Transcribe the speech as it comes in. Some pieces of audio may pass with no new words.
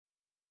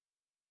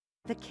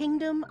The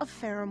Kingdom of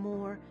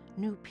Faramore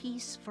knew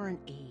peace for an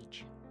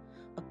age,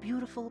 a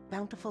beautiful,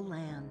 bountiful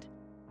land.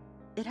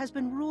 It has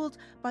been ruled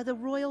by the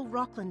royal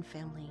Rockland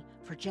family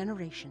for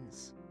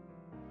generations.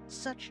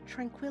 Such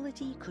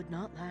tranquility could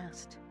not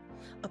last.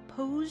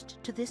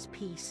 Opposed to this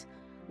peace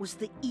was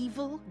the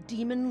evil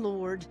demon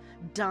lord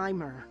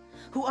Daimur,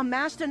 who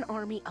amassed an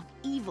army of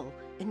evil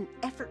in an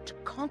effort to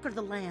conquer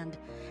the land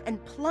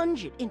and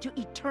plunge it into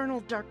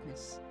eternal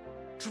darkness.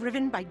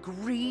 Driven by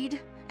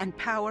greed and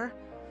power,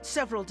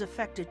 several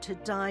defected to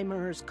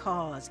Daimur's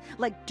cause,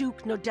 like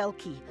Duke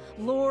Nodelki,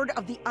 lord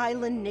of the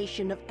island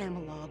nation of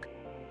Amalog.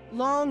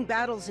 Long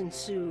battles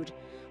ensued,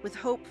 with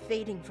hope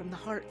fading from the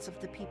hearts of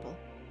the people.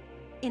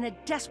 In a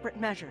desperate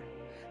measure,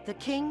 the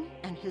king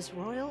and his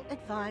royal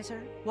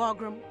advisor,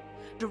 Wagram,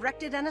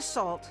 directed an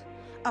assault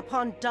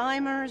upon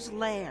Daimur's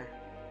lair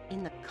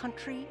in the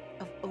country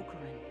of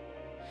Ocarin.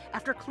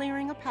 After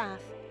clearing a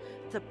path,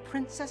 the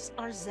Princess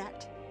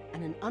Arzette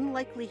and an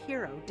unlikely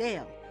hero,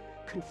 Dale,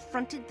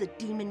 confronted the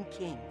Demon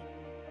King.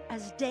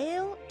 As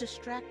Dale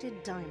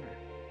distracted Daimur,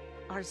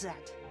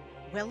 Arzette,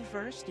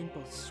 well-versed in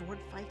both sword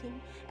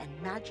fighting and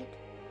magic,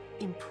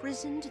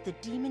 imprisoned the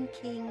Demon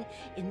King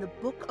in the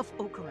Book of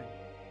Ocarin,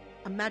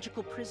 a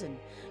magical prison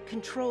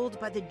controlled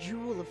by the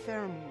Jewel of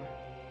Faramore.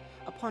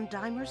 Upon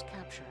Daimur's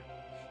capture,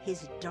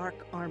 his dark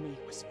army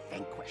was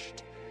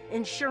vanquished,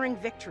 ensuring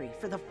victory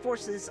for the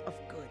forces of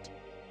good.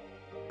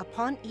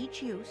 Upon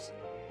each use,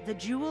 the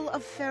Jewel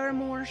of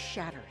Faramore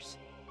shatters.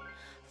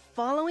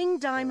 Following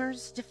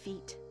Daimur's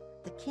defeat,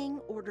 the king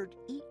ordered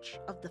each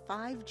of the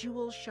 5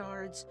 jewel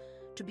shards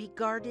to be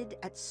guarded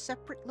at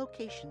separate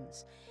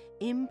locations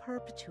in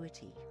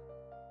perpetuity.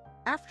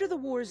 After the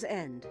war's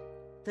end,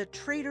 the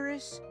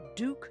traitorous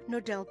Duke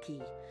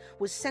Nodelki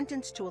was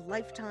sentenced to a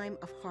lifetime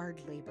of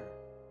hard labor.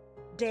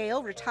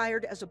 Dale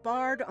retired as a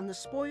bard on the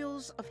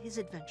spoils of his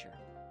adventure.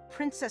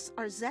 Princess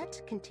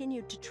Arzette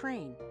continued to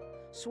train,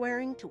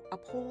 swearing to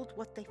uphold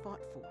what they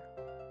fought for.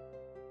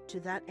 To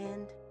that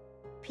end,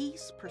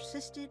 peace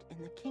persisted in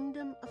the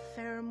Kingdom of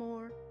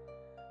Faramore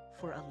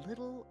for a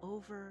little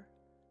over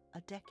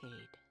a decade.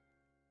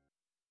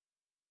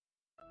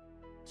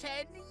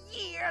 10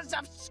 years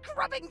of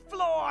scrubbing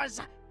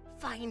floors!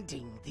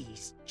 Finding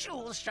these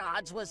jewel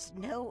shards was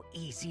no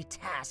easy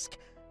task,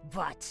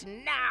 but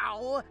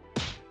now...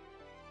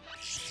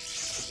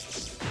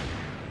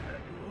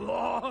 At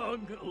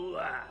long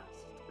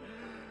last,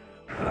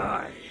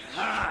 I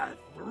have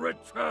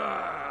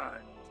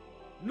returned!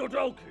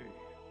 Nodelki,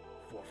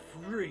 for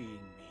freeing me,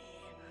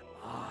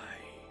 I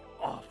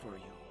offer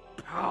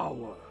you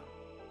power.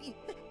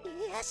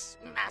 Yes,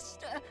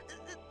 Master.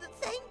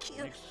 Thank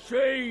you. In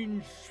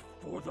exchange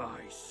for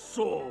thy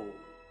soul.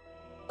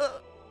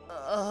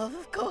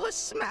 Of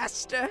course,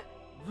 Master.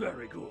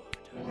 Very good.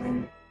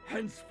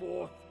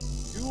 Henceforth,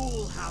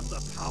 you'll have the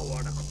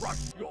power to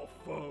crush your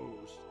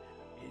foes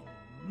in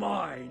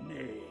my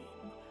name.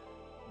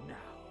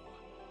 Now,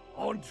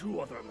 on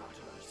to other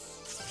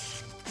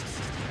matters.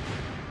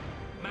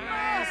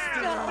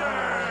 Master!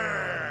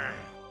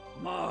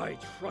 My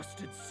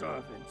trusted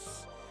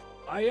servants,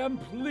 I am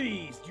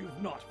pleased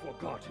you've not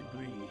forgotten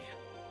me.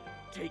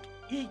 Take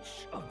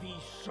each of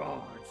these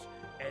shards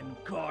and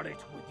guard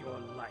it with your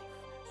life,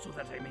 so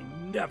that I may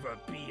never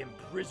be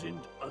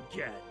imprisoned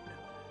again.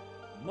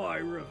 My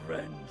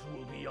revenge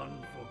will be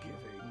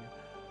unforgiving.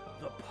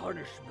 The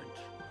punishment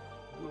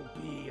will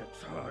be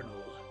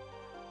eternal.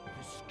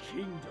 This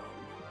kingdom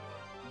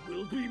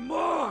will be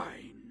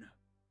mine!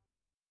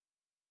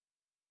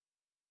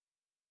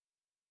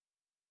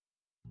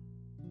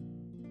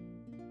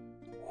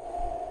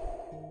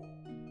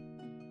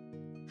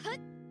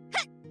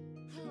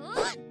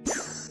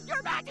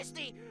 Your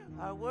Majesty!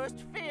 Our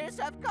worst fears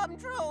have come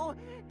true!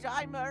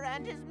 Daimur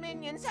and his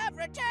minions have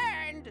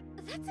returned!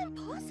 That's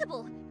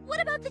impossible!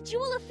 What about the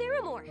Jewel of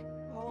Faramore?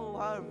 Oh,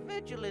 our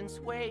vigilance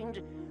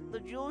waned. The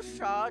jewel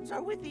shards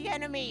are with the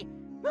enemy.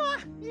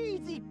 Ah,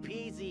 easy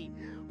peasy.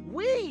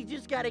 We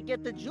just gotta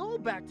get the jewel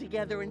back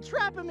together and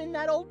trap him in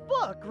that old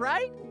book,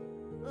 right?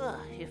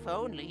 If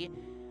only.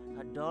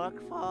 A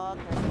dark fog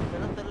has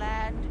enveloped the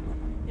land.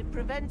 It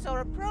prevents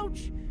our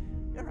approach.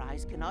 Your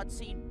eyes cannot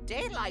see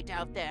daylight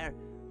out there.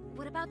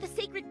 What about the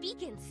sacred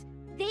beacons?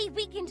 They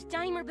weakened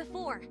Daimur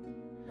before.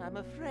 I'm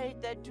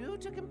afraid that due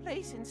to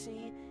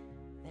complacency,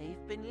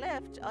 they've been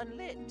left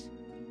unlit.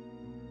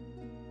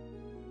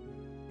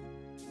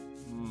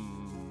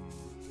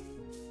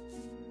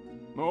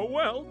 Oh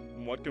well,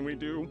 what can we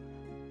do?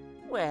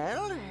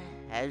 Well,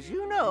 as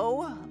you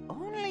know,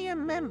 only a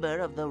member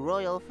of the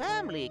royal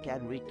family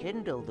can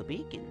rekindle the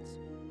beacons.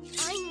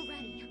 I'm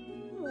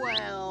ready.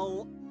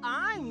 Well,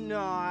 I'm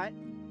not.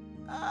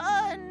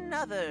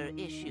 Another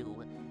issue.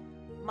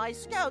 My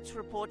scouts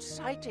report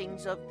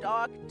sightings of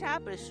dark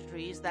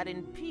tapestries that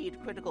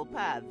impede critical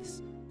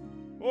paths.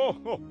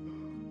 Oh,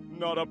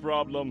 not a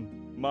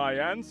problem. My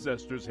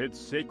ancestors hid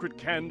sacred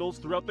candles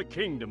throughout the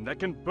kingdom that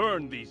can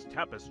burn these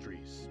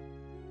tapestries.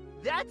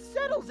 That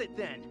settles it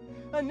then.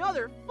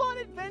 Another fun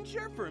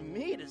adventure for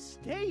me to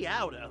stay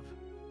out of.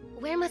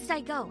 Where must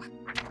I go?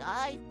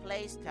 I've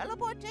placed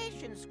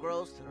teleportation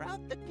scrolls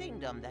throughout the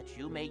kingdom that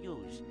you may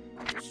use,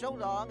 so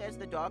long as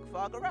the dark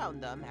fog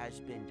around them has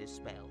been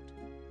dispelled.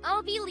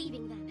 I'll be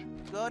leaving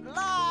then. Good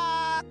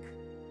luck!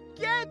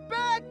 Get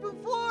back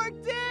before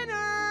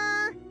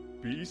dinner!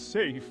 Be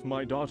safe,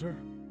 my daughter.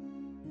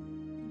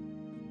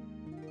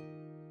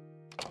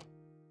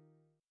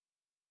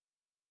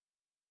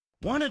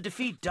 Want to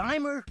defeat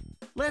Daimur?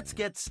 Let's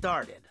get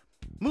started.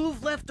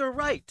 Move left or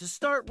right to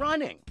start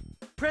running.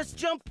 Press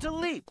jump to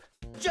leap.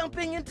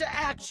 Jumping into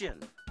action.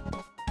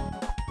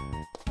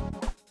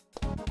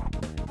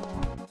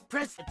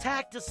 Press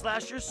attack to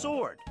slash your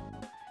sword.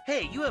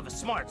 Hey, you have a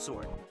smart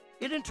sword.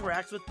 It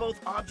interacts with both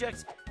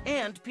objects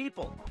and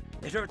people.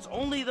 It hurts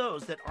only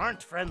those that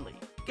aren't friendly.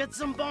 Get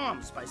some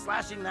bombs by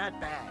slashing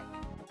that bag.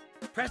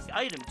 Press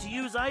item to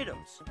use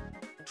items.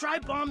 Try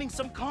bombing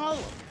some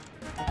column.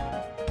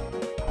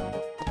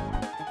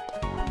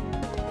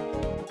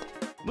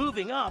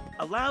 Moving up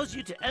allows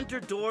you to enter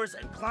doors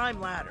and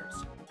climb ladders.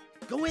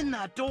 Go in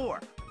that door.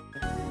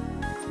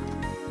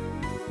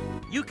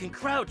 You can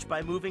crouch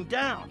by moving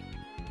down.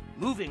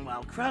 Moving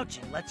while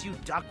crouching lets you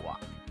duck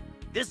walk.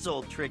 This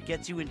old trick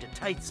gets you into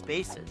tight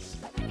spaces.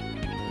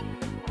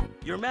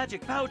 Your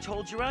magic pouch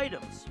holds your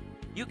items.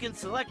 You can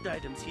select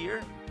items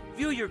here,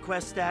 view your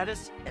quest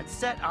status, and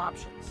set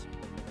options.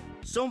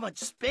 So much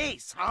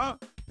space, huh?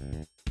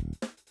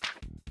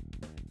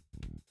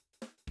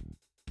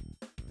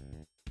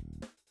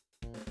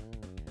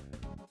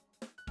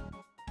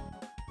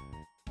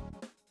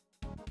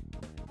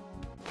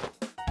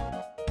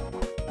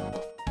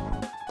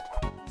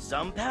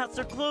 Some paths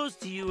are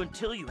closed to you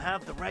until you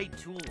have the right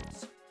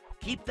tools.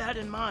 Keep that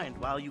in mind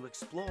while you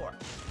explore.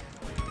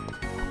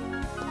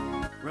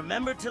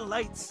 Remember to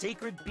light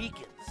sacred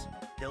beacons.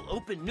 They'll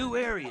open new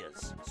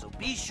areas, so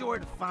be sure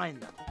to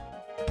find them.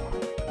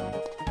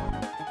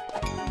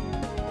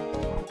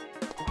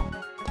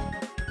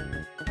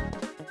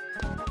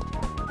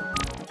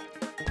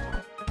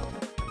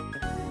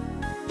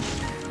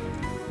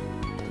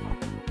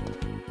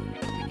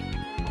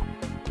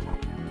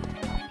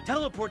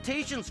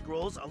 Teleportation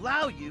scrolls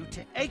allow you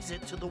to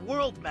exit to the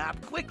world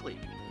map quickly.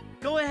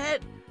 Go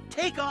ahead,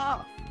 take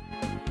off!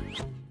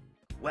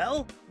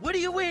 Well, what are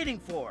you waiting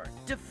for?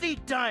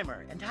 Defeat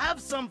Daimur and have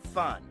some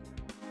fun!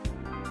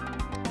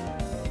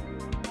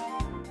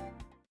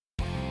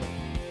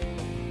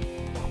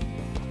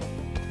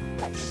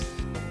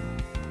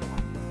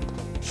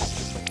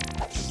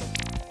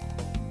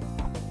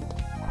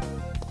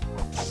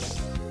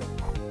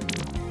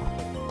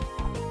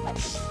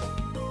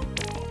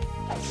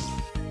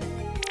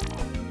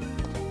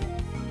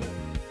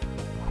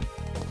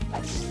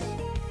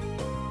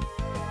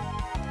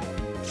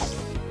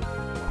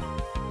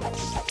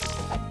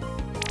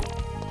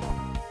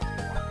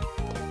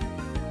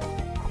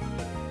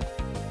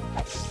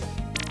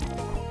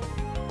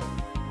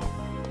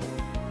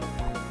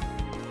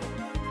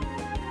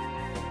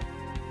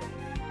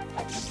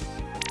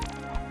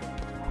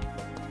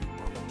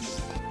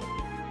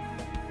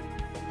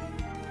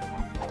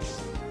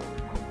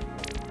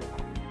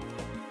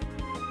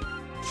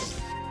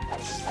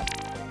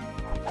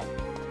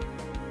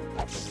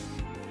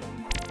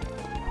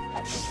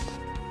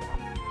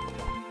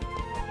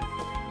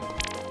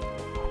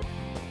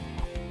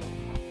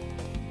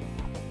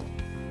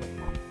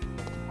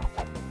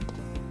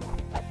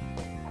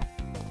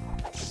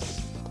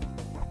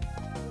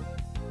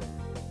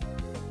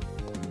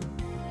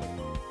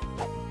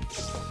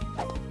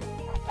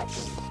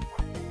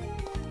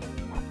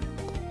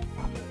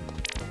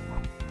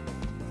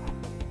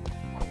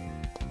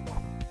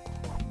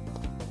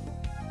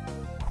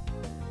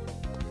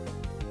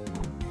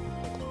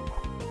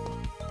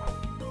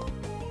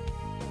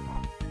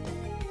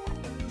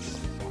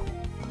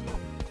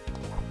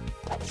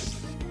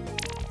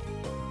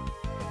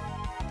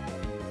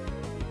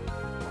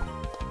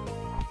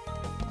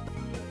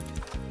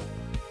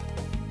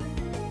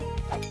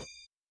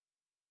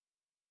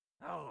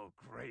 Oh,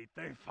 great.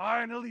 They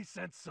finally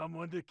sent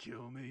someone to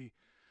kill me.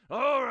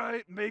 All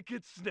right, make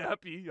it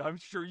snappy. I'm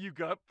sure you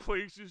got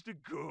places to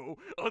go,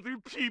 other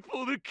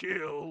people to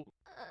kill.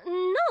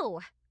 No.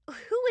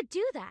 Who would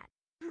do that?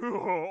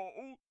 Oh,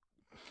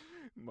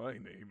 my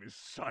name is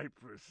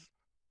Cypress.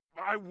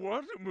 I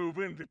want to move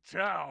into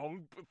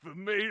town, but the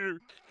mayor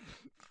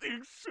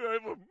thinks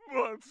I'm a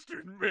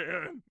monster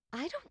man.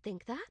 I don't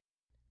think that.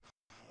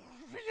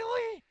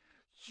 Really?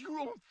 You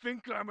don't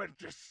think I'm a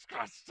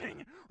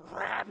disgusting,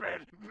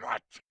 rabid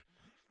mutt?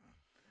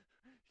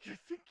 You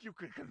think you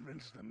could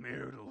convince the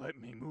mayor to let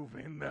me move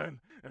in then,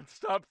 and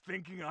stop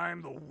thinking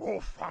I'm the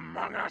wolf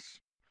among us?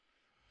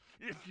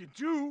 If you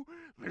do,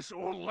 this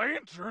old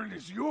lantern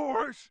is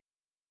yours.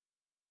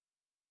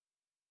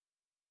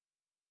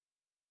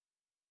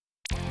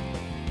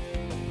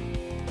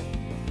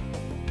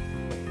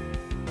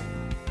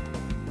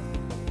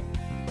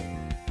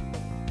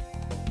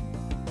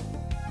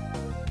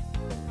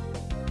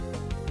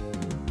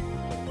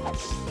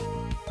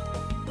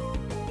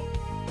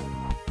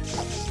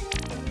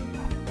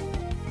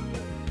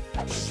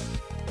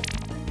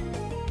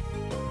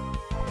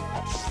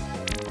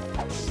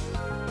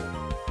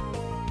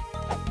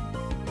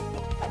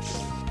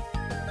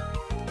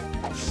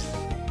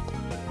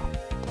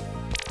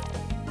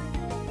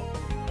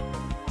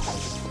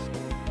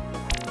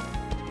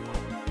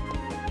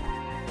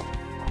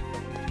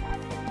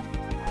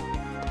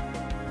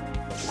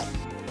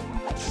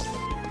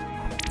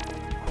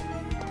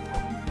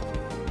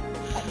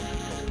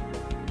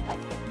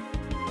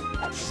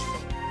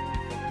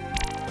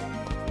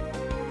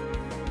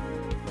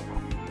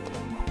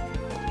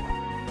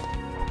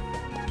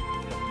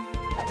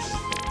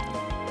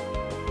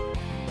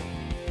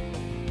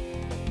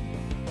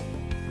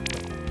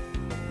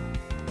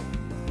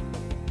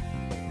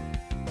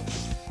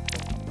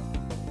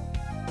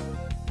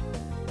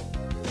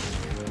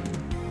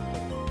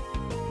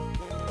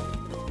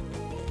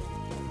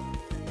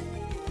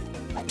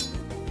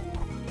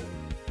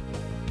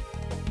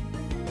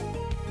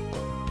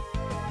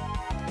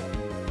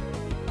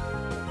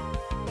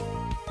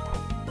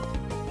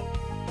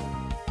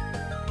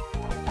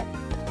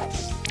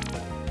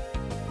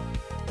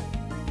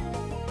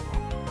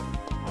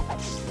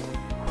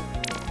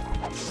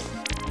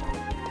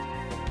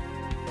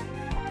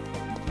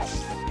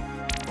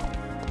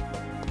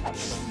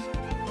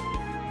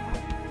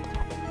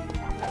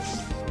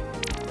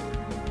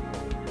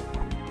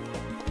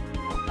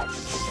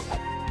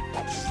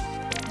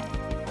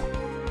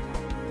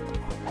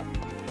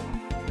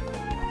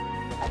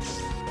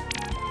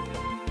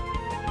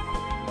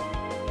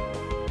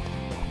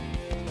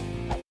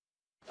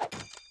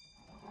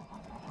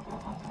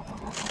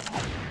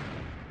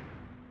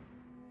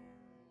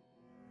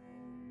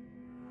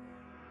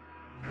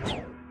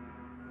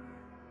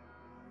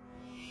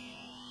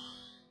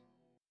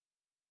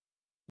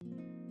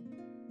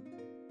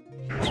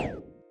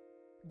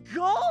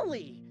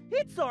 moly!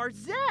 It's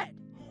Arzette!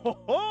 Ho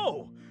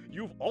ho!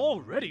 You've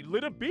already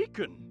lit a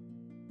beacon!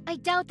 I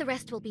doubt the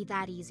rest will be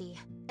that easy.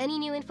 Any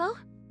new info?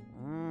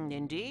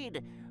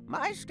 Indeed.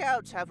 My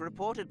scouts have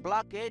reported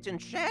blockades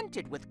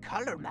enchanted with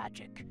color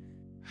magic.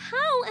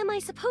 How am I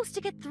supposed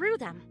to get through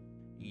them?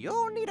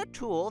 You'll need a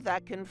tool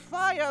that can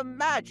fire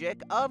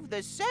magic of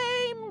the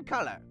same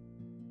color.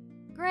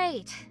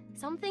 Great.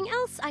 Something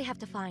else I have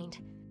to find.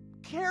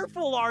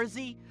 Careful,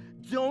 Arzette!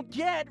 Don't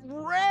get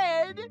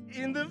red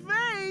in the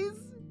face!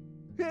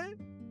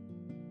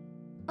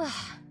 Ugh.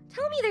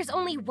 Tell me there's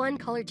only one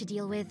color to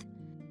deal with.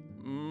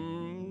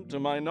 To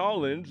my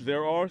knowledge,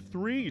 there are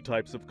 3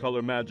 types of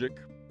color magic.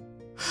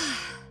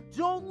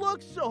 Don't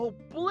look so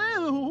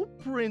blue,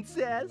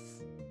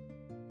 princess!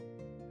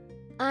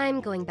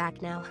 I'm going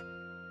back now.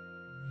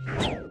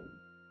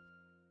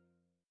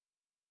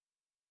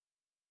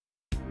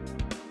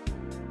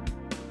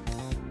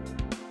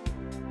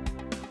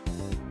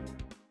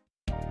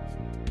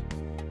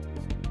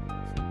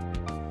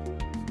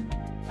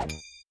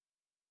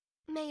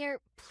 Mayor,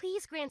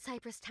 please grant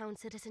Cypress Town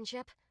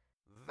citizenship.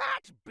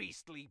 That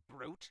beastly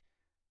brute!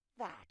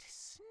 That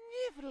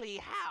snivelly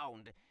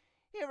hound!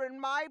 Here in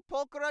my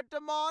Pulchra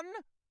Demon?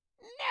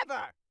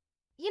 Never!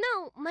 You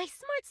know, my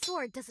smart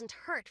sword doesn't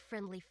hurt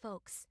friendly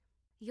folks.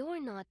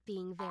 You're not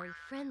being very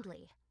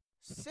friendly.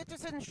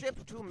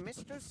 Citizenship to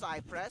Mr.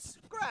 Cypress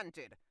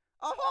granted.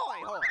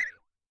 Ahoy hoy!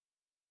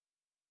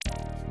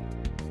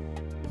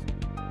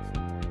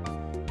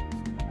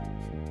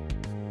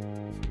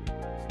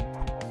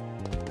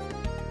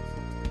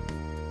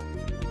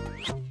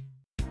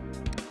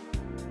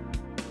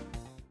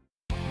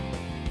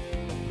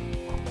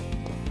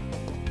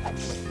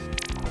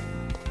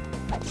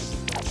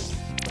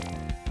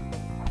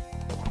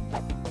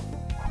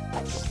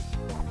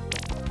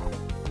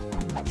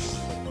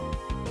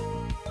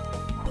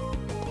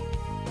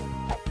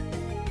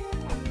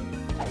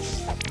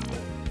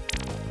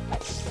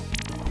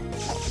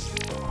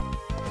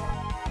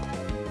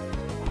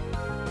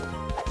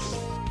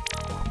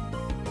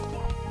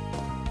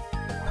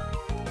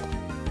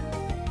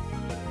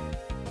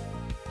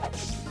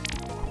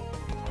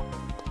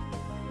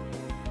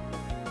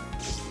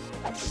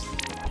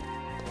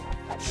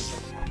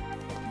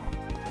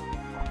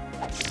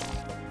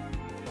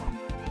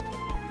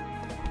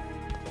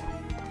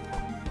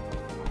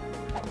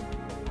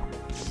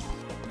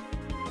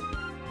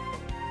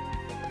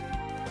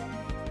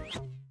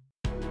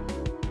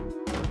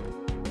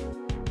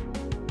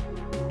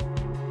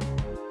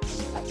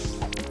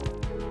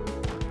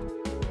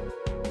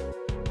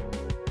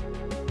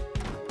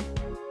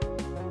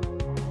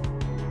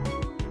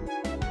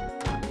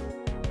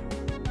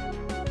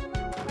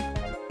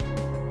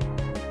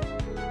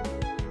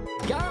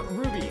 Got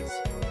rubies!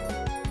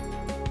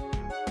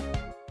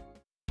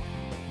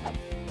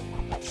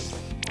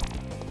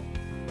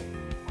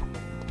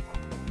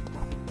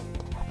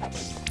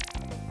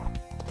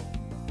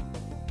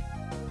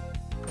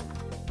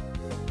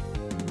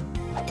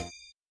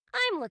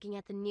 I'm looking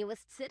at the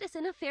newest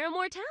citizen of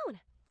Faramore Town.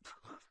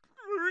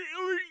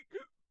 Really?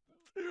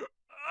 I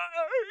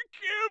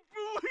can't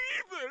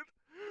believe it!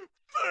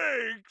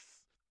 Thanks!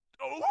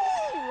 Oh,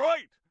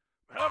 right!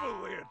 Have a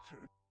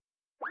lantern.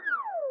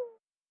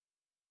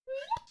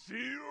 See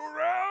you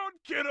around,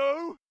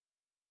 kiddo!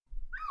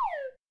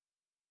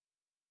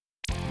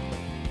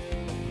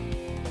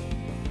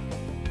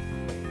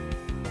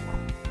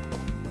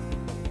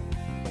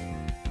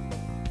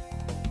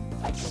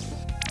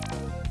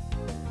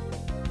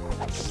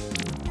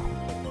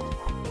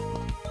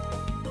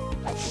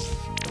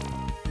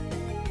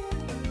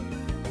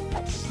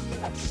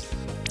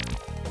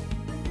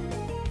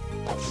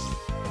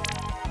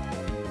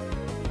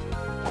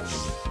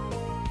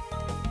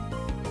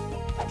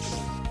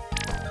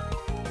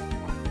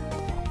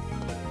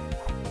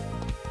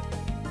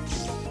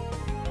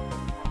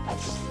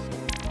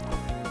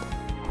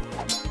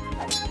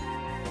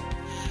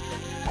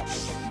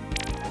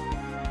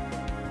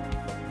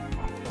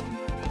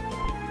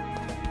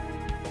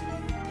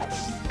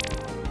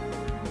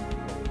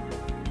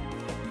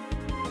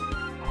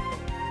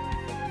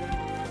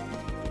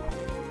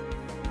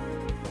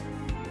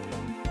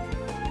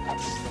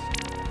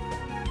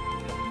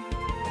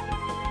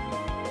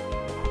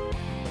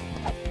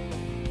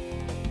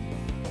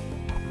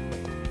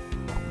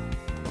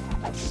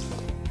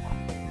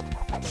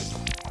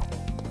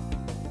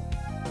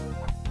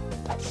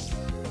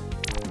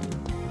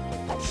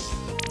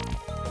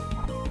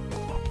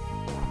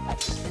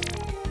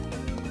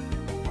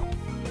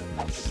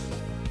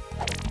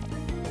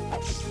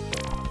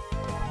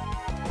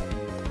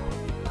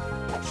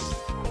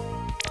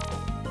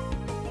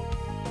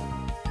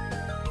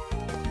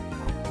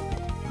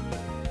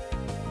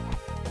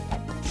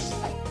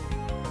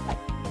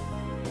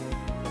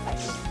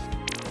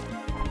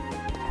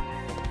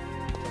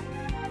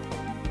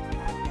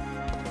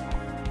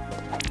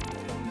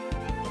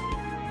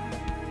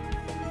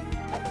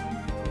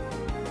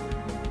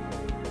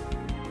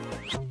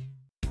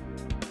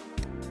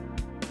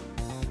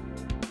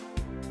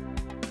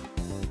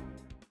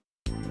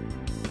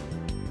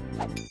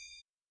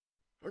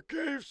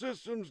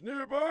 systems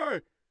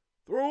nearby.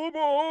 Throw a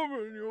bomb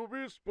and you'll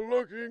be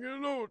spelunking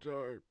in no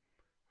time.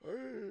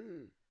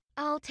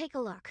 I'll take a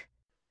look.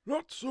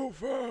 Not so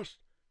fast.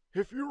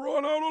 If you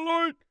run out of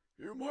light,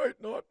 you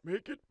might not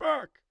make it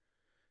back.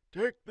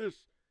 Take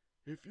this.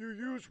 If you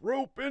use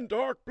rope in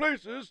dark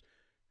places,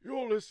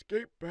 you'll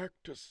escape back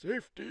to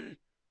safety.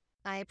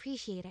 I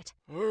appreciate it.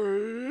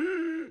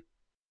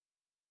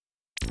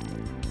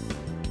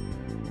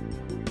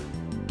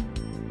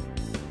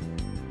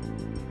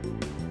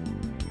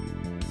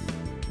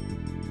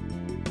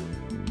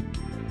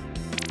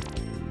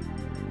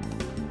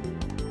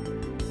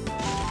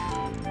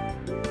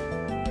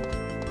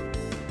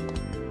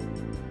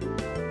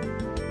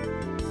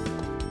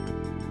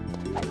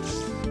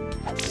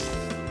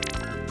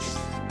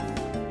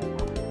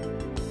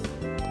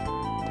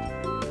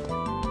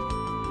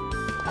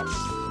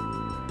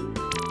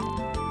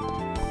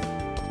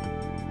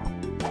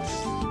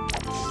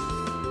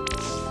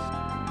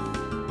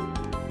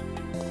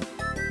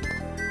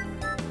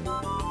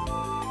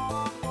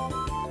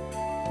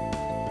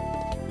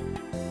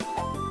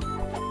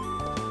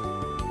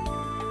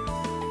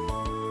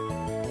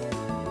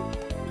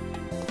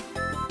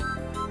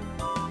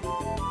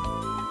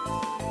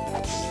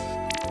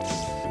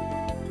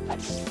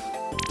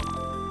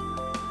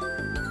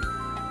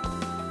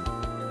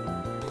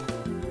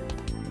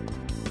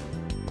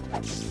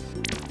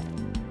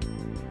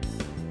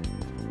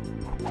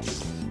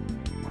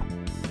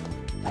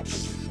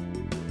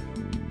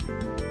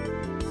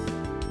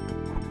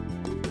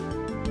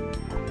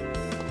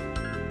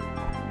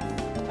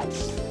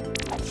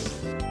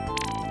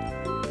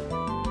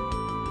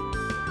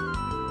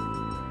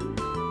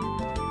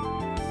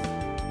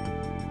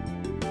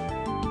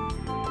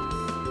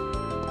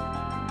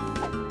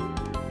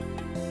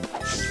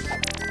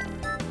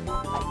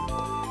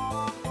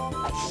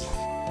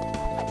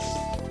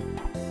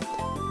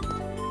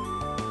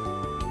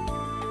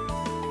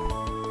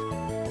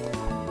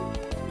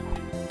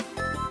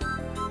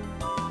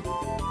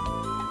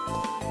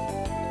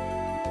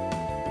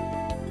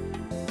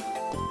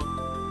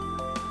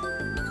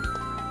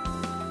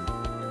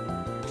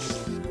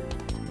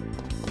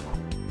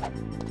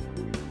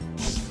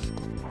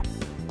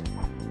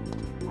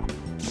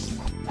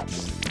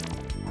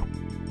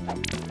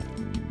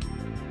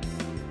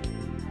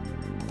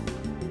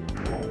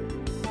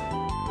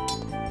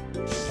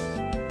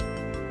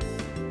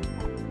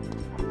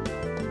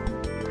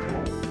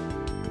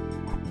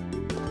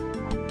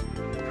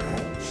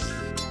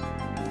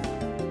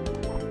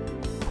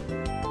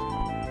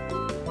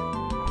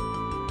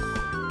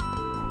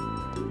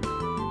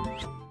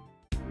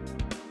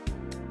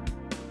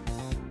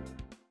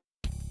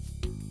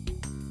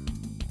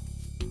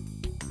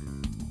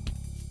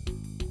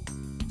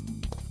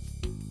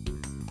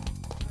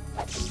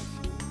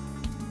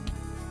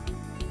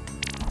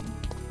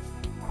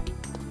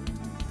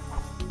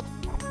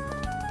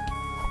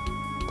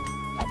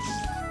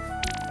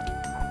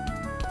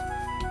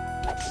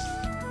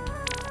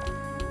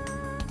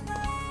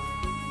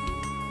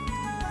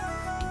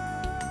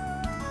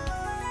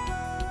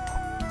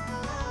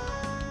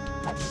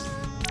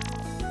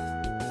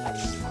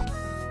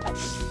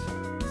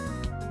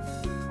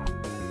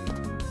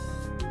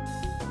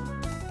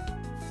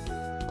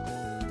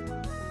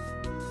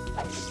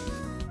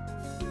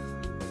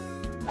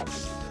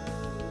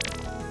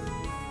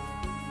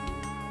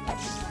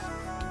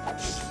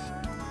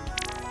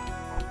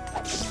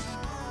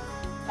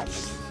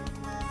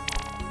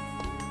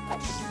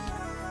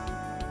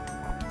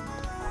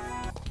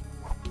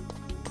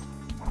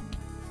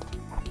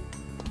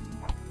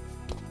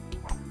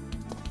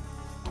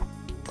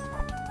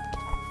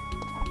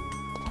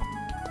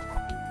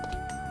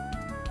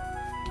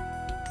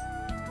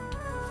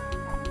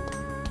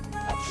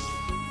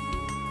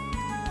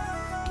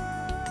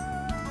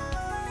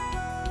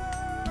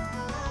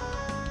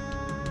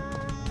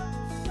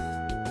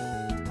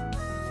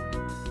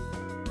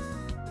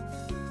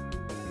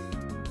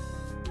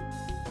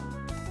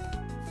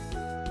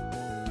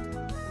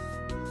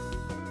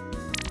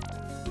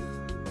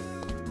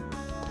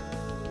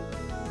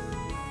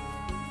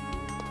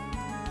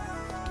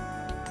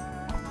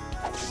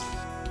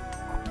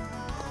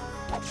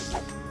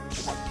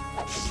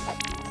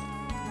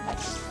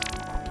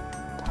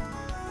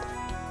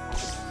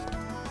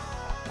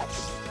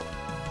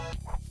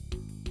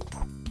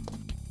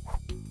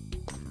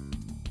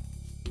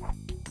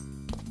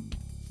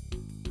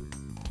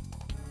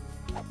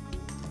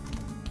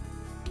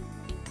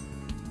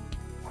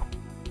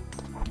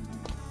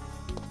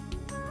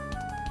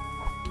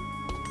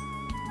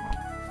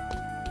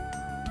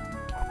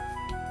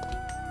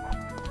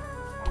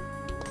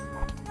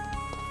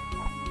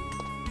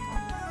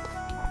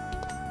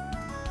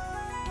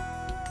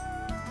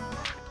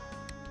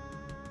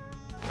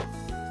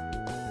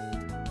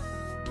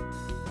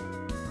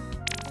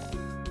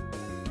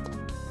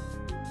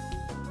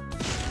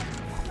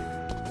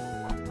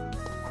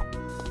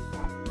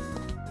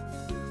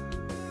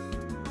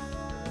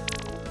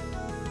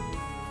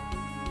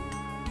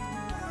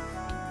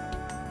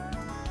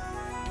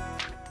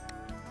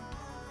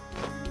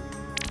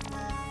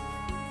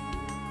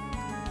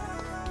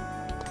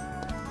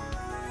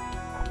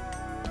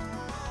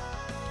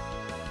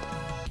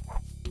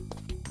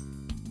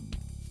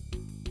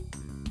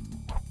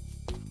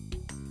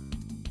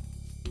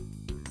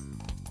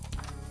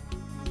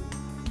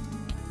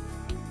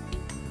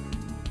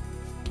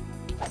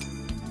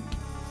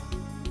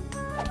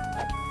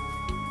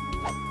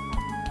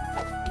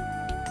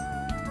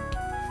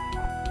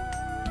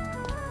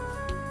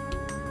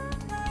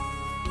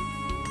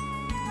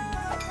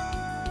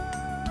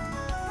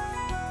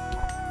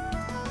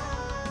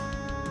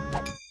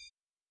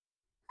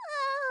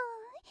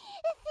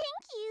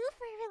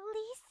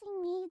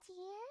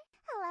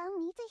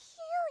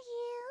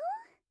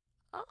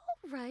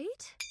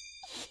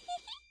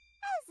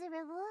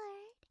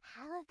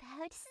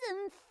 about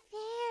some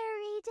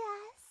fairy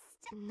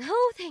dust? No,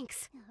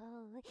 thanks.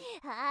 Oh,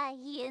 I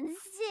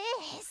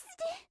insist.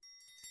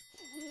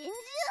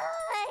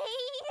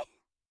 Enjoy!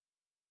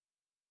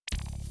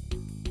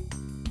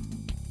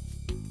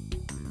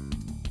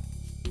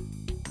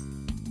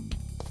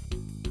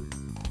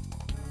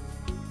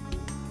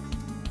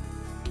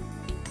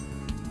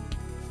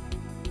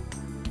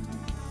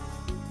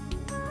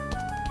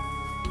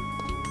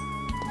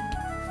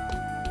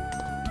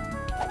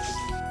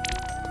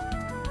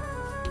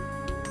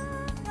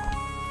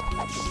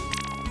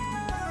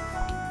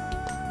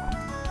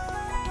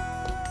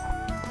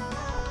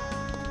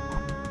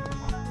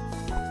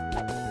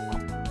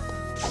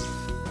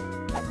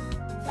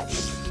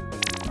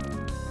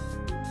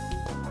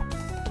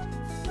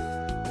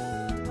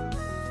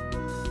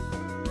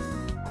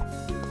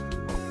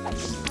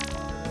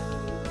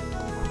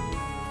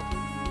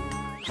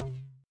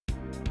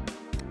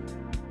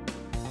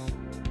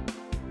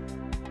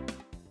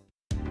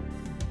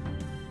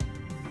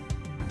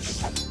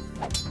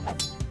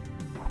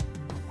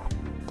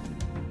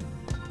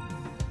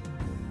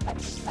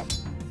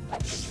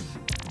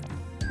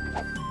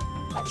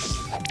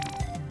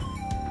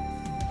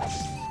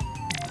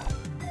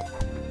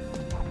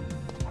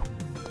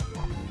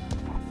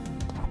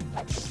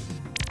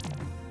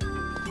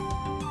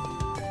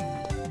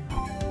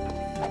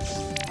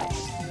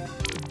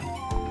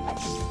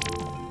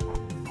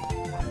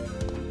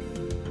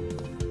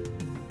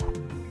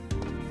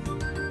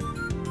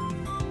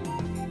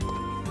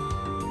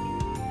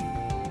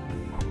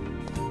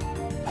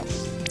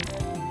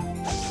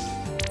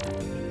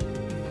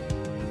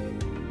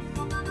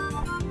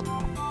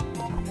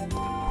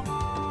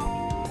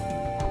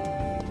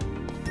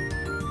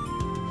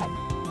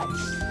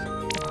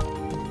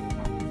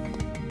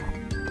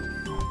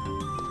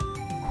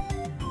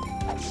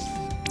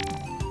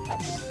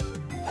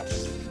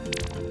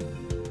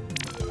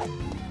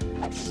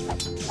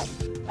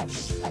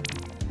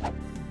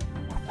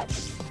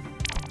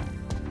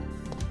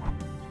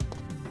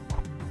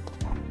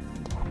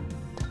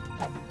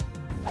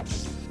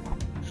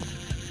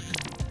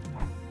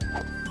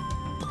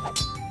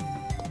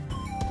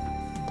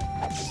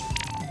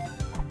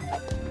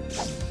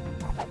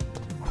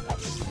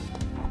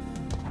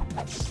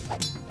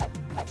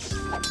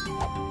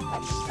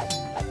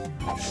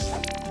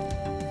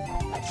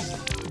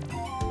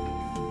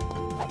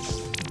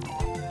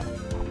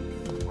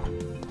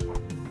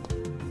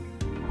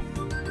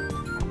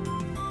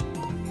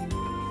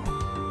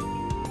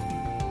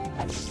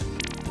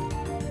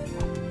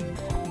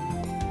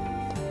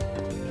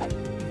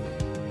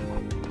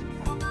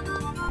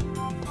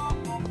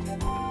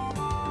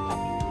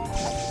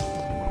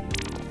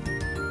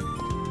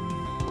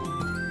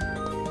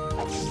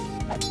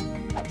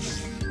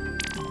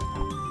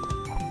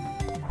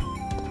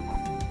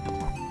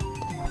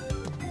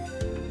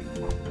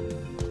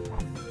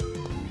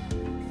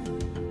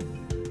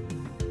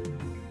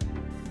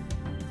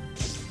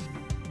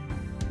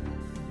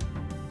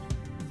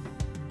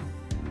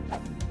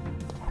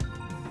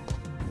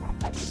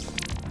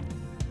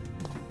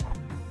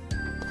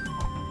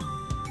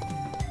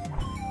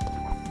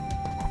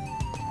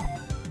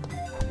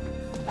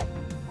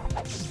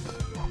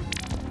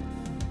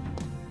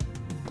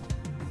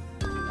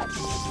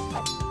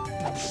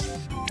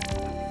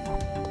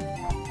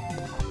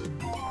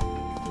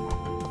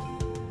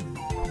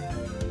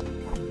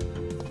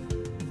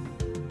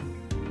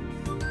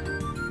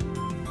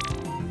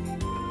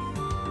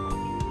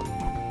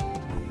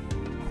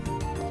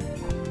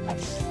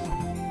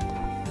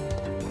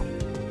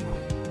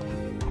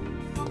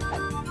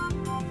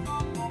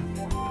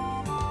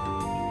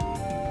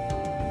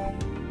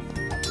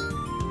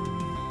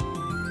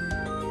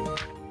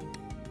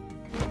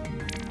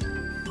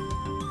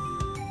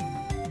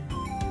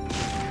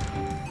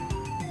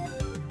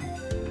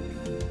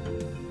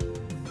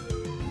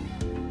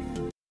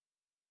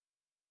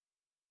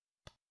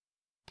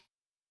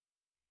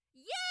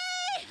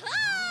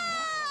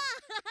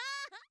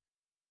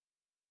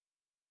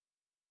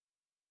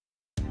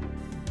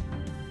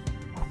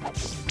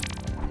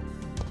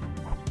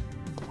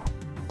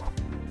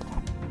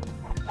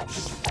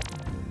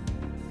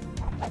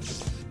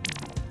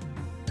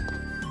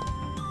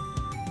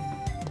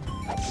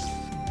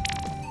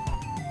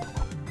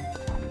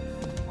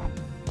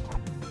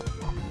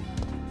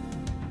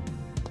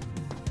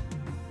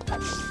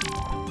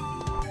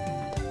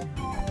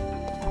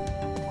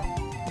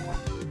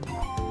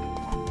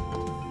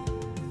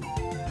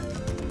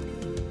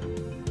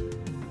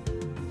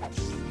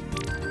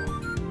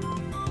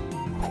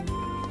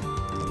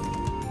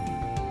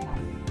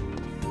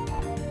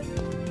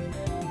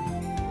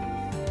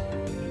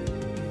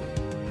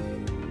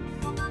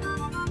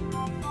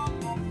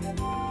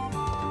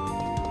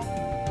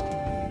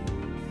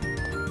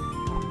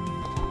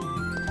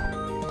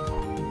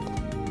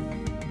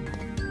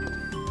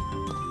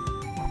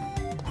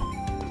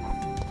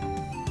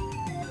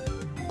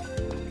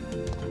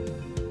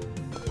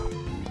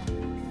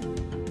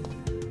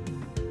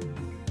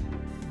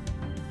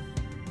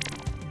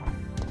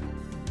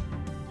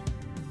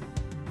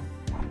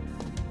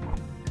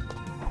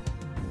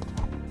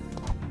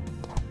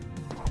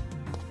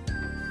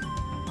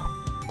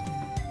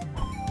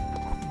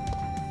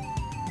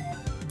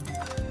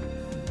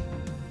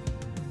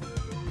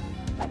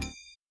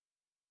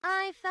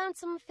 found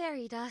some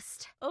fairy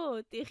dust.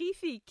 Oh,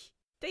 terrific.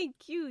 Thank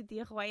you,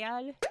 dear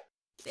Royal.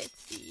 Let's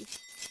see.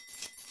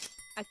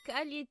 I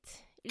call it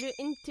le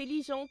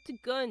intelligent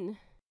gun.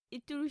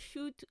 It will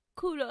shoot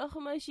couleur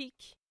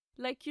magique.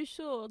 Like your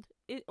sword,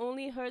 it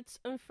only hurts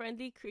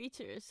unfriendly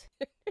creatures.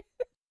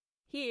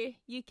 Here,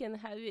 you can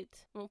have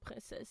it, mon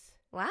princess.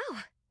 Wow,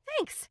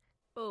 thanks.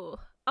 Oh,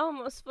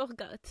 almost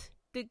forgot.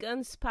 The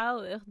gun's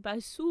powered by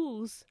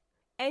souls.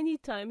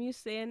 Anytime you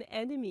slay an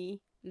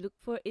enemy, look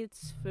for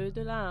its feu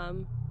de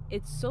lame.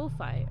 It's soul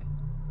fire.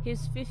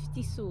 Here's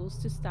 50 souls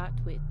to start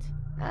with.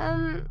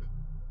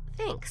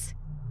 Thanks.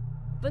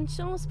 Bonne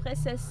chance,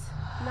 princess.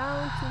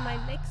 Now to my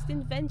next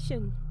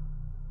invention.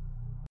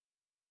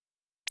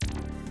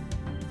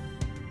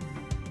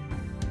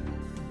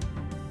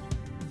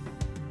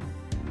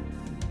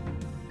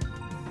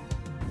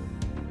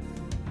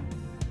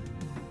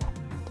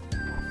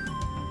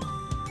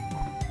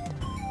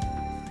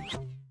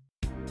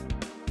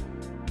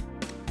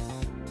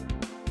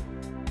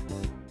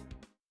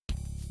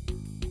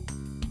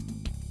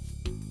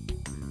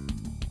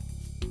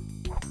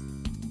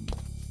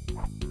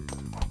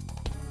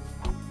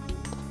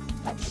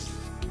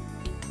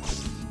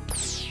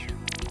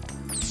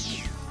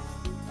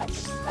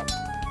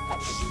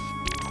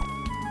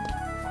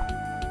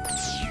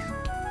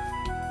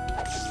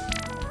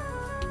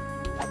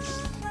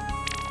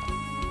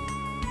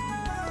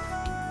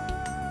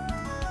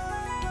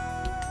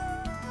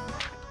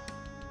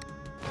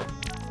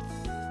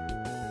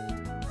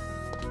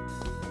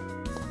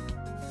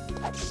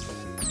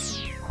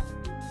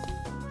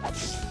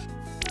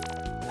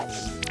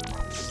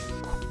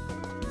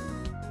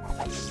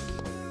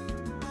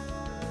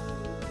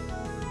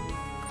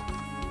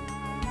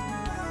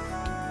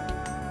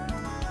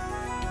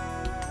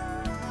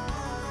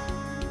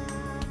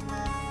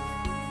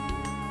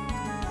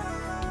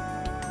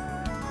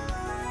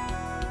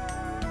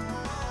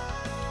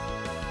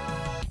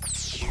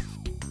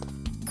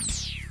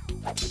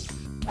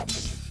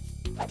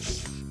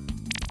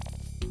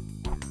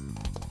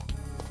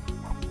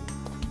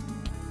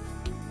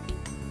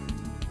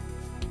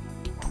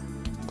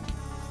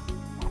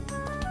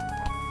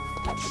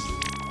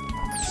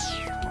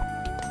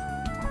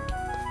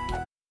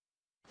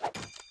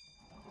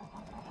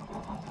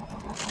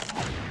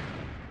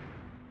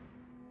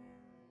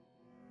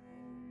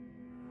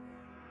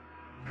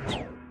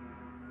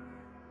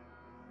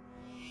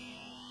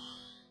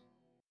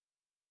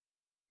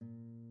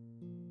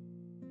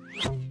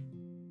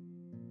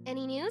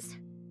 Any news?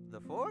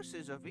 The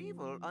forces of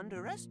evil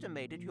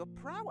underestimated your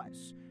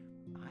prowess.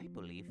 I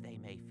believe they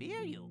may fear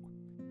you.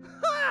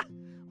 Ha!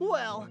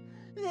 Well,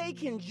 they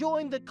can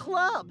join the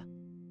club.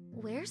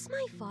 Where's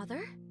my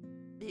father?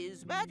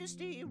 His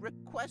Majesty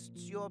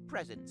requests your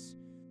presence.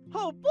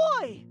 Oh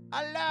boy!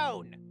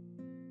 Alone!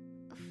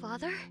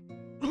 Father?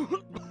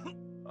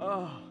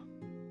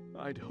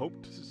 I'd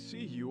hoped to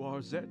see you,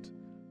 Arzette.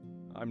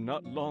 I'm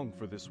not long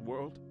for this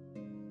world.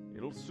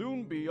 It'll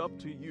soon be up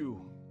to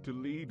you to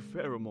lead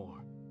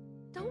Faramore.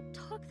 Don't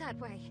talk that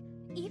way.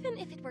 Even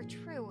if it were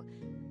true,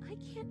 I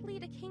can't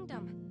lead a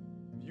kingdom.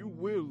 You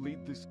will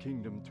lead this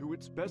kingdom to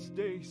its best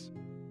days.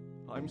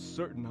 I'm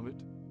certain of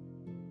it.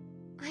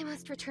 I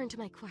must return to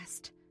my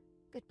quest.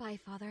 Goodbye,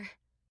 Father.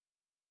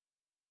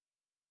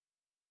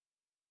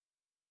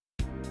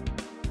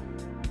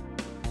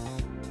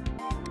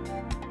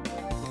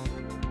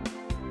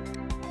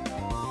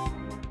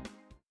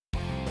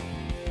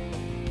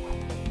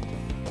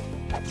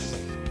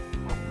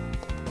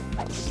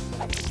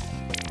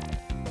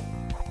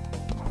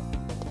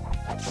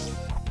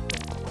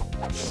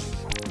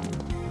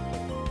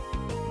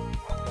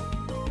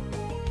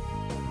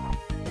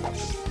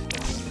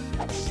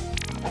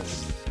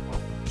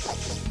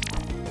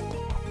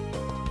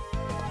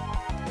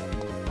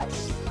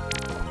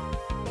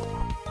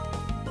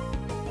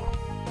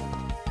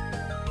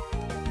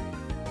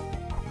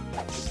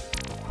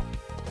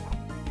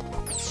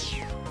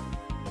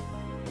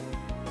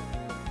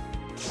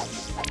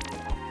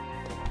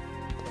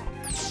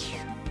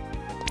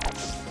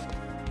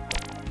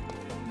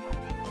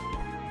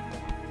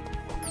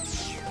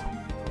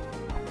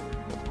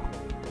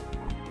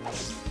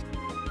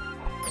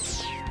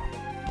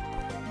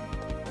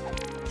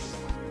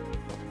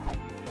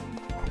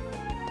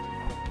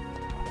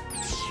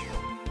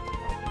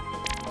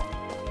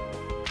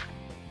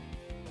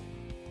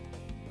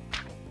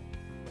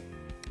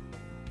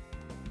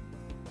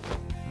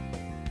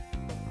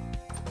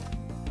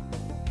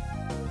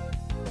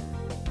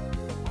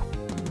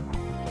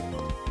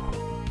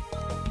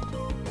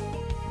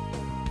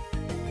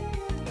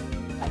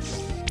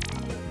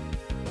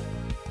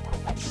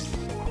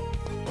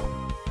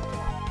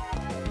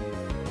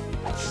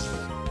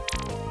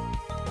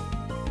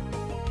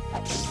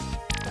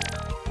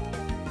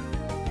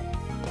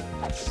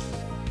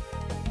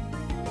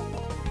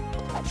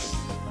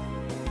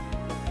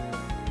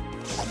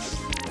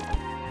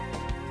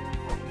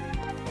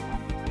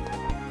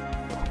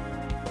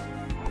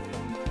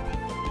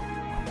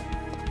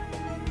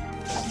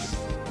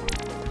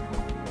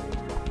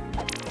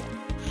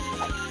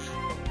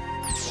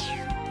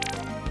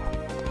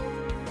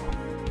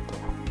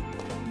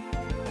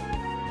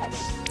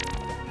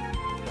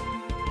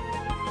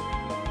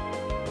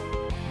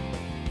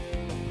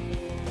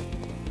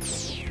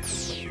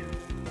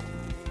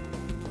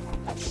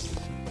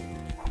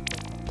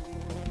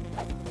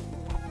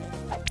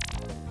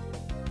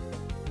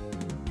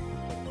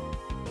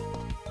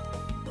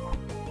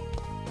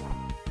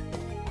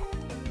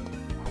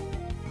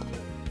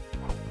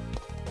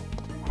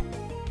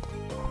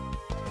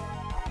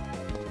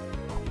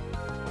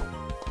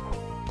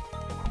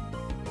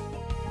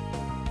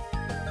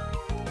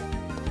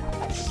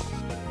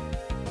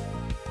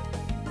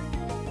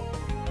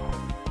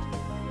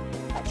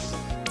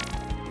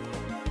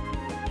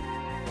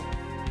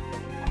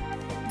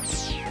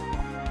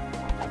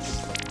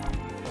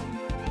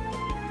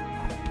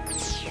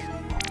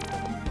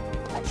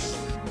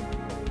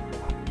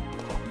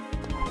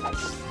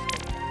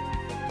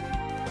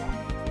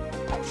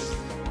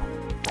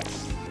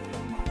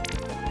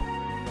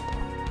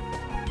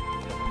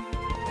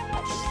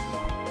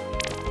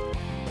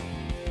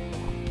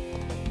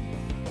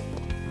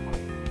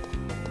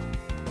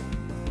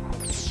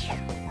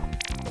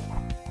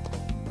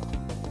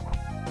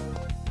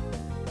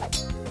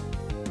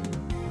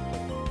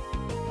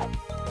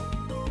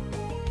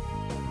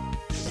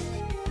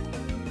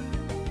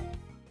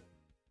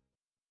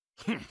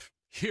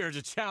 Here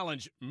to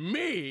challenge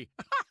me?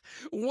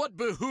 What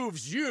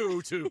behooves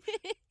you to...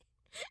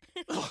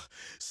 Ugh,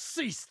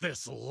 cease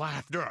this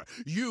laughter.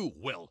 You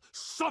will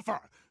suffer.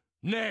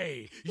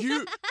 Nay,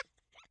 you...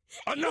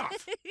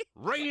 Enough!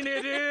 Rein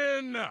it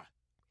in!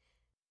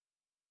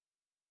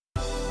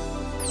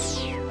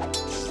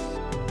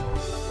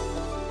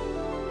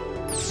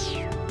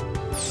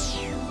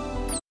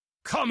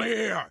 Come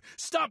here!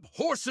 Stop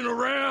horsing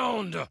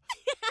around!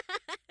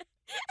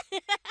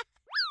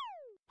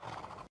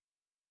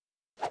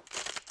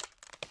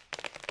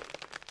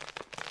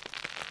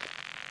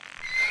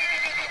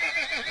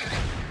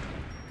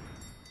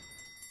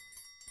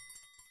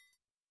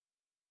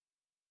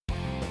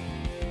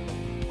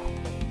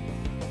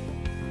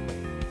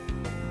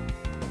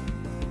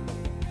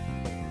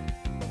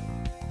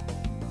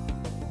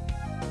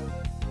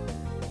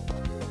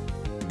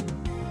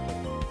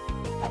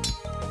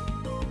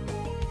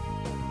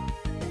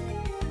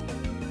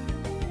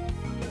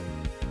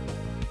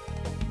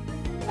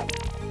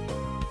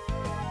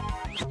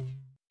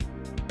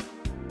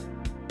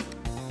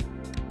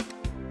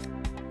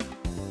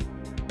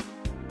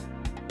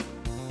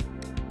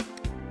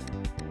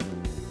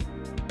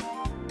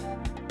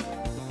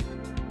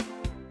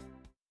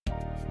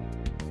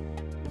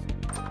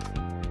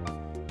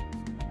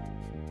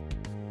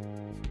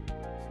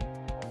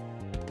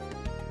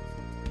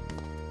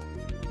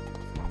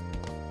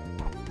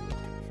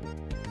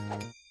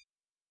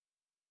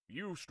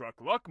 You struck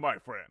luck, my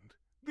friend.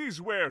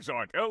 These wares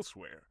aren't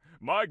elsewhere.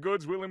 My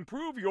goods will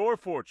improve your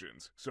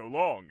fortunes, so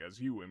long as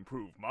you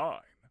improve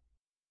mine.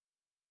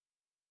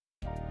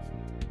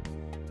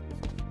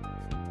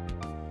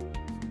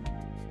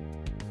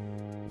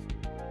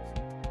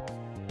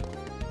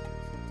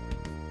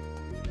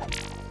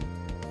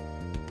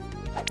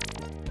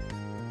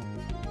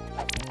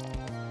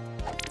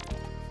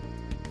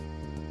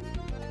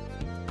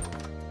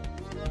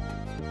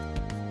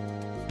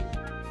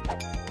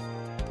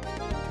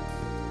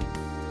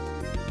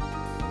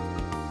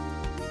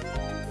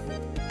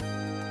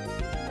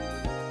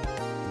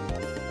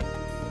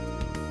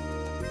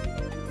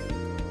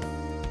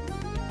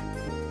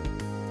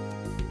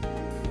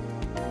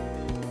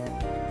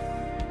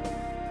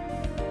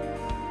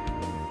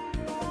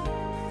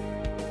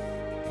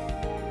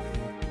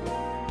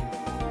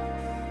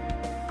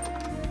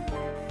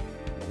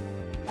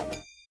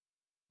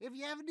 If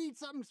you ever need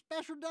something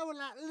special done with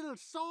that little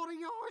sword of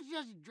yours,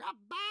 just drop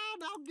by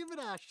and I'll give it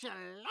a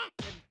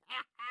shellacking.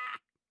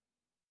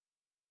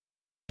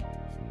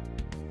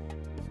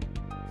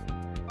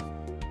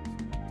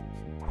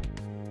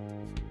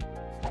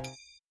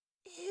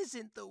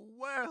 Isn't the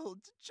world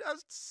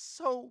just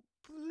so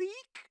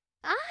bleak?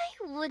 I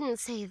wouldn't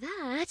say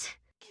that.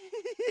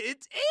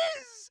 It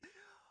is!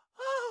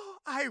 Oh,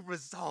 I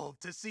resolve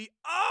to see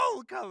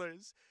all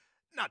colors,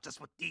 not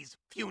just what these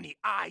puny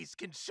eyes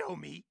can show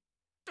me.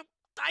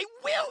 I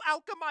will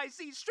alchemize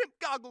these shrimp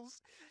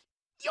goggles.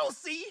 You'll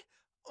see.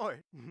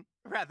 Or,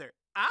 rather,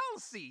 I'll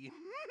see.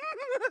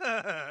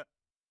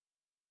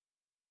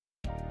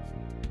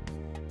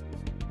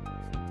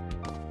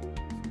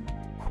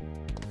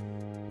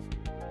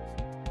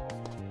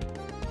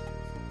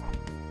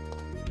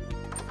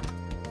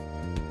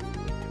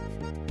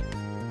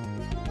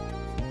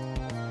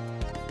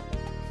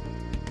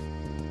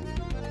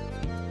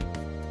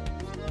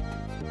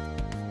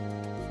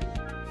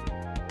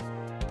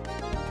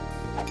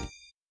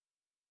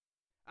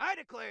 I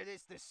declare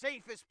this the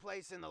safest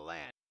place in the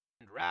land.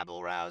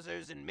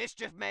 Rabble-rousers and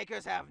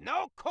mischief-makers have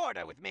no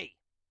quarter with me.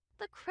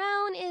 The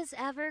Crown is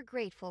ever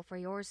grateful for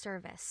your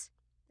service.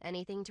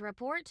 Anything to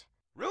report?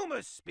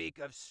 Rumors speak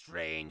of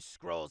strange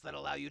scrolls that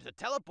allow you to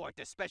teleport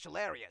to special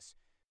areas.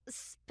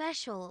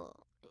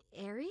 Special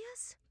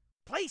areas?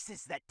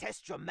 Places that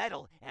test your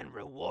mettle and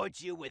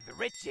reward you with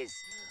riches.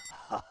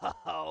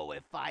 Oh,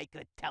 if I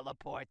could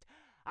teleport,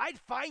 I'd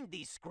find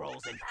these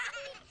scrolls and...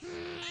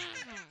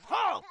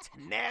 Halt,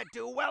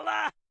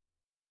 ne'er-do-weller!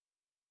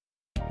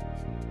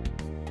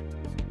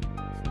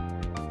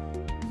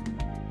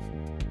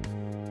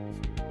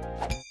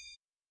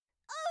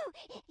 Oh,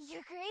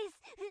 Your Grace.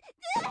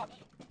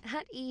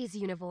 At ease,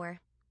 Univore.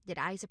 Did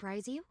I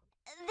surprise you?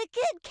 The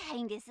good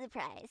kind of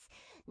surprise.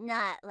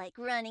 Not like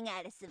running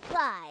out of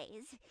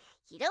supplies.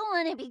 You don't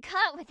want to be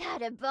caught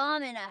without a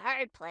bomb in a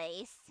hard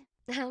place.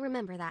 I'll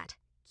remember that.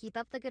 Keep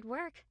up the good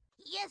work.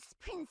 Yes,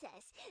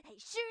 Princess. I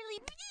surely...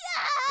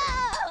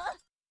 Ah!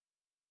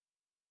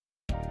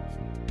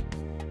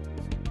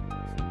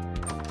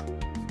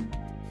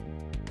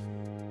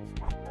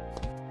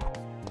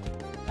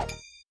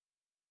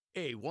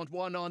 Hey, want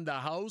one on the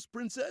house,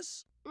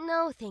 Princess?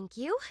 No, thank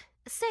you.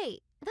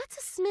 Say, that's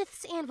a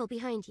smith's anvil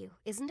behind you,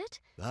 isn't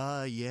it?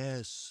 Ah,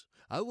 yes.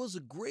 I was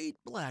a great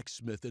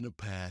blacksmith in a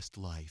past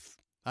life.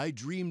 I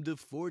dreamed of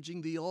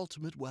forging the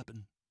ultimate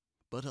weapon.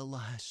 But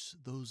alas,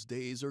 those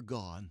days are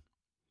gone.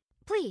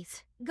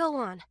 Please, go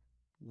on.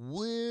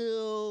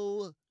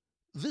 Well,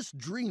 this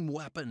dream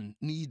weapon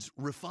needs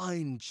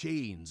refined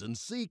chains and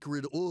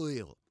sacred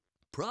oil.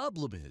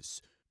 Problem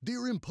is,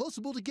 they're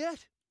impossible to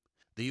get.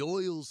 The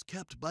oil's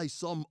kept by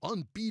some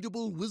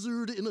unbeatable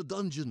wizard in a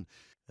dungeon,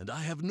 and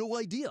I have no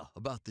idea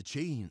about the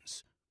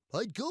chains.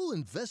 I'd go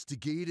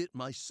investigate it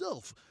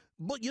myself,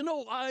 but you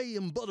know, I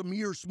am but a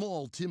mere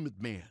small,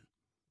 timid man.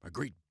 A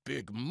great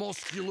big,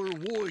 muscular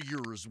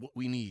warrior is what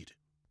we need.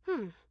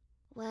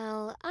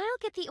 Well, I'll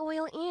get the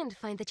oil and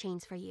find the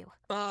chains for you.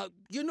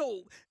 You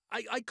know,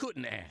 I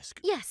couldn't ask.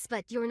 Yes,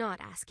 but you're not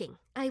asking.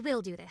 I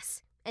will do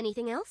this.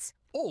 Anything else?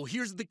 Oh,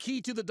 here's the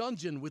key to the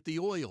dungeon with the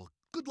oil.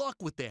 Good luck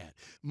with that.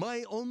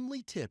 My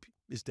only tip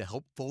is to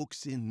help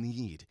folks in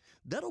need.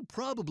 That'll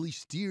probably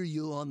steer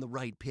you on the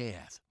right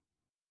path.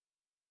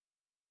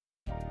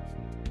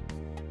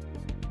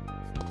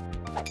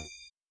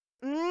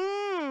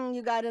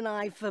 You got an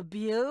eye for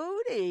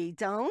beauty,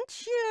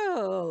 don't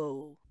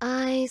you?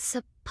 I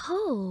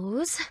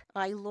suppose.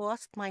 I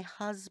lost my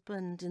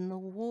husband in the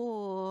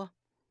war.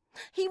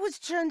 He was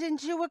turned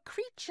into a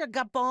creature,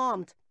 got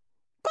bombed.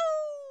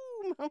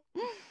 Boom!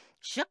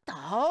 Shook the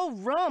whole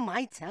room,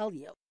 I tell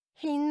you.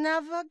 He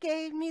never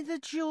gave me the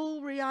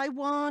jewelry I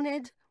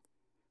wanted.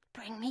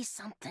 Bring me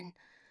something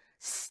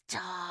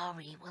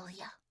starry, will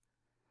ya?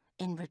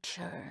 In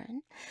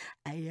return,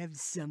 I have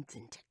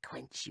something to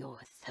quench your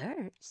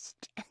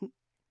thirst.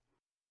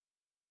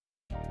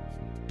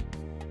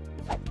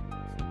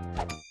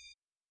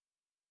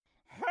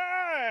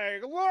 Hey,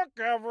 look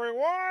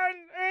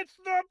everyone! It's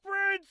the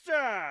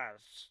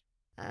princess!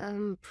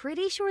 I'm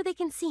pretty sure they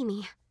can see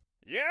me.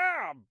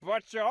 Yeah,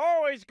 but you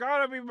always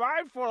gotta be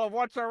mindful of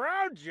what's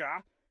around you.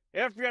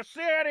 If you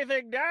see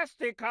anything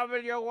nasty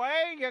coming your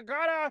way, you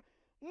gotta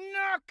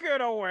knock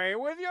it away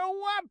with your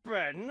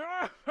weapon.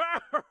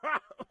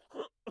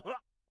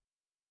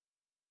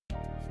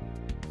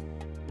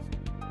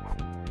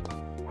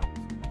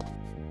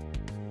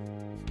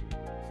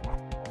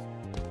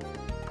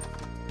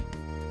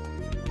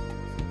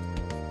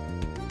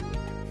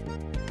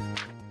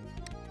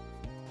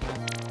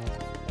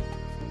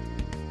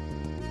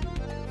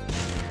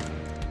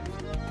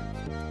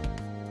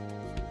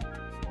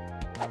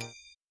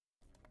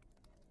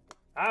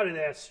 Howdy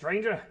there,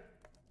 stranger.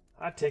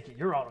 I take it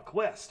you're on a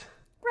quest.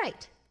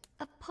 Right.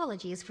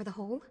 Apologies for the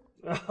hole.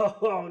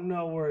 Oh,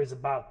 no worries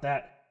about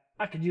that.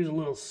 I could use a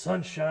little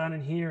sunshine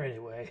in here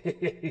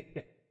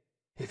anyway.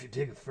 If you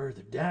dig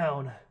further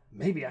down,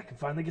 maybe I can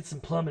finally get some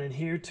plumbing in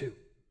here too.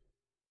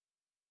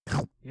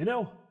 You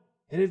know,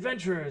 an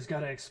adventurer has got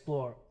to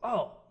explore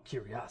all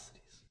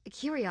curiosities.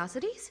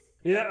 Curiosities?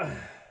 Yeah,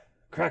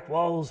 cracked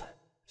walls,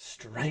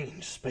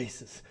 strange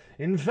spaces.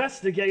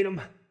 Investigate them.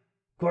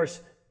 Of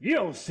course, you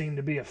don't seem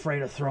to be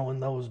afraid of throwing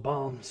those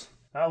bombs.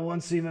 I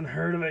once even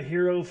heard of a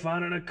hero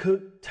finding a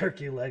cooked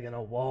turkey leg in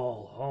a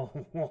wall.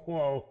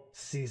 Oh,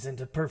 seasoned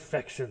to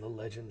perfection, the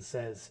legend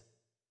says.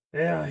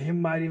 Yeah, you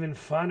might even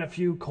find a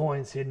few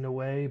coins hidden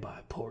away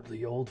by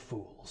portly old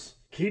fools.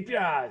 Keep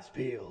your eyes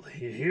peeled,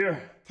 you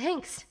hear?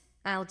 Thanks.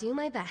 I'll do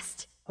my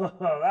best.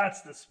 Oh,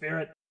 that's the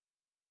spirit.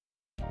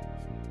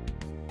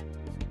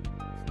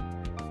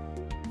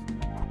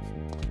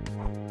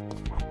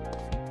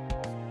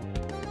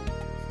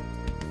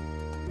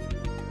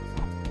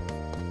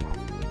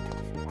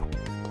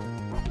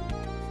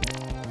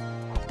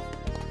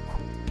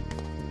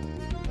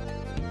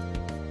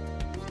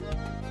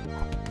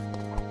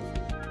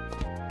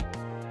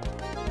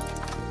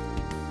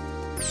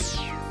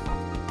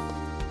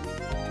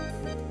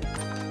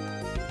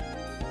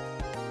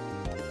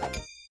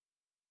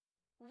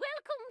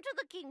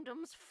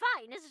 Kingdom's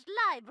finest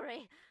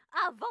library.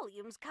 Our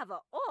volumes cover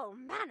all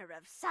manner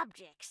of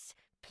subjects.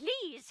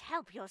 Please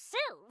help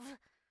yourself.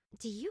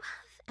 Do you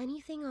have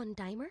anything on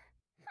Daimur?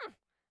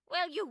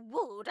 Well, you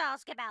would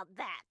ask about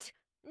that.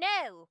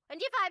 No,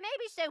 and if I may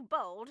be so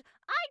bold,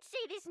 I'd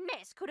say this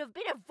mess could have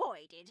been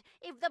avoided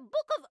if the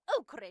Book of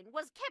Okrin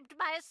was kept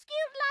by a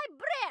skilled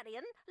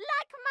librarian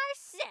like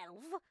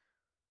myself.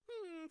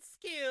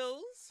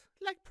 Skills?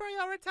 Like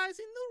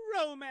prioritizing the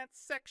romance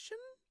section?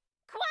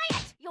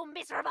 Quiet, you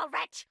miserable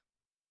wretch!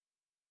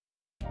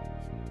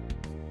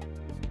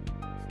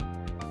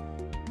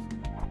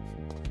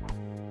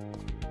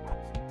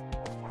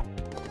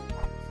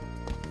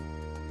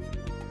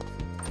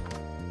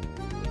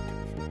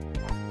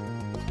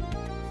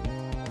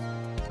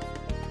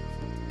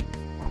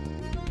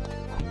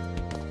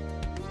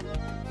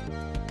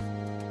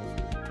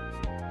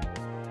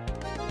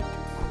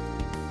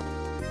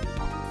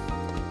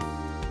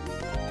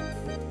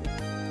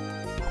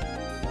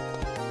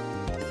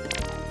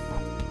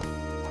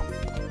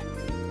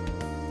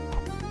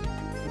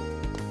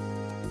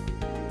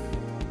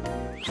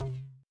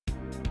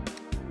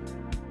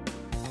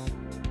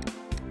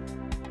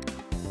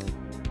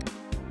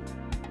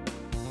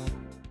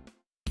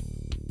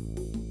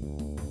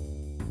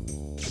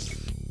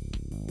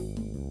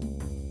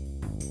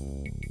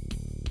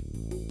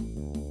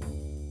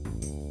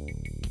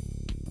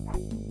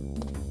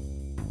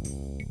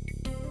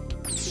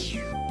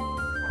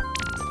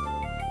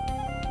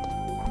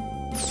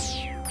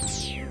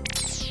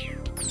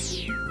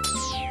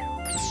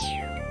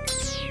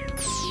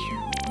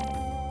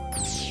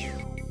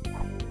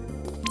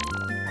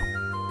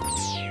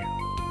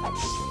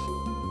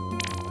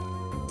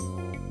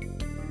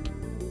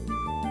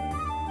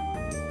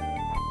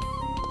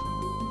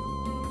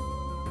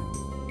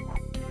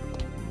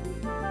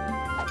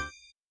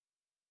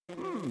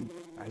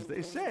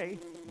 say,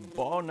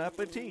 bon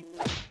appetit.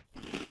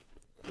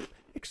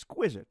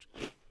 Exquisite.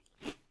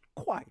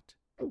 Quite.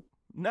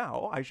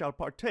 Now I shall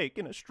partake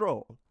in a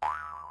stroll.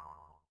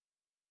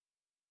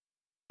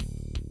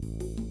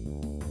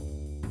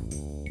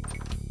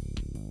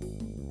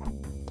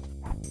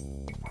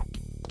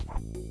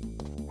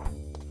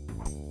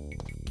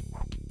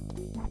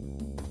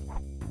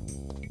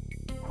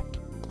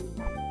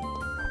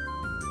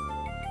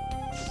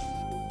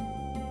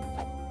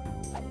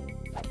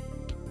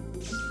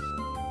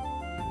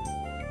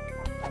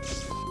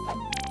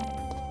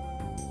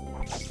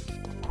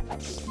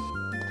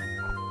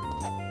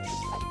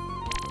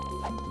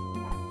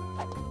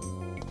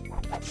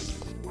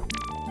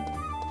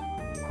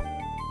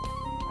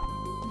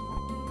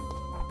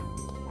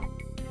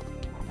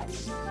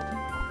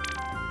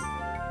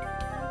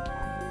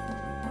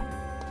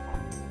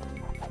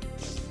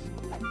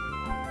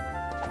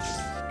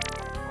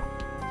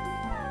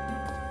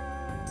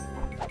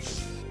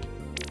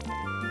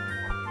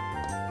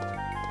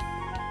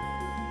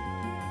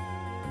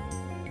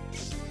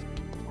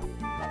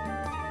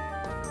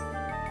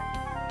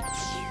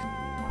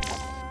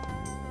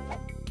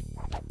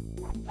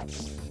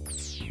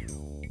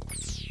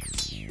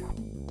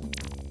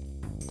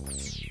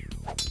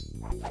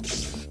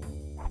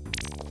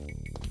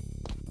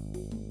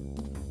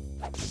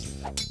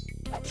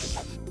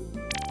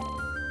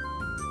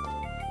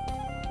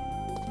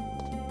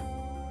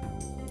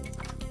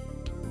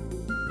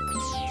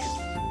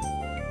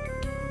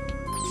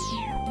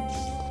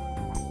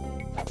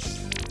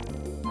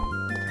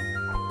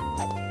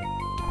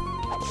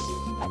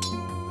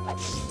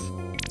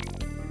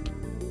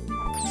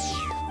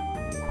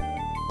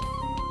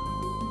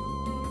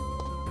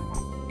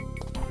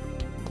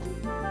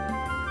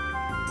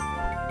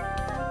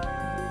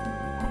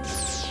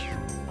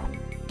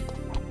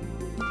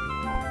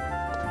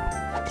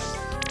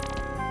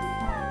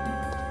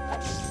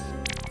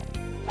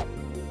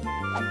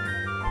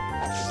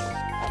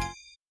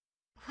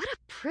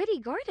 Pretty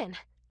garden.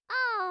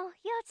 Oh,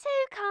 you're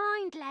too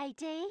kind,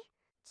 lady.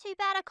 Too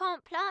bad I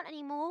can't plant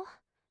anymore.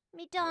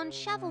 Me darn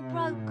shovel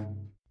broke.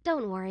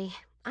 Don't worry,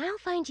 I'll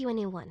find you a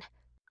new one.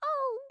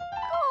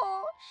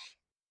 Oh,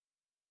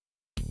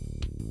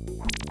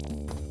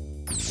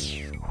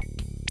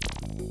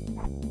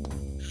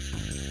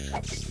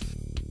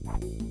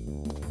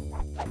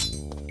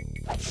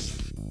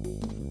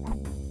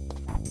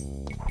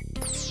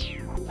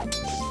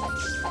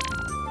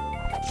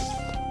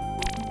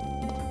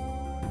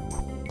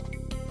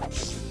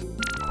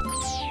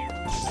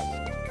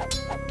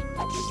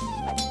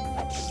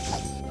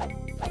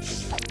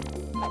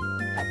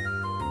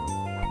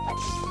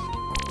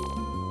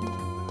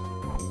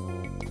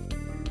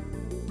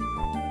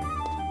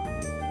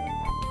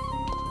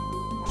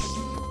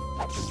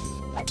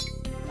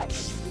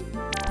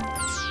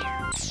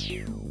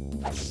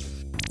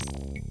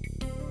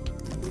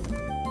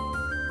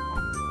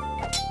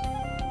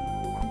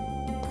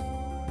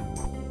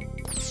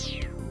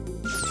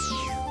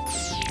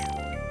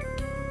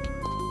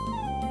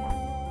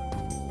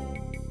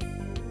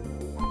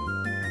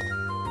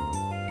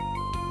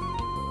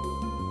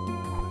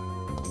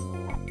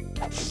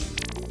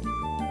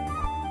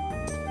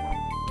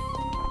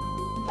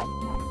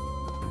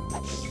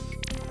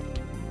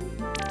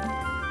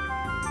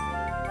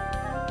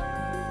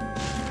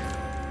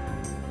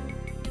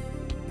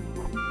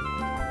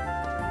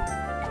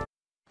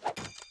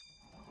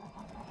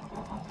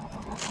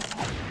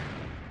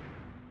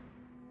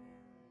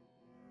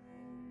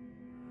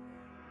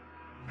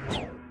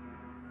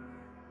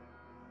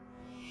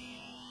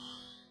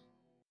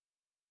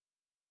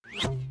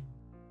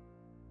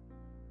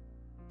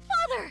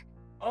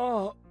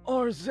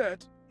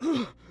 Arzette,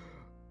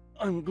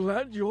 I'm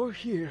glad you're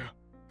here.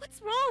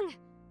 What's wrong?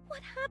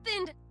 What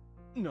happened?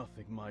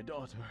 Nothing, my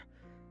daughter.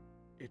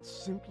 It's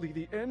simply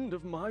the end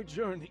of my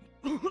journey.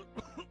 I'm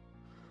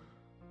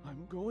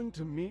going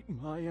to meet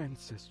my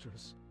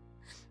ancestors.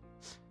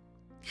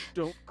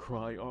 Don't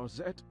cry,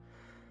 Arzette.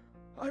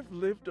 I've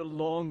lived a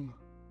long,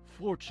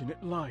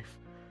 fortunate life.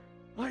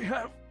 I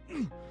have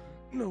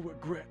no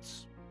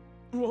regrets.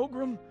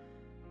 Wogram,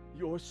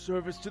 your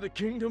service to the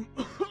kingdom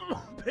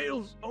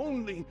pales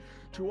only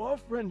to our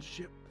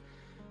friendship.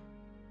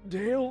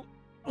 Dale,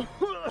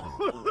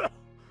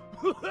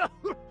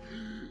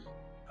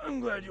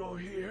 I'm glad you're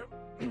here.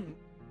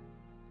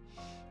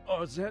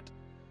 Arzette,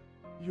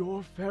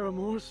 you're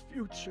Faramore's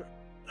future,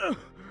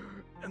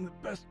 and the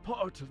best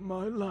part of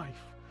my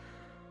life.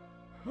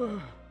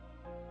 I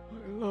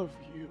love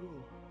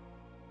you.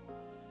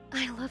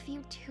 I love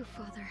you too,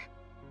 Father.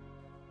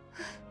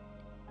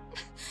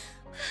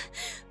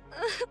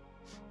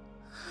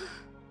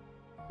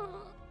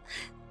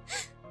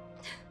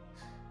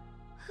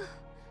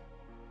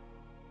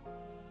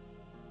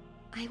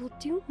 I will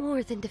do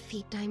more than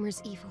defeat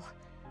Daimur's evil.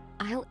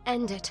 I'll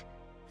end it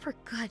for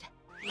good.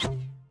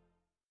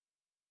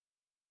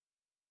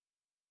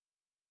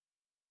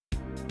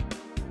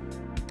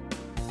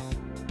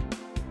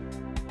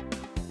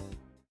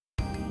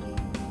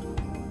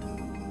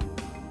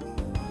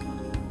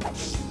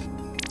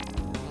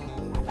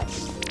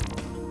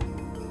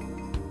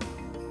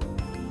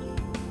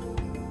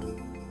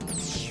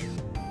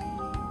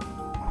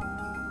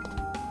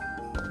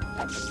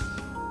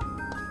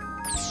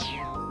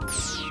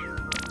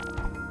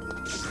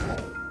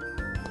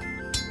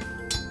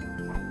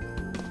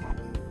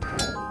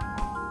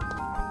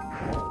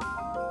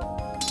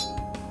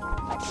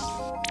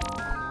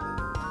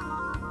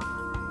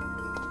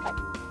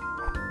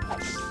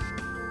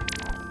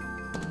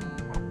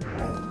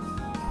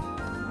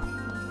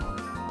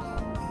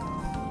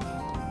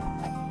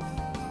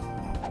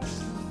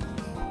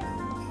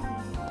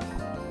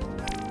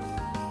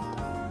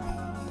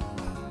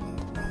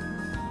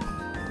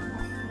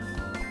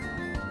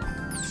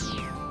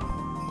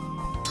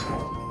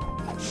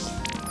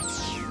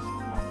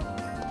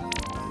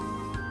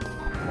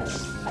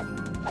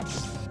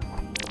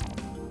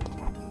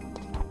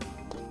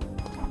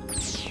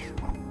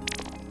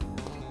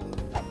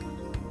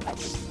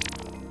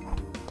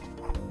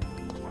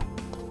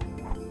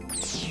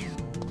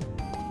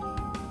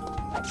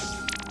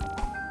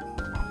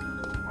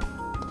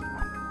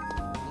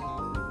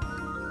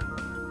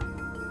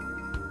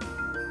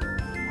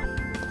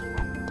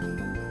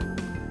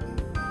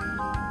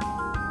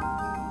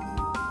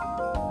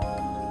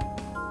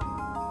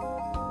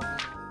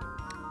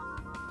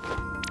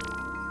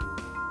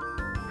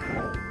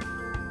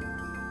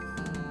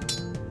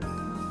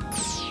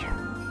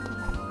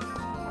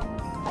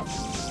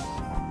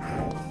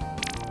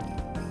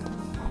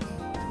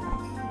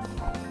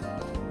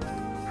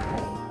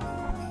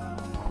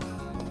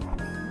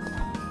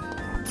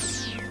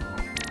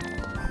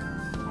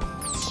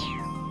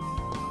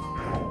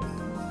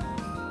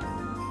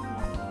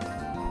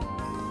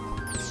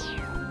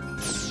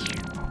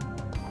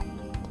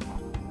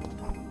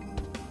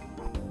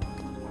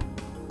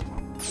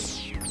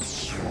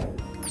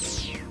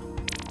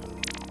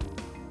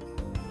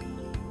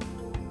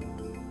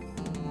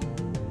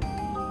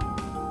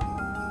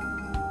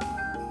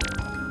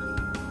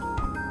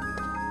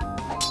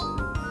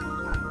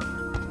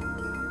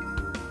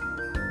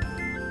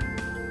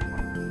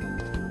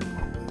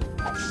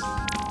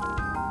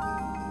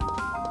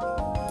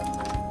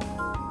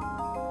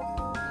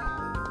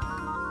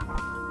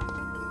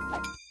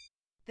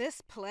 This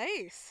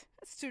place?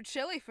 It's too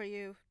chilly for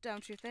you,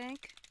 don't you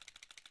think?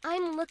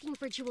 I'm looking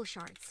for jewel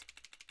shards.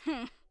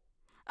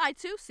 I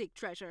too seek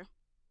treasure.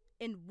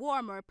 In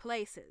warmer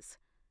places.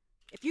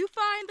 If you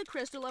find the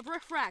crystal of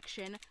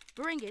refraction,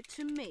 bring it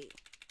to me.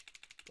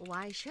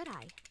 Why should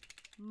I?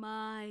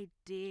 My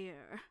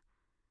dear,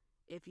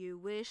 if you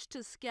wish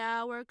to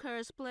scour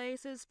cursed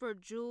places for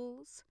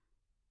jewels,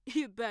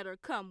 you better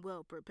come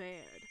well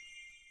prepared.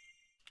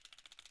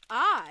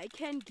 I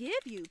can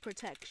give you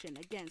protection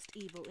against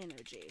evil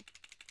energy,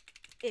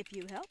 if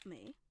you help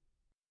me.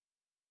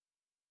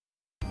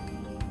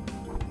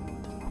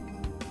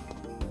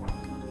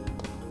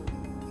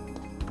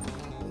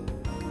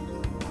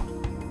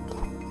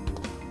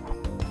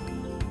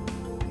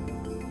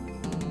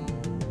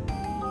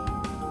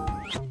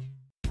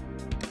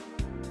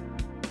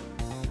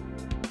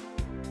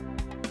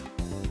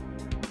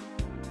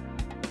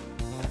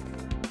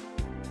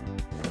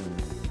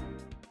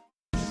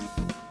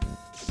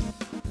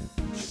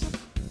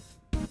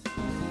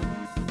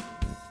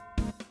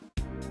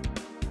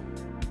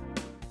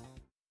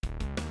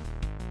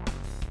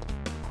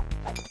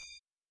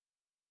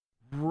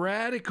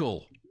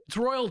 Radical. It's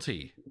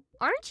royalty.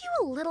 Aren't you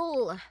a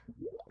little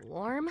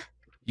warm?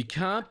 You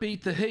can't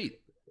beat the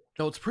heat.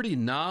 Though it's pretty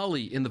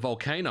gnarly in the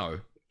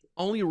volcano.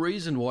 Only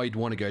reason why you'd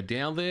want to go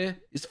down there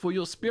is for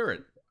your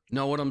spirit.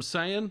 Know what I'm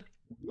saying?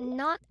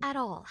 Not at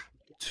all.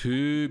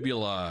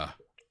 Tubular.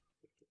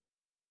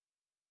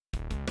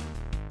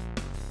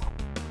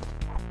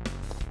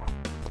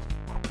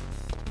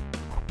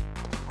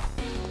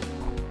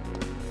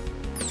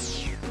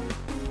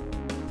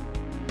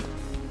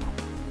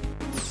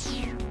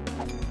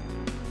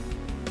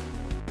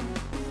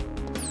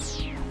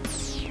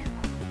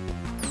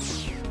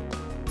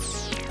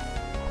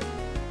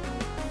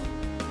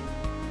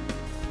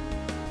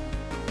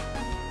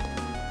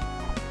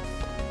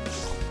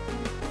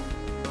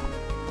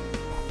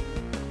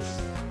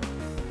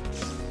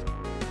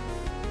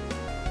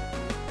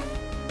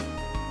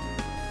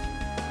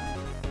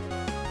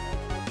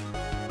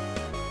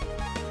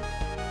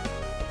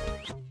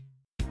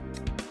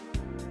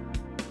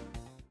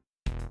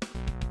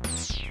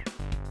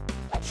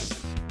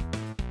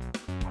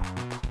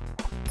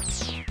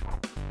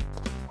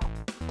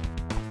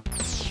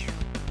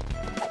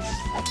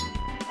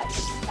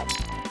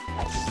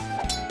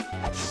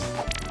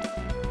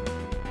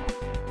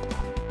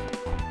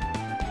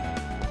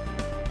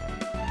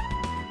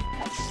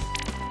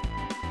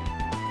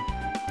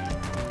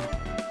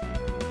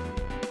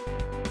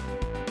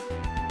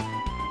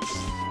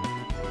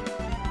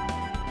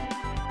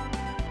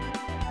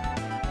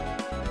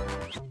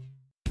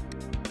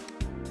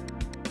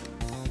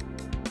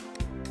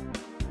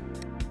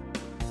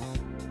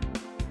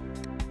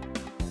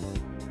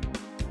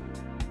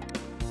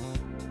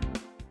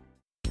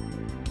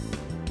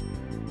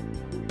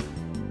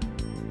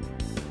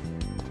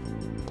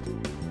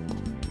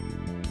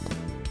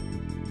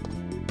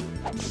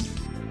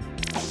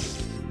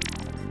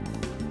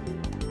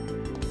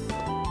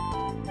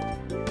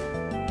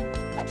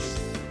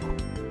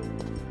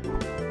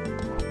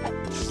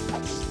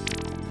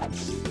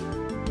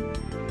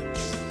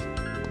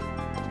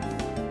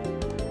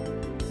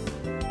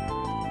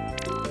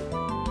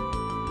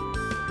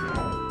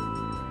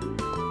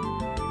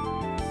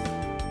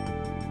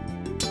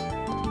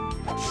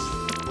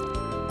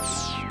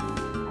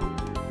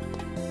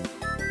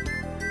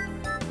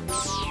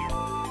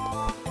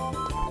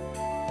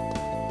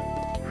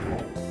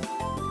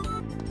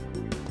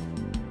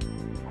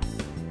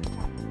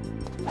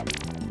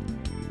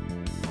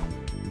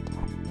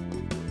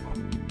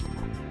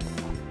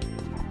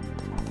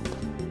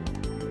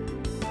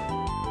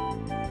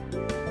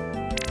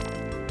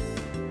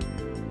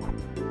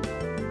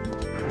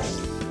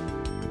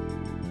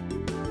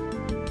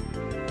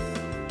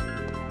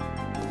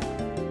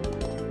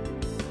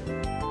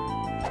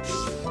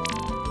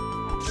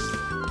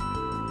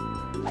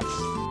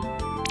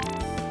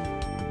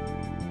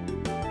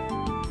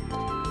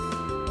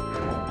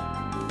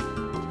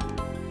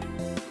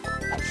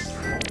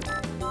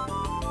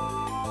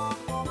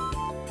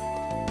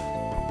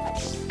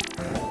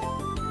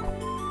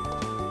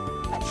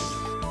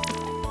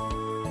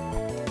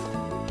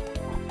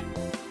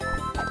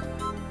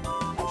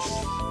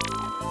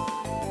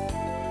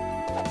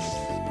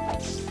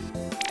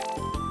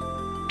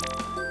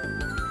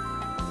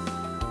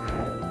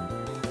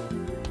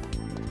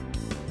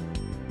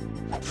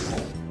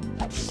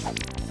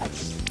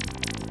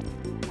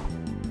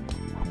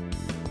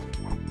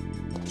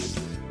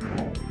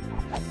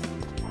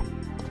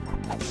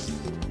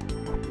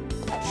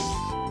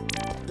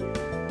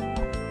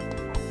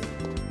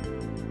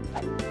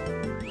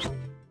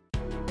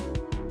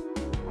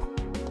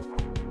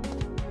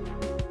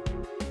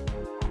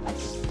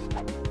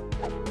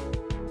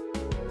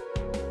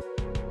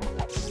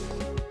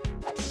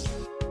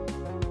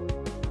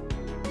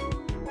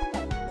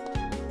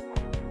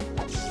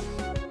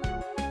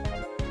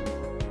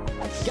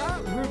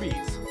 got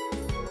rubies.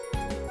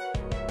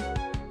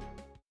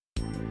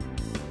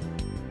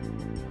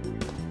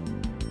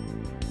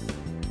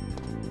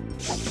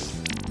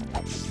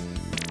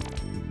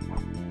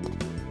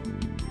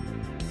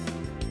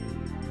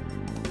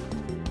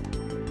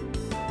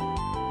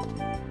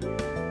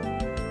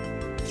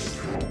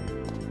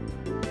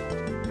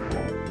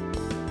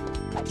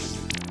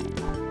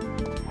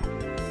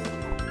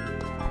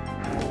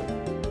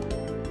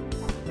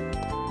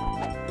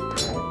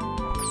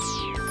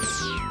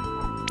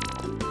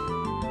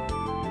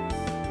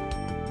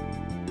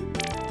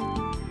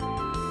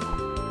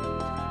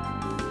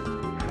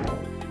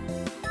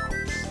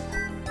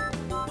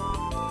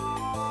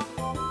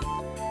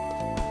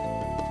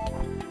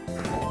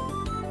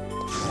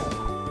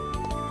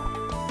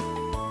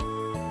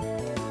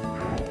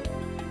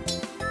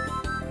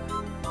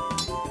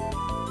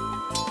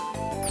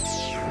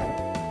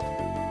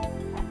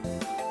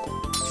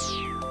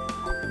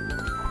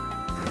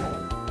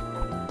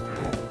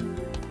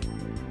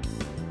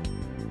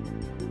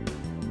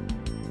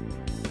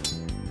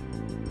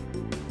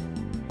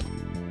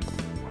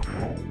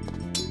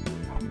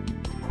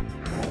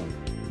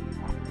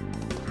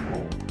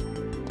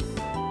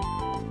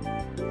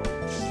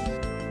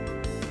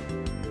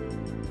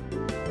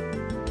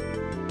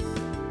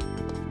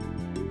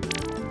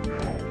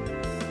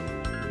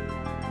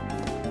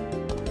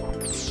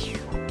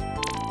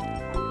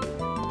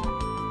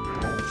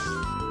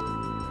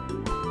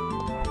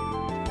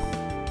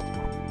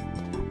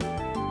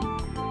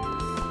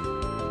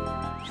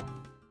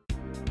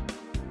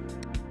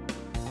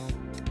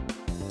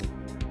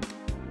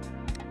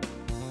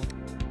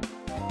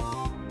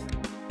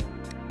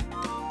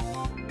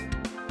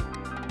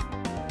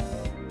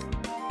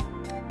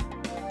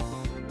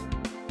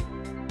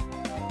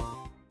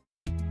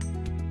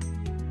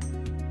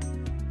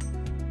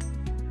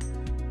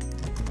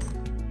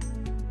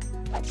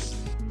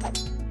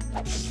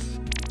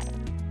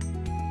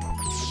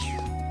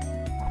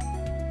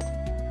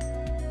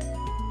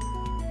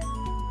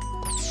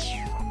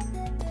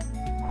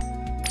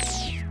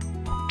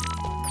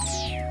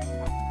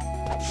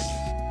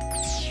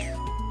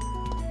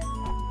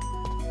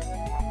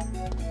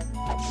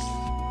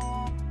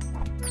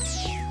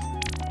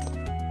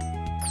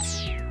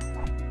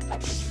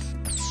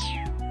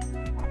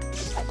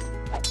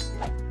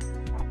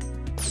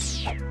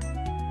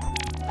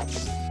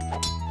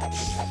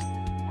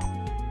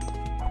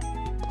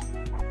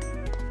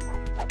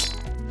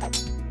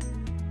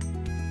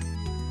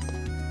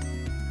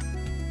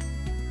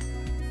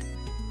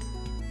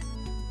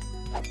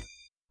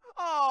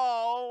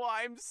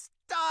 I'm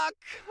stuck.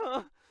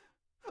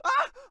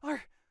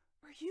 Are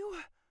you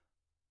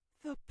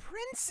the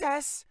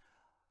princess?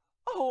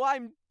 Oh,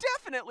 I'm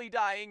definitely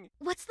dying.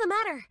 What's the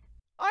matter?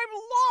 I'm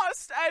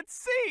lost at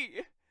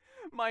sea.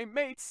 My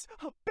mates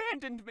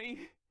abandoned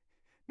me.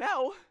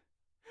 Now,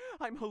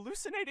 I'm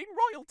hallucinating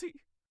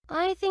royalty.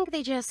 I think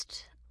they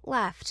just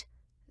left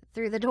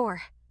through the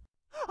door.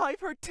 I've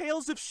heard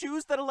tales of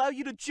shoes that allow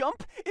you to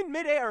jump in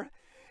midair.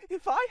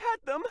 If I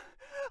had them,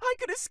 I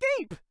could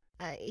escape.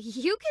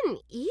 You can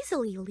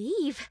easily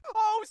leave.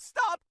 Oh,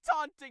 stop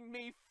taunting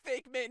me,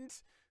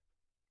 Figment.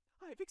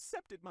 I've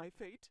accepted my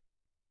fate.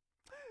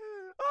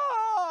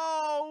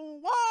 Oh,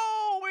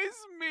 woe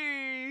is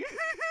me.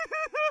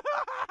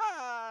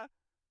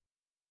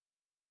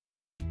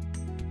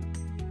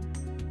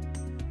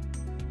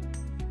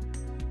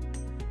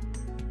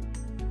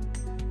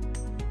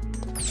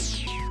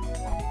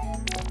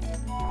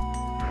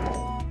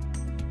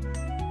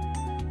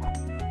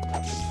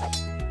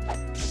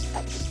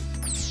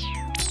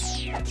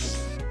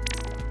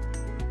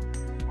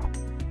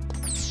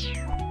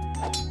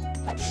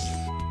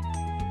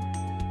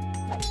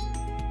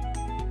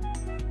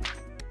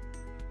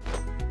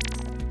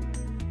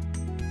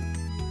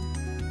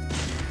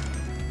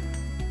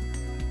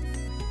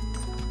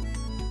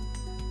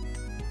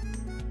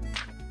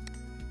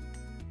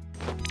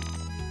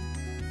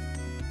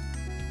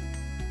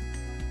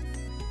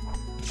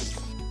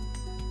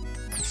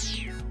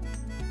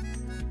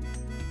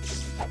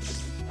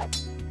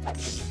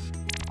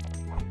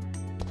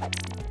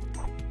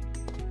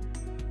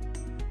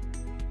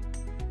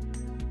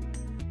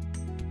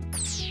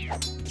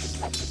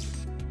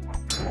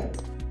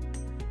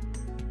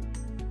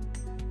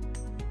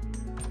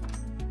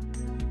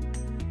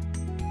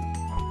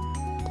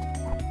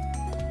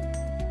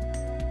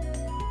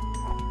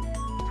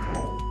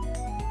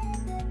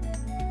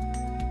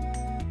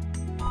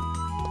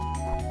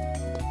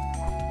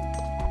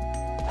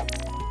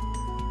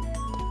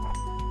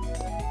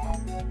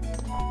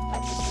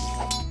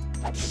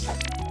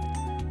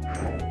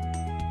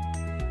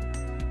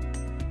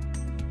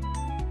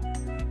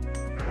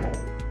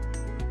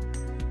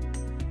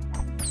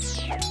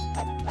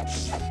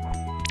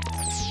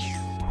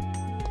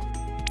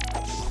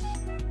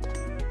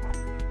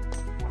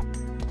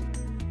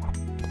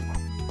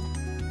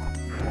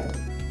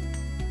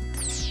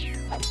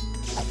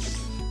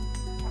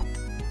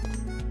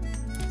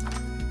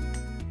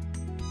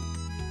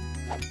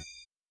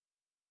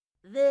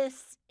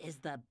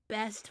 the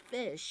best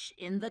fish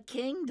in the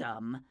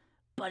kingdom,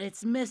 but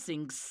it's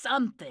missing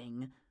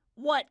something.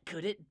 What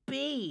could it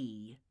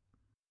be?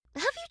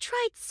 Have you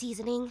tried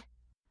seasoning?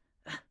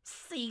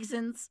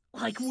 Seasons?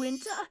 Like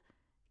winter?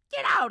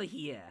 Get out of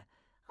here!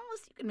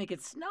 Unless you can make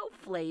it snow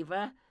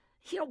flavor,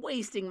 you're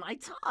wasting my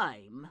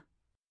time.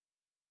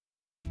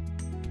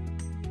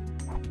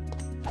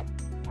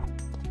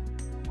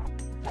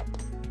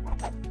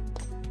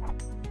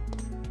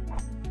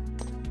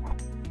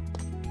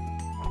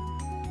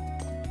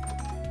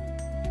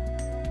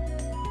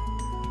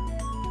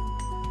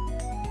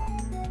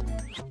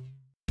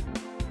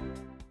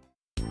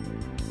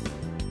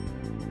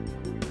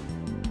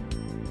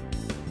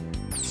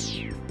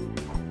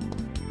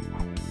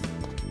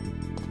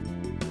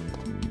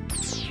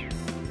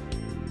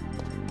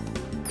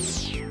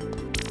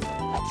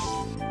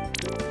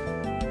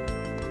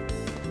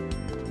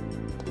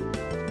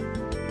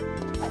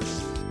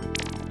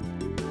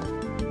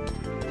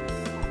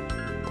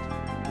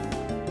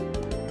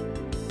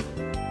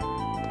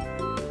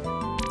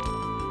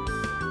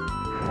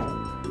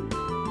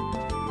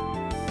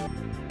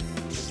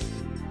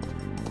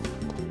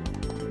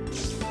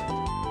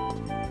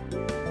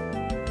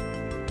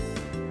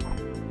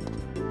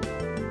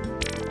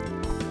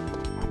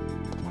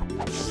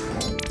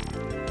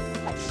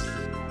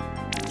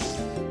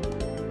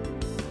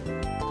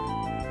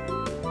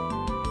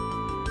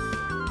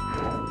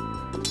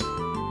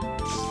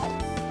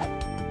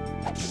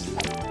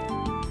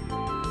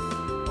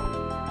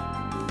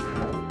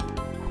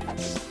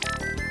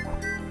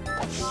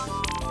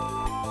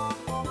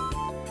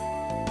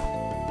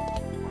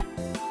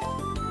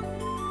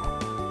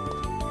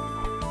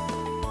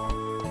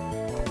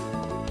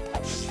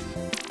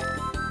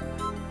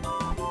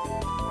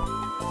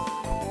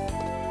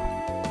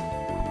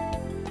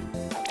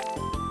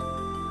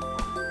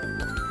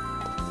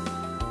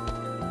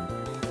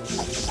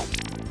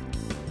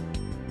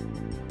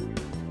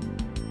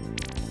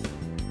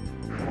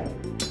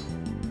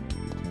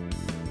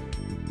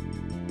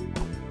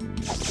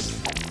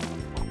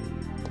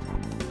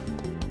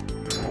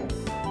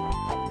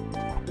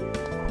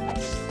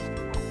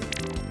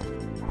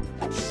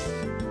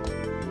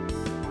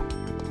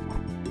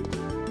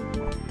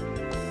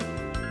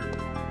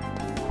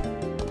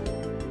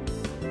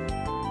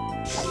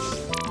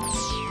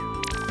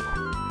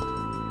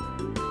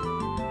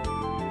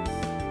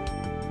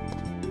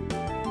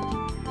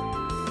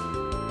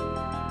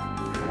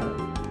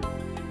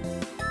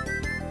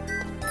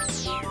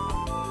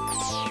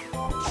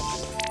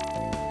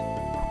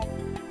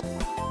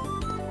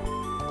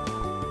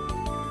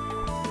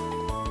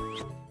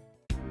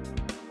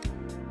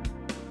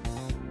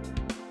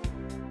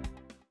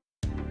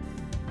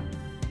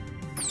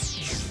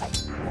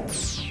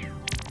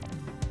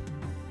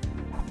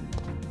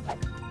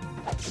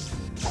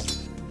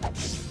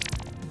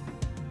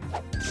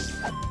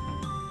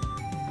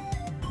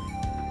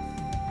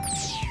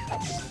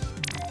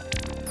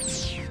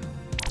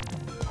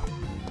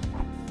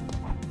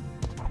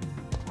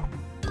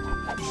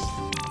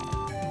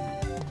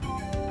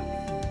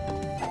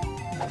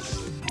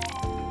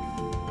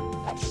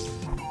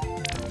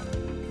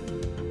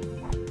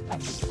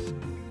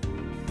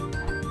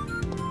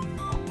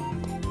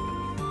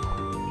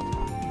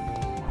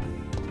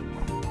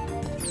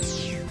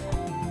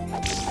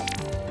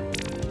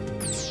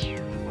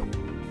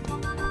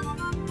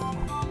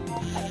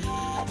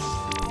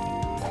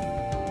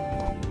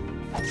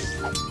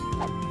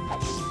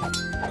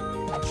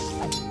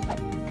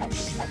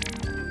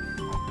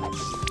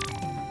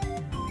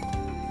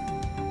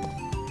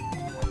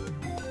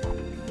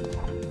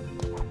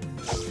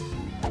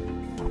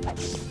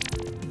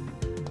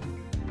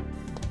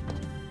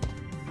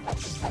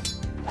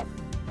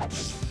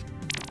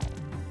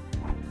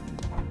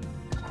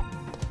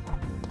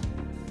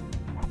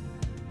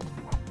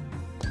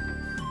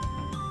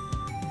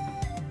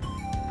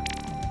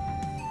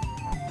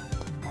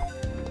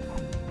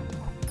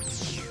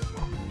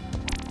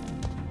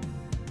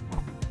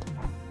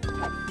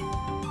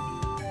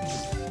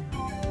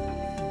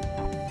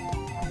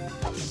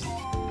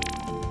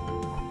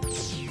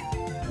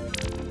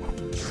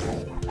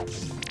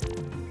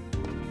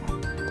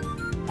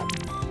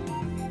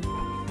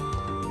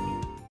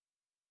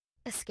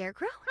 A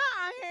scarecrow?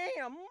 I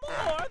am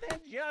more than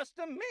just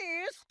a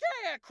mere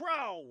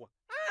scarecrow.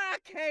 I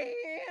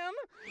can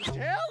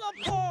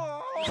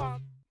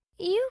teleport.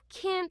 You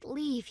can't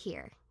leave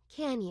here,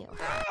 can you?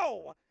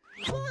 No!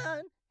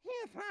 But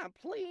if I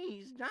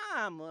please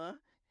Daimur,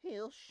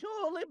 he'll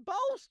surely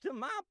boast of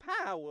my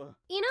power.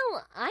 You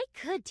know, I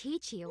could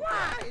teach you.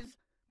 Wise,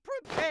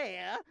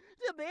 prepare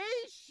to be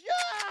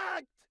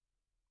shocked!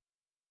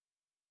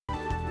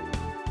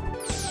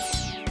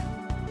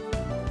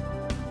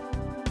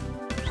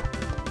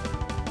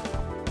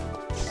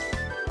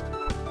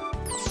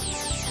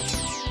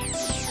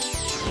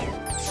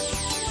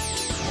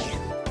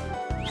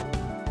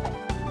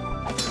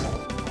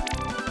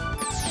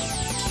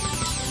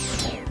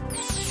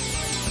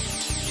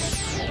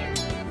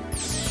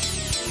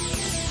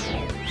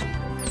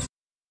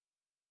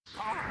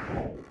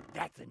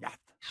 That's enough.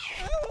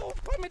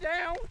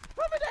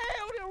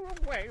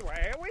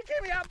 wait.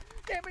 Give me up!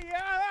 Give me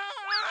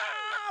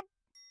up!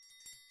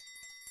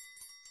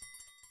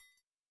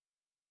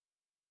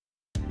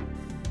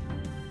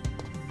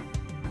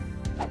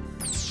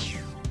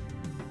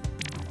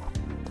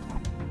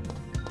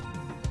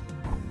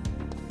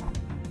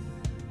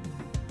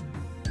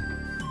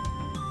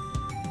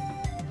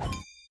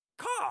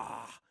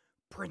 Caw!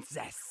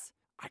 Princess,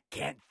 I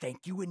can't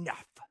thank you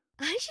enough.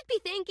 I should be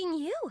thanking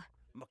you.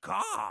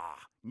 Macaw!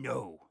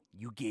 No,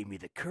 you gave me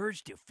the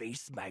courage to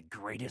face my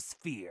greatest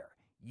fear.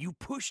 You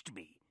pushed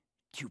me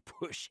to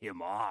push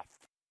him off.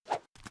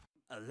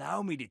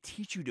 Allow me to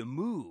teach you to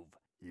move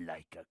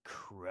like a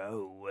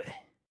crow.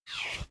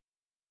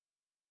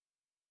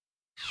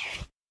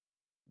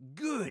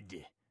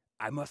 Good.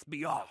 I must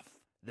be off.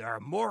 There are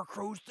more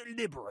crows to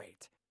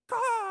liberate.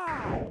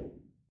 Caw!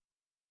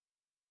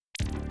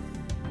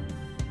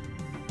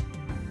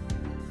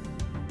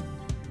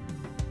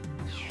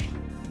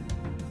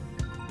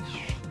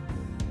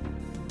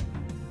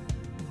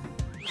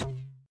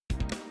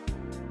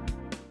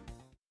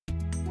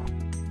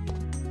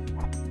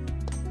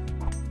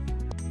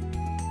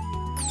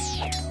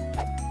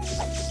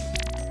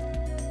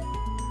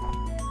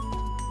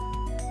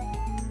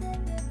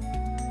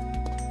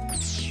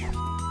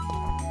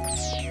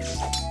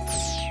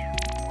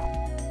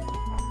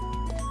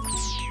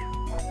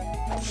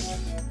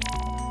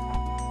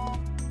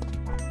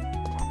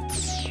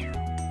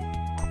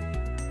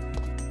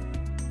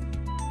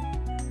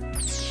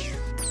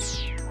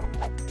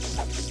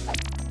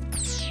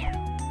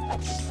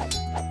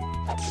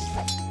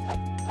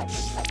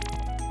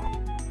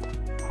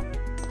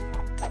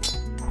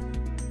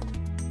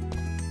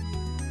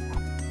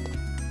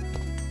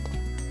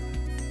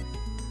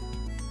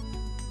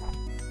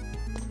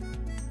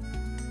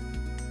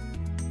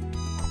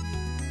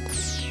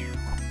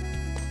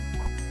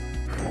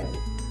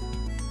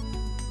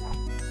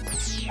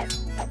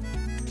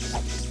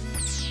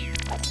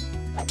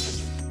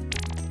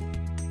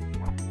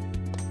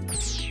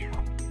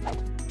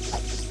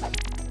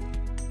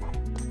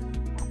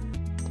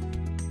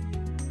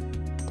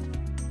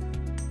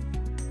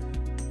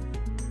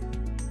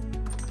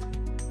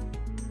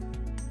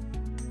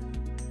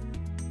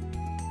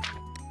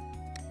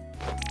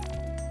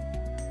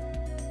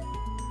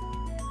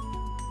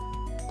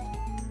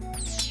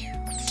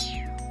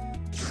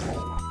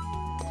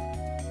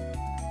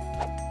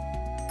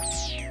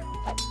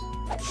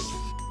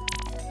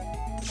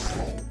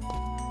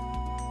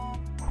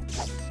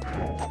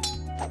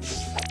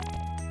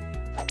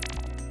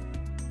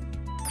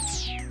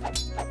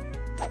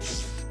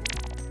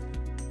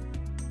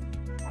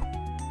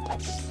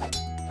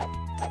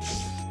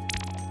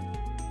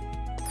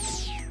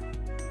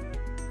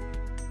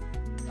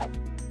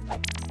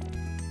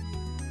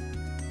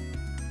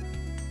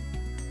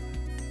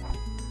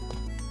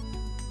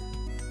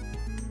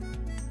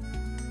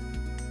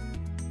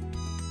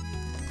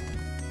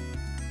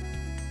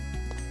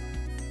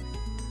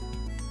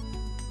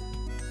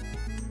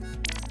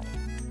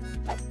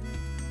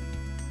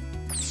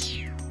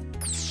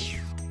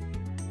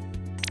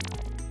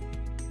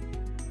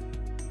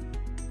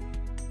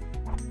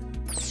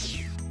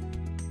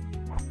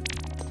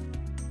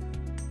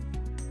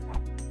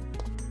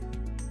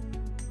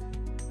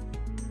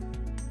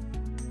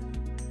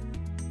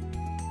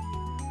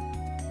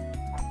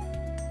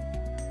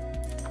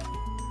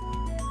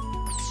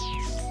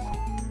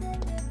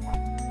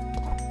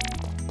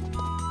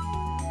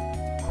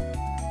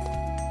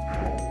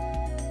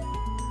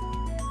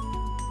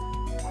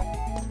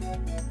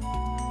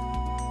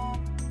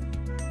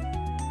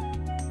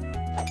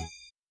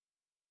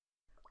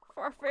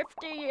 For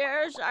 50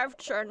 years I've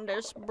churned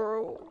this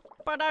brew,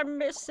 but I'm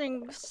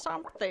missing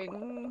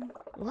something.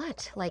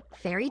 What, like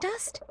fairy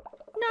dust?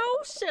 No,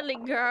 silly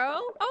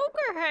girl.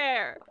 Ogre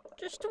hair.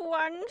 Just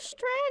one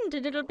strand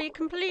and it'll be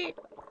complete.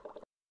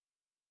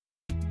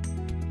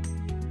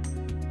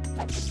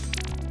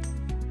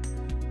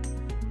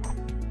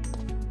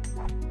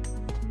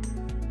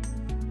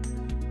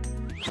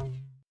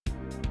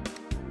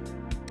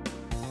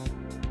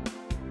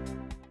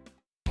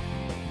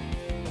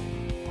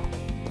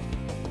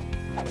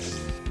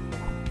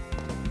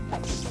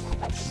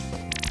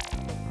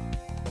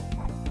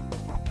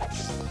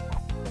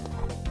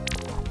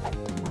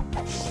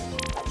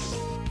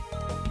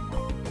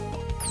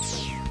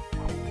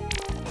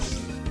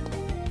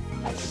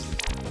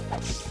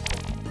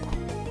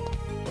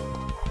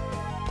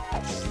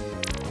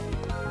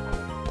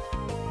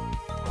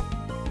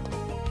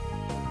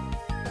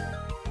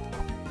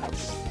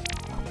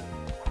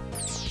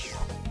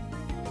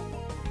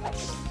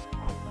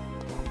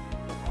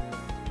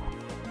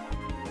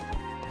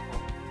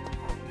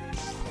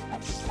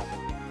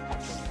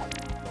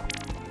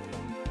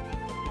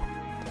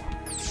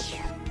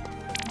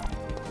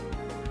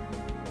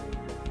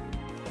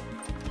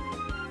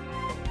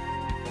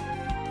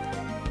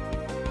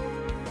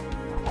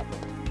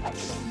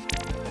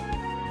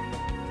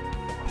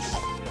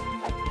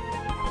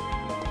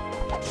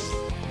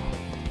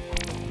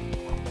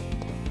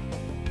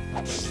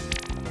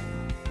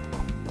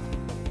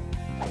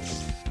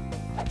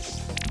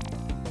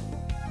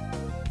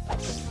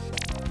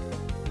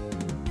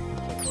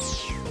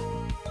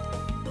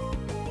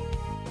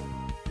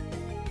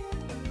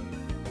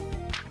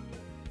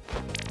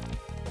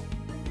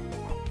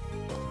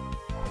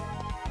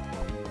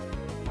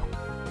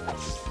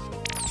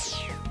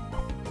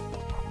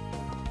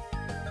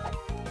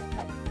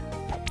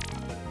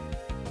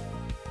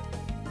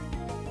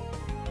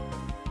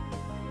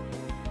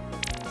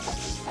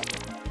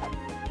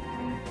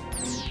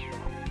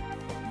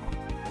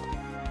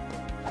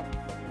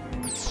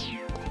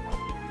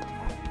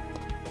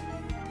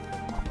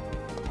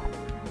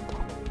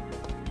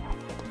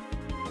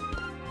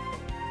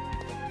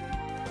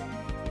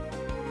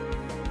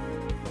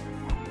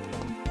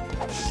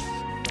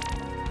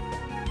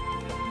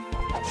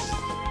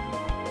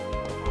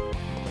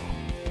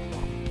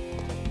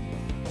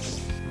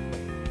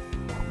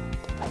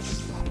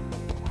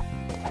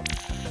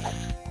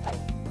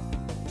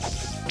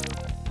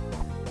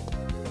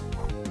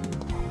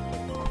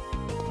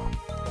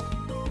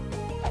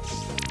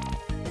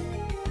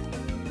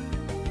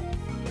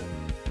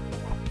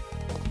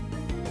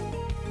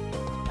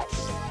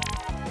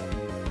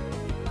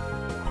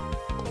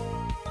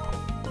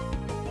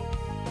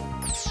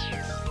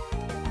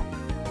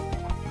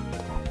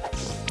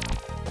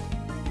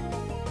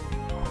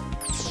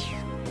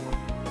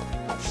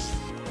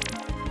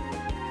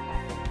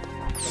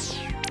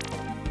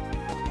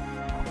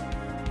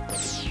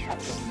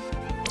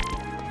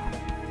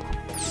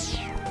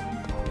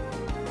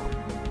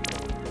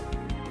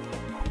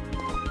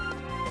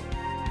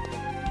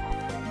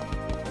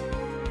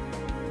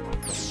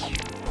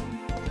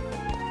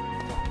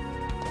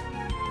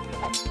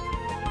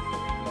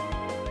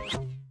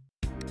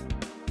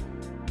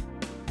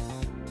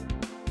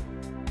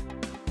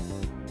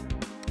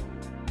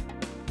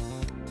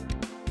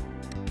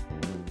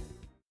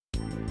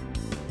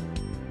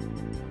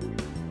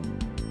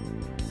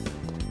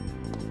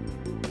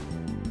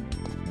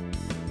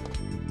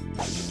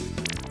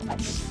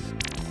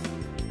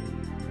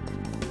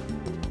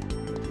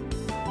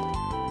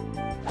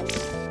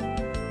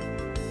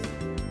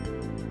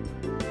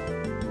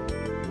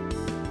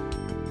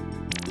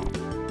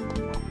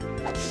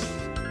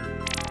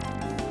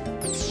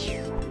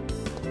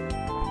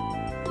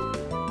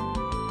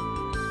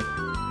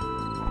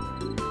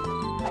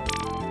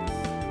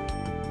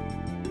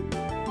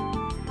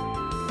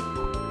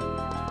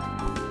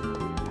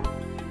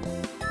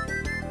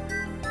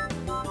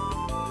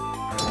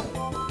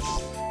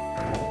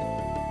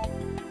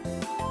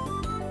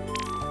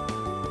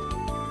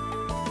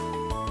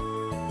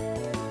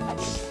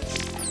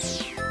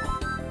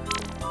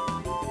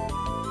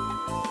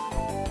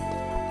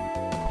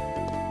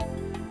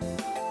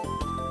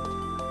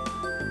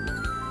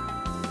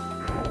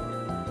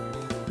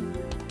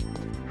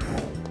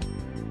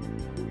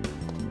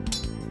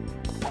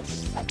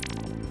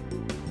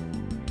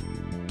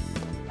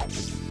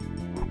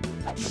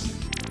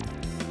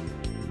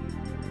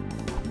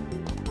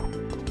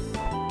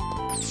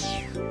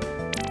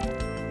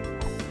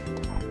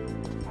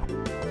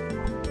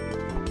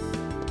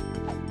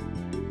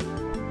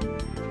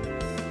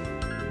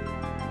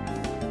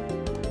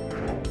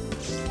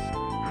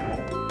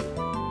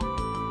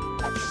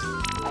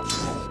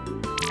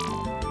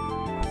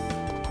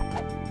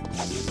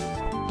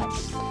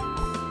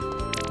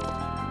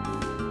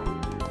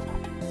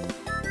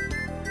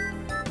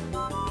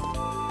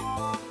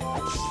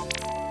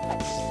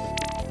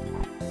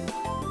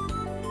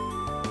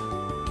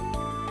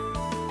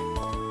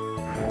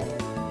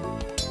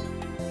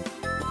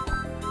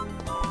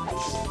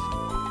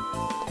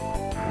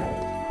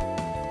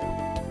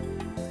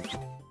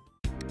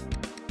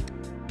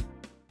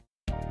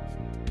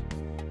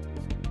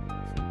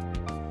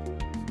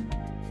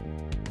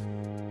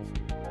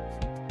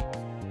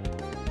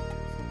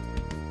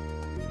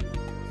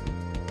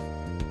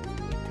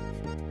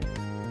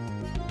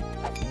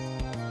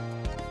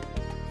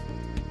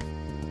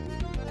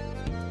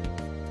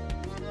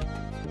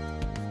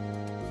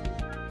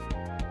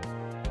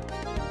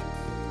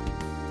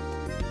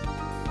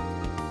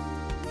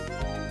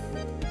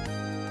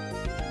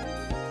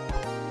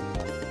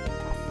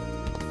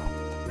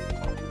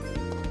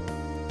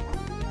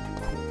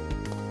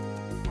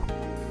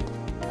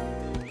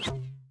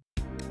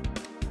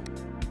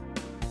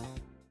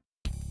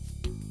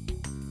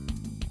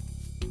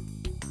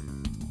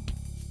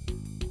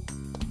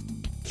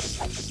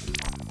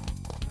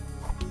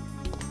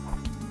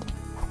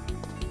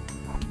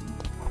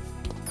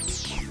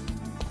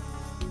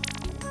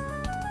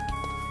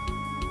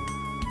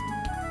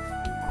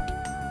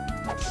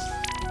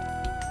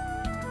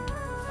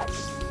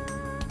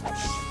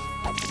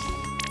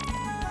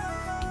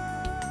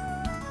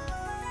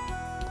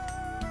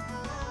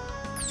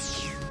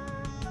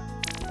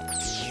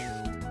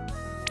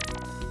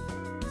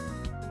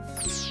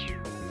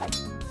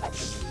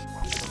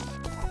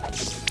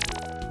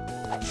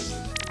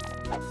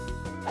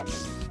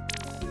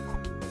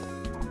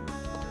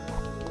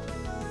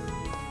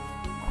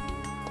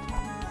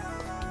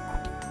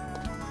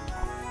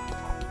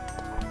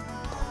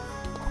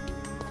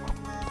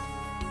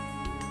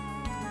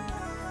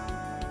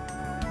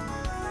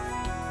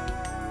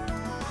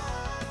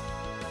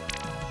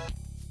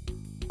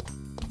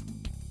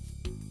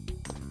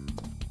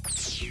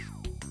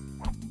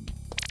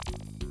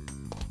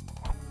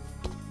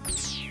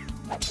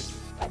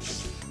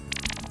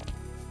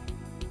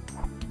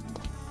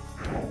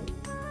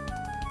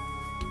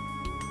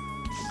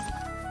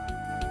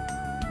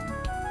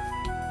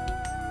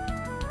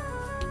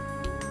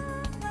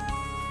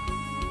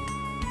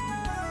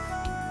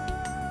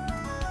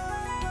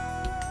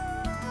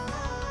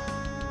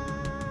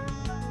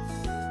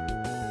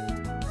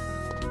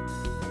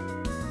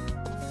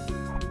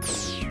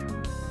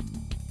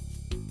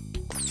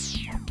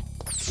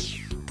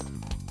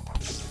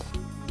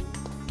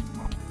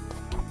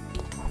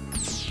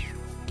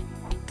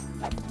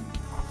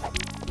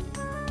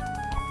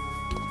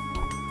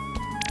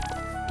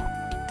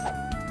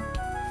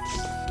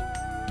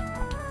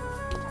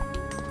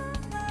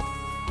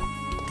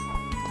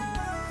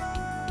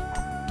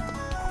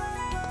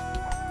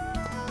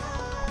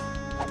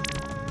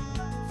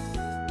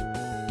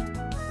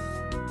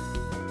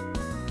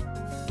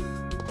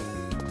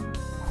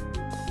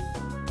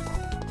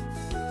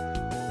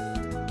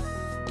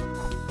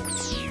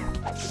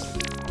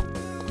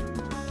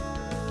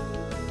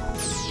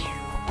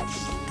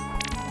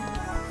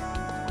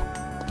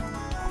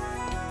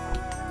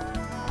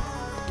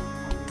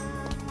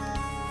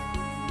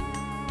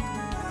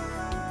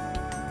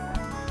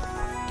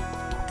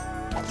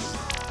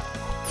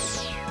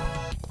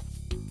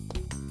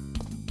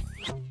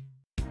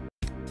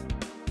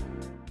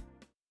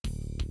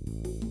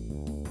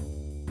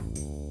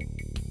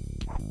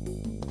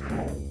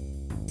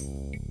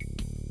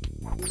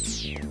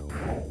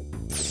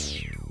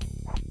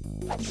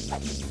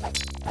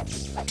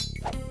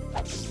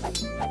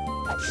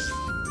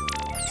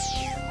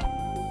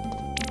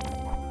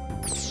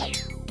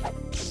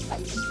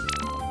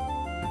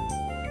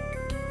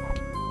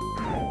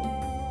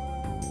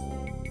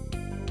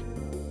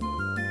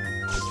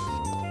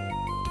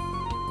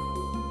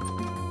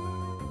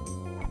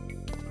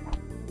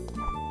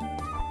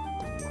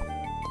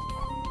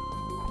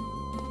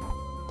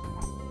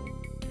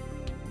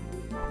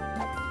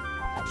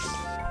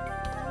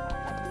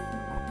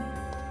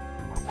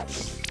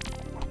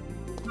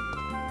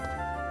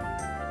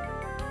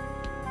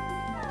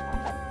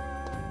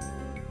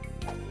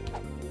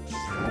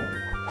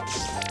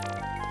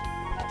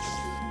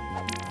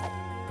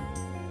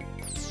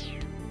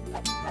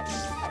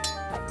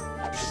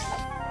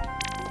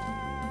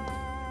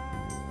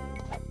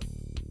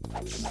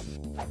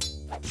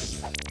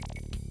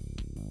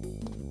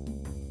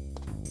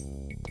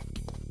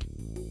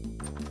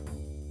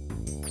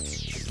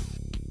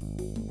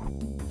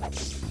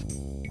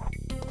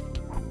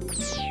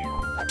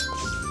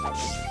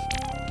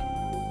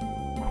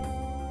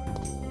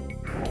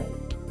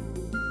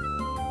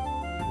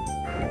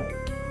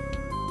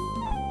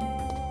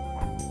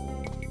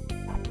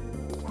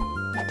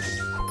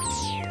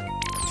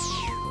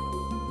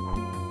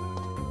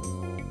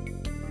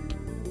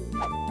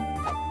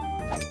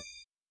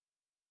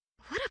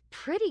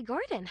 pretty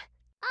garden.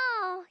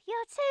 Oh,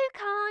 you're too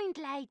kind,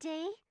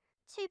 lady.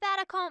 Too bad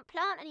I can't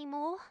plant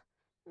anymore.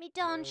 Me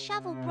darn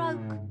shovel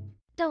broke.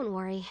 Don't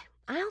worry,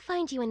 I'll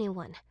find you a new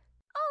one.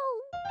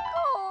 Oh,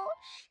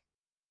 gosh.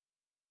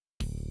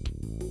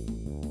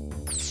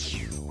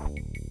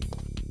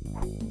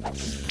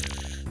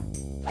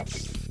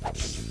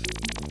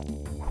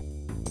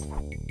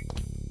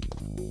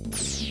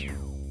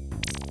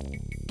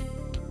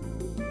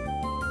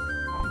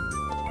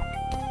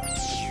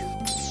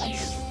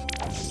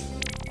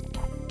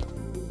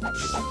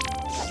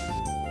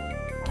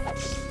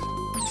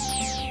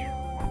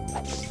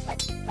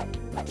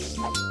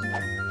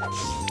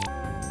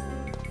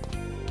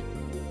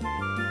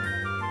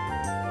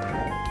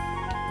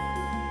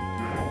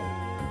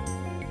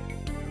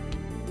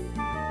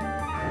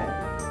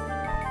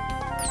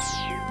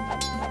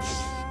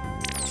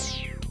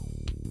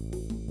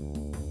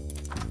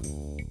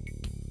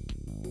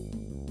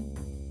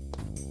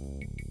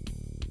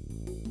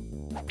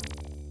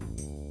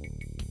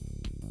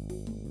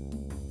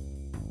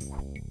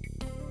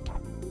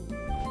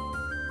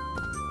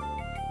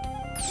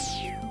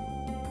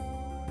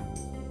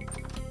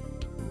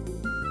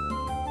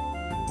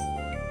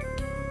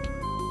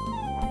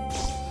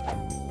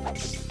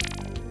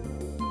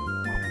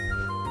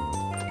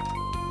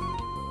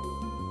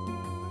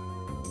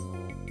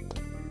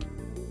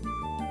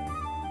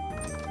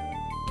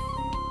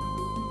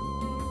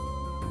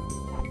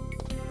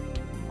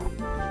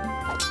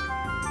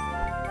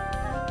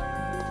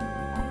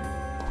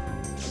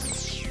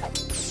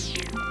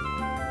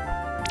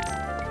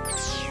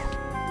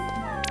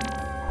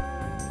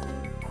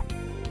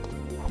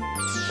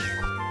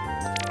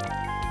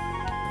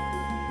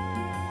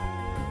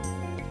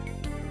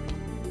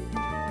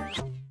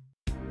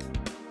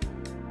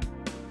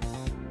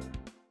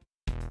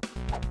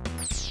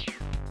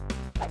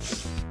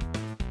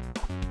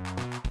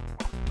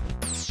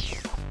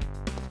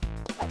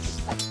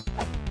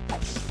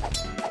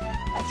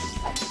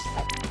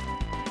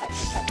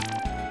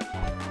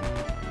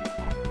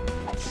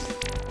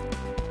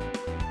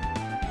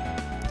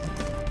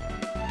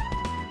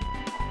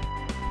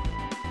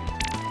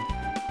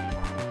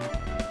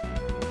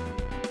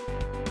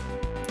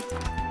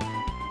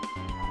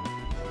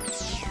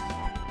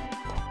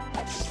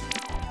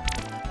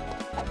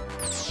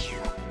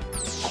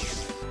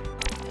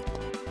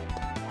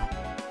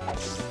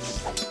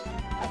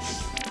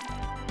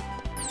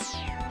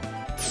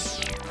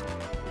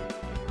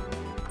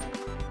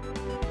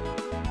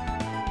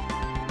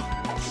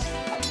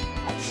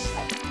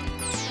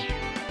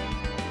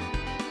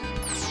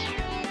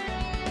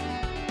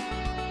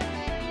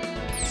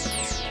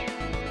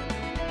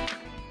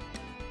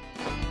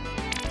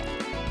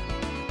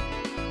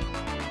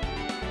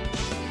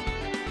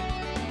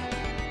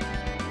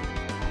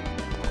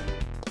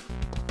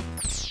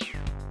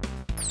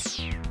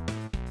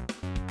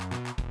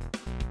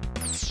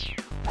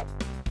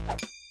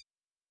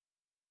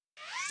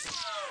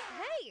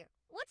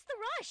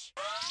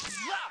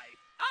 Life!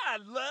 I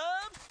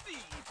love speed!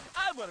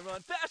 I want to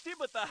run faster,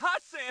 but the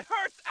hot sand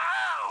hurts!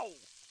 Ow!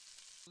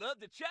 Love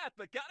to chat,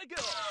 but gotta go!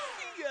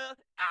 See ya!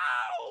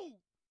 Ow!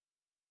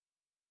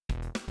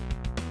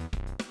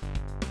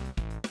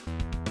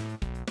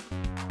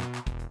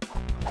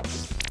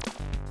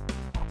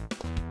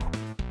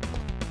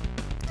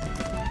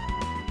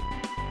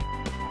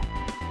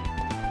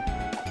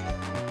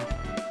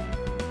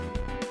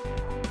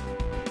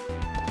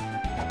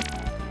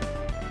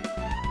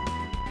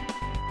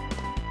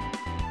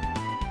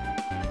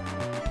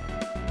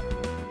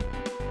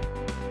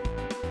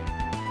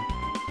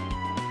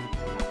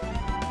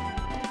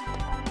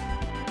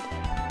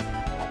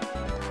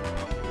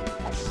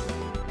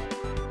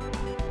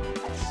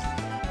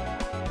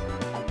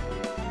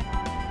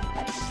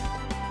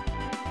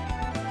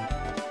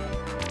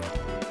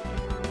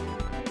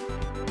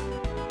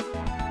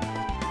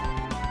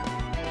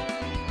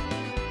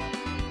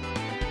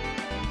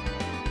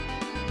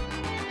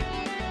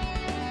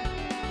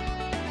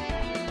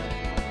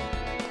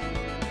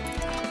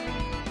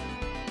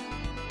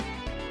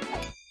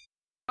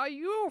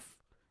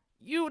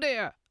 You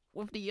there,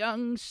 with the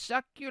young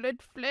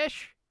succulent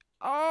flesh?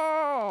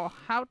 Oh,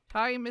 how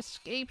time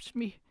escapes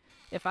me.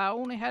 If I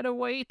only had a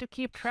way to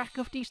keep track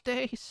of these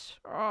days.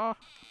 Oh,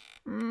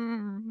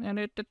 and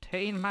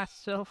entertain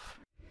myself.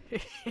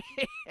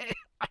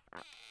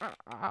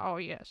 Oh,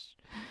 yes.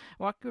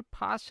 What could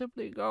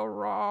possibly go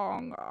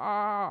wrong?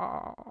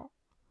 Oh.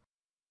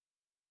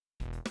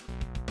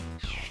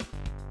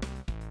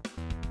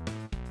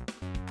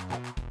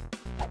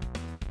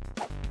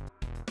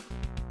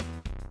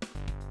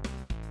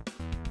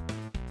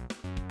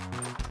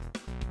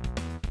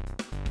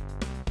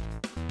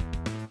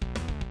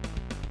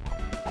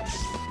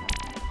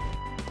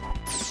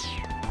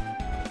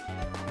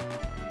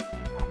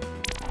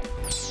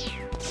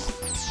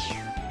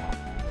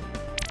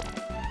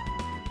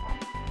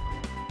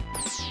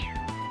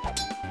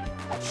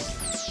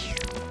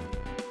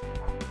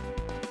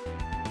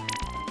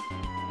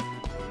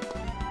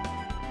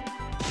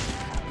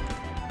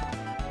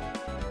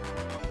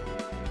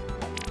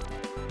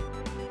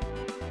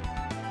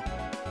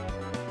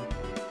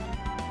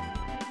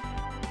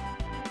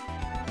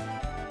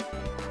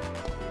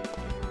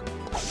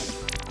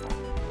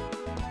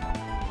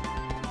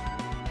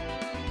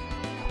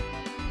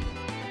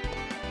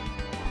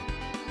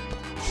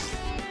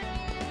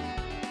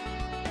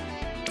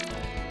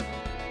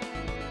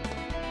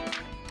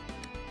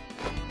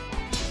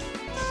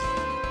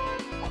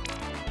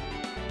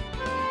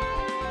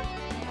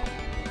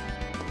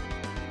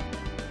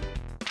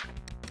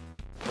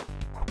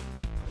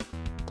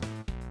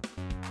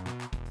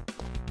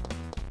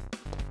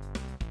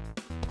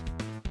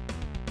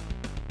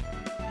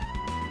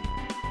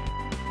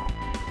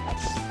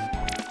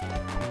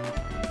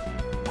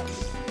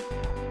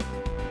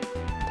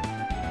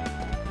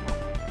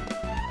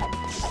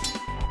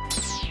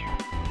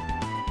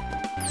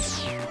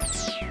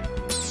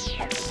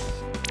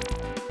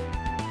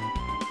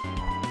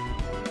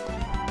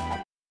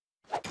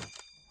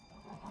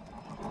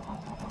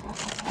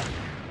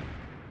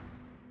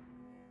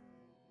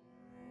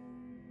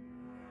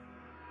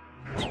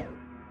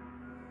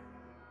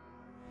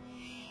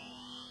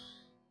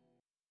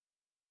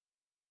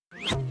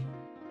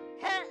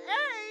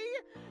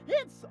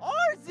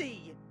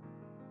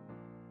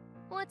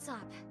 What's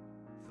up?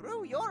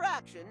 Through your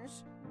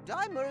actions,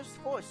 Daimur's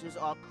forces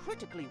are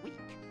critically weak.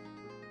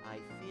 I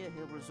fear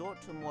he'll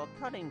resort to more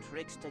cunning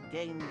tricks to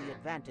gain the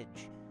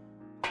advantage.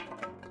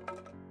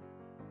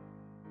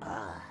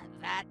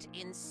 That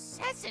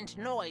incessant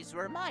noise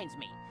reminds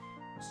me.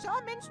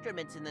 Some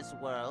instruments in this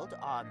world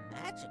are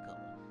magical.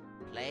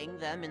 Playing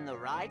them in the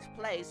right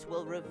place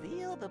will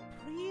reveal the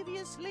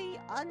previously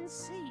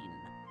unseen.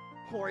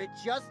 Or it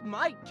just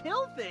might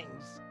kill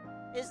things.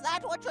 Is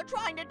that what you're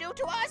trying to do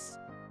to us?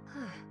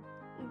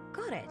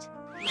 Got it.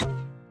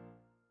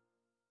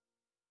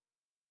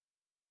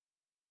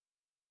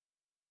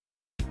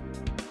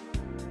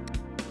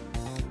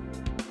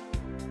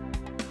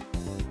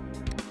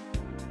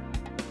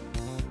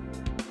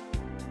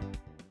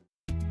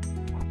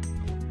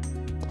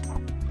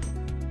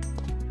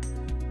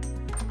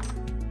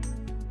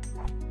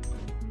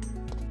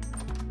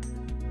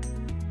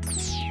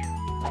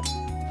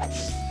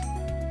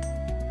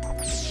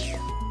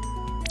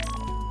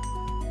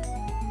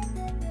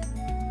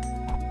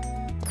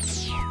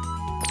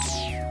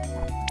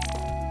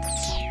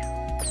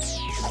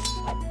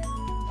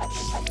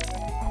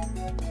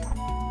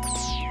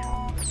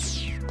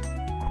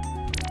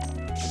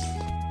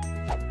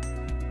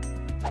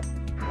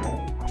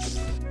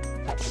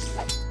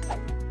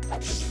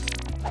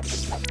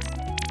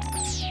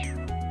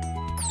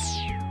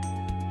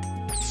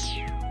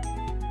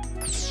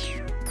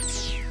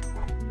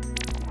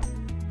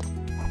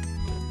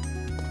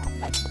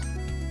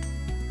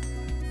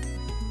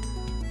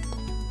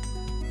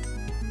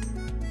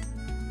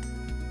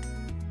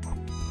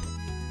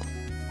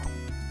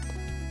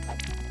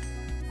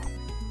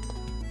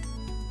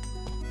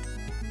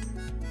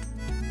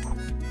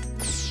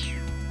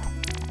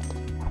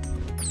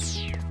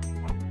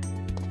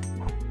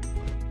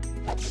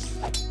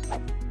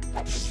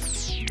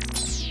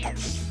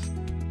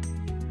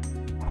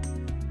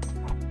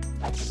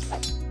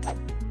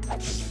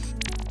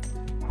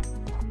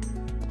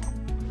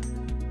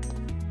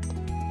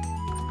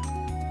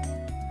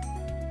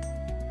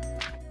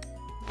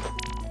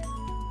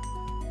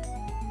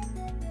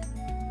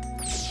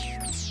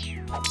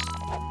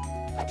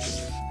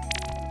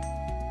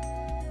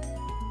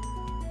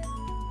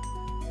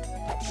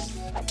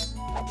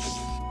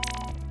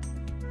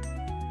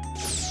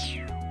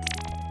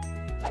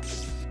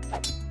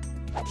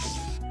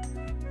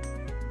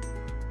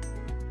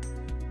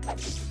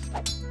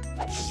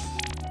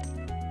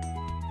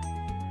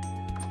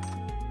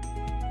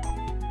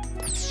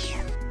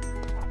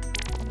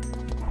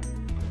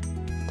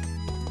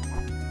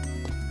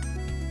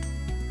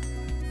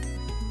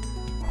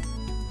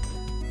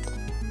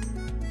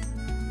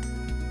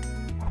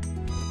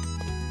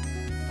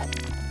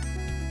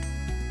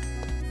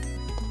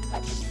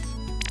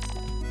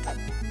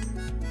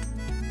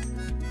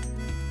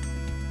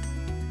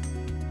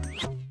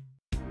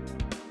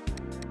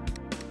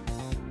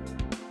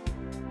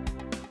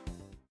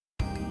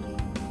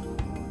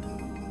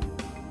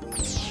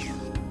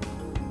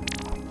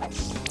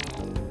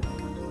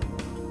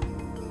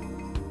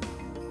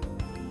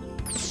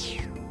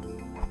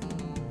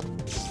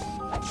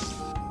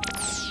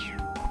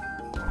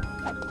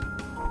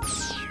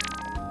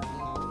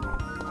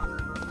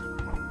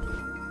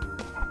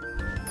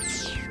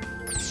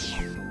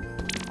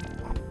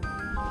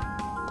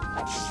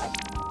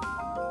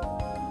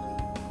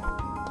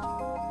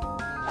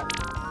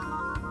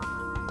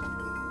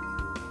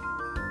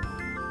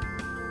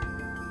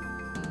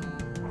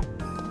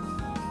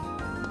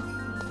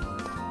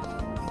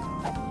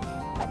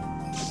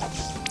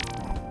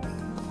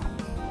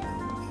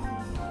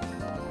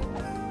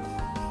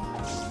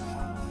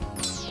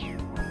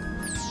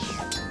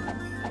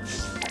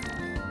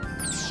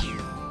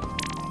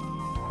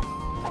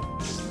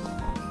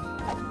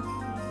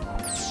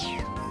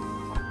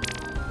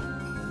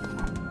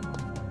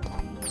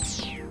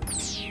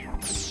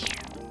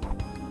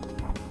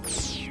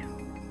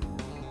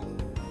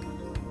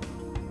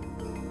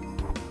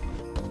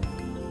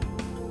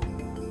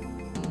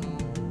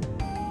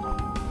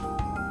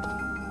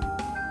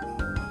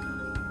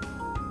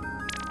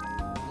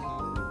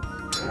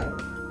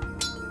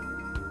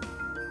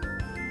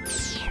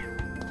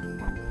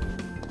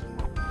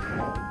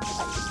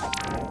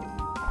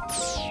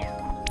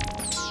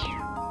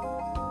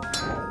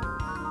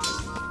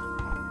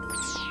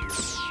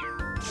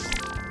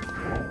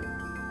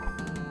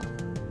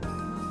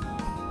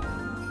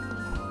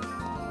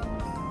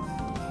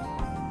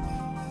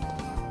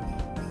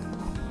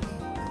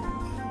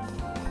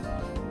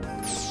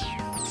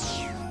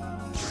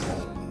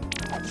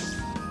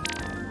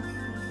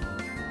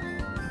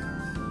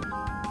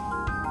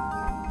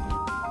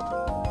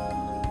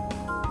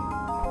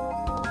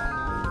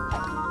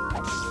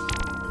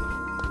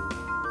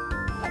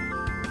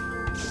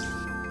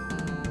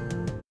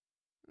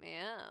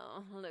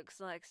 Looks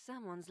like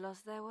someone's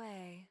lost their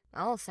way.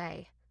 I'll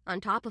say.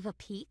 On top of a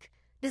peak?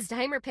 Does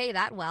Daimur pay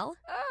that well?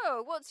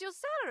 Oh, what's your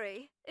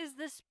salary? Is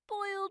the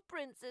spoiled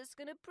princess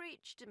gonna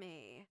preach to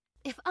me?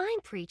 If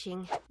I'm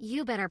preaching,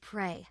 you better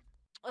pray.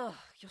 Ugh,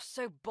 you're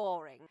so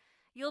boring.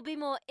 You'll be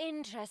more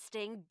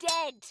interesting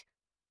dead.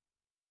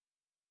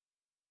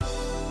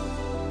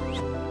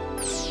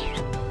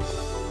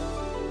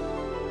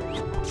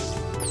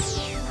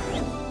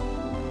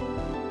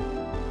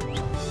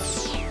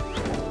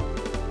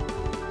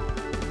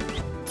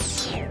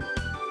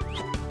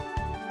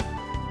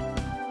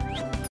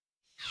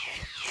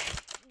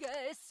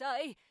 Guess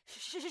I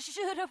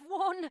should have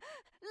worn layers.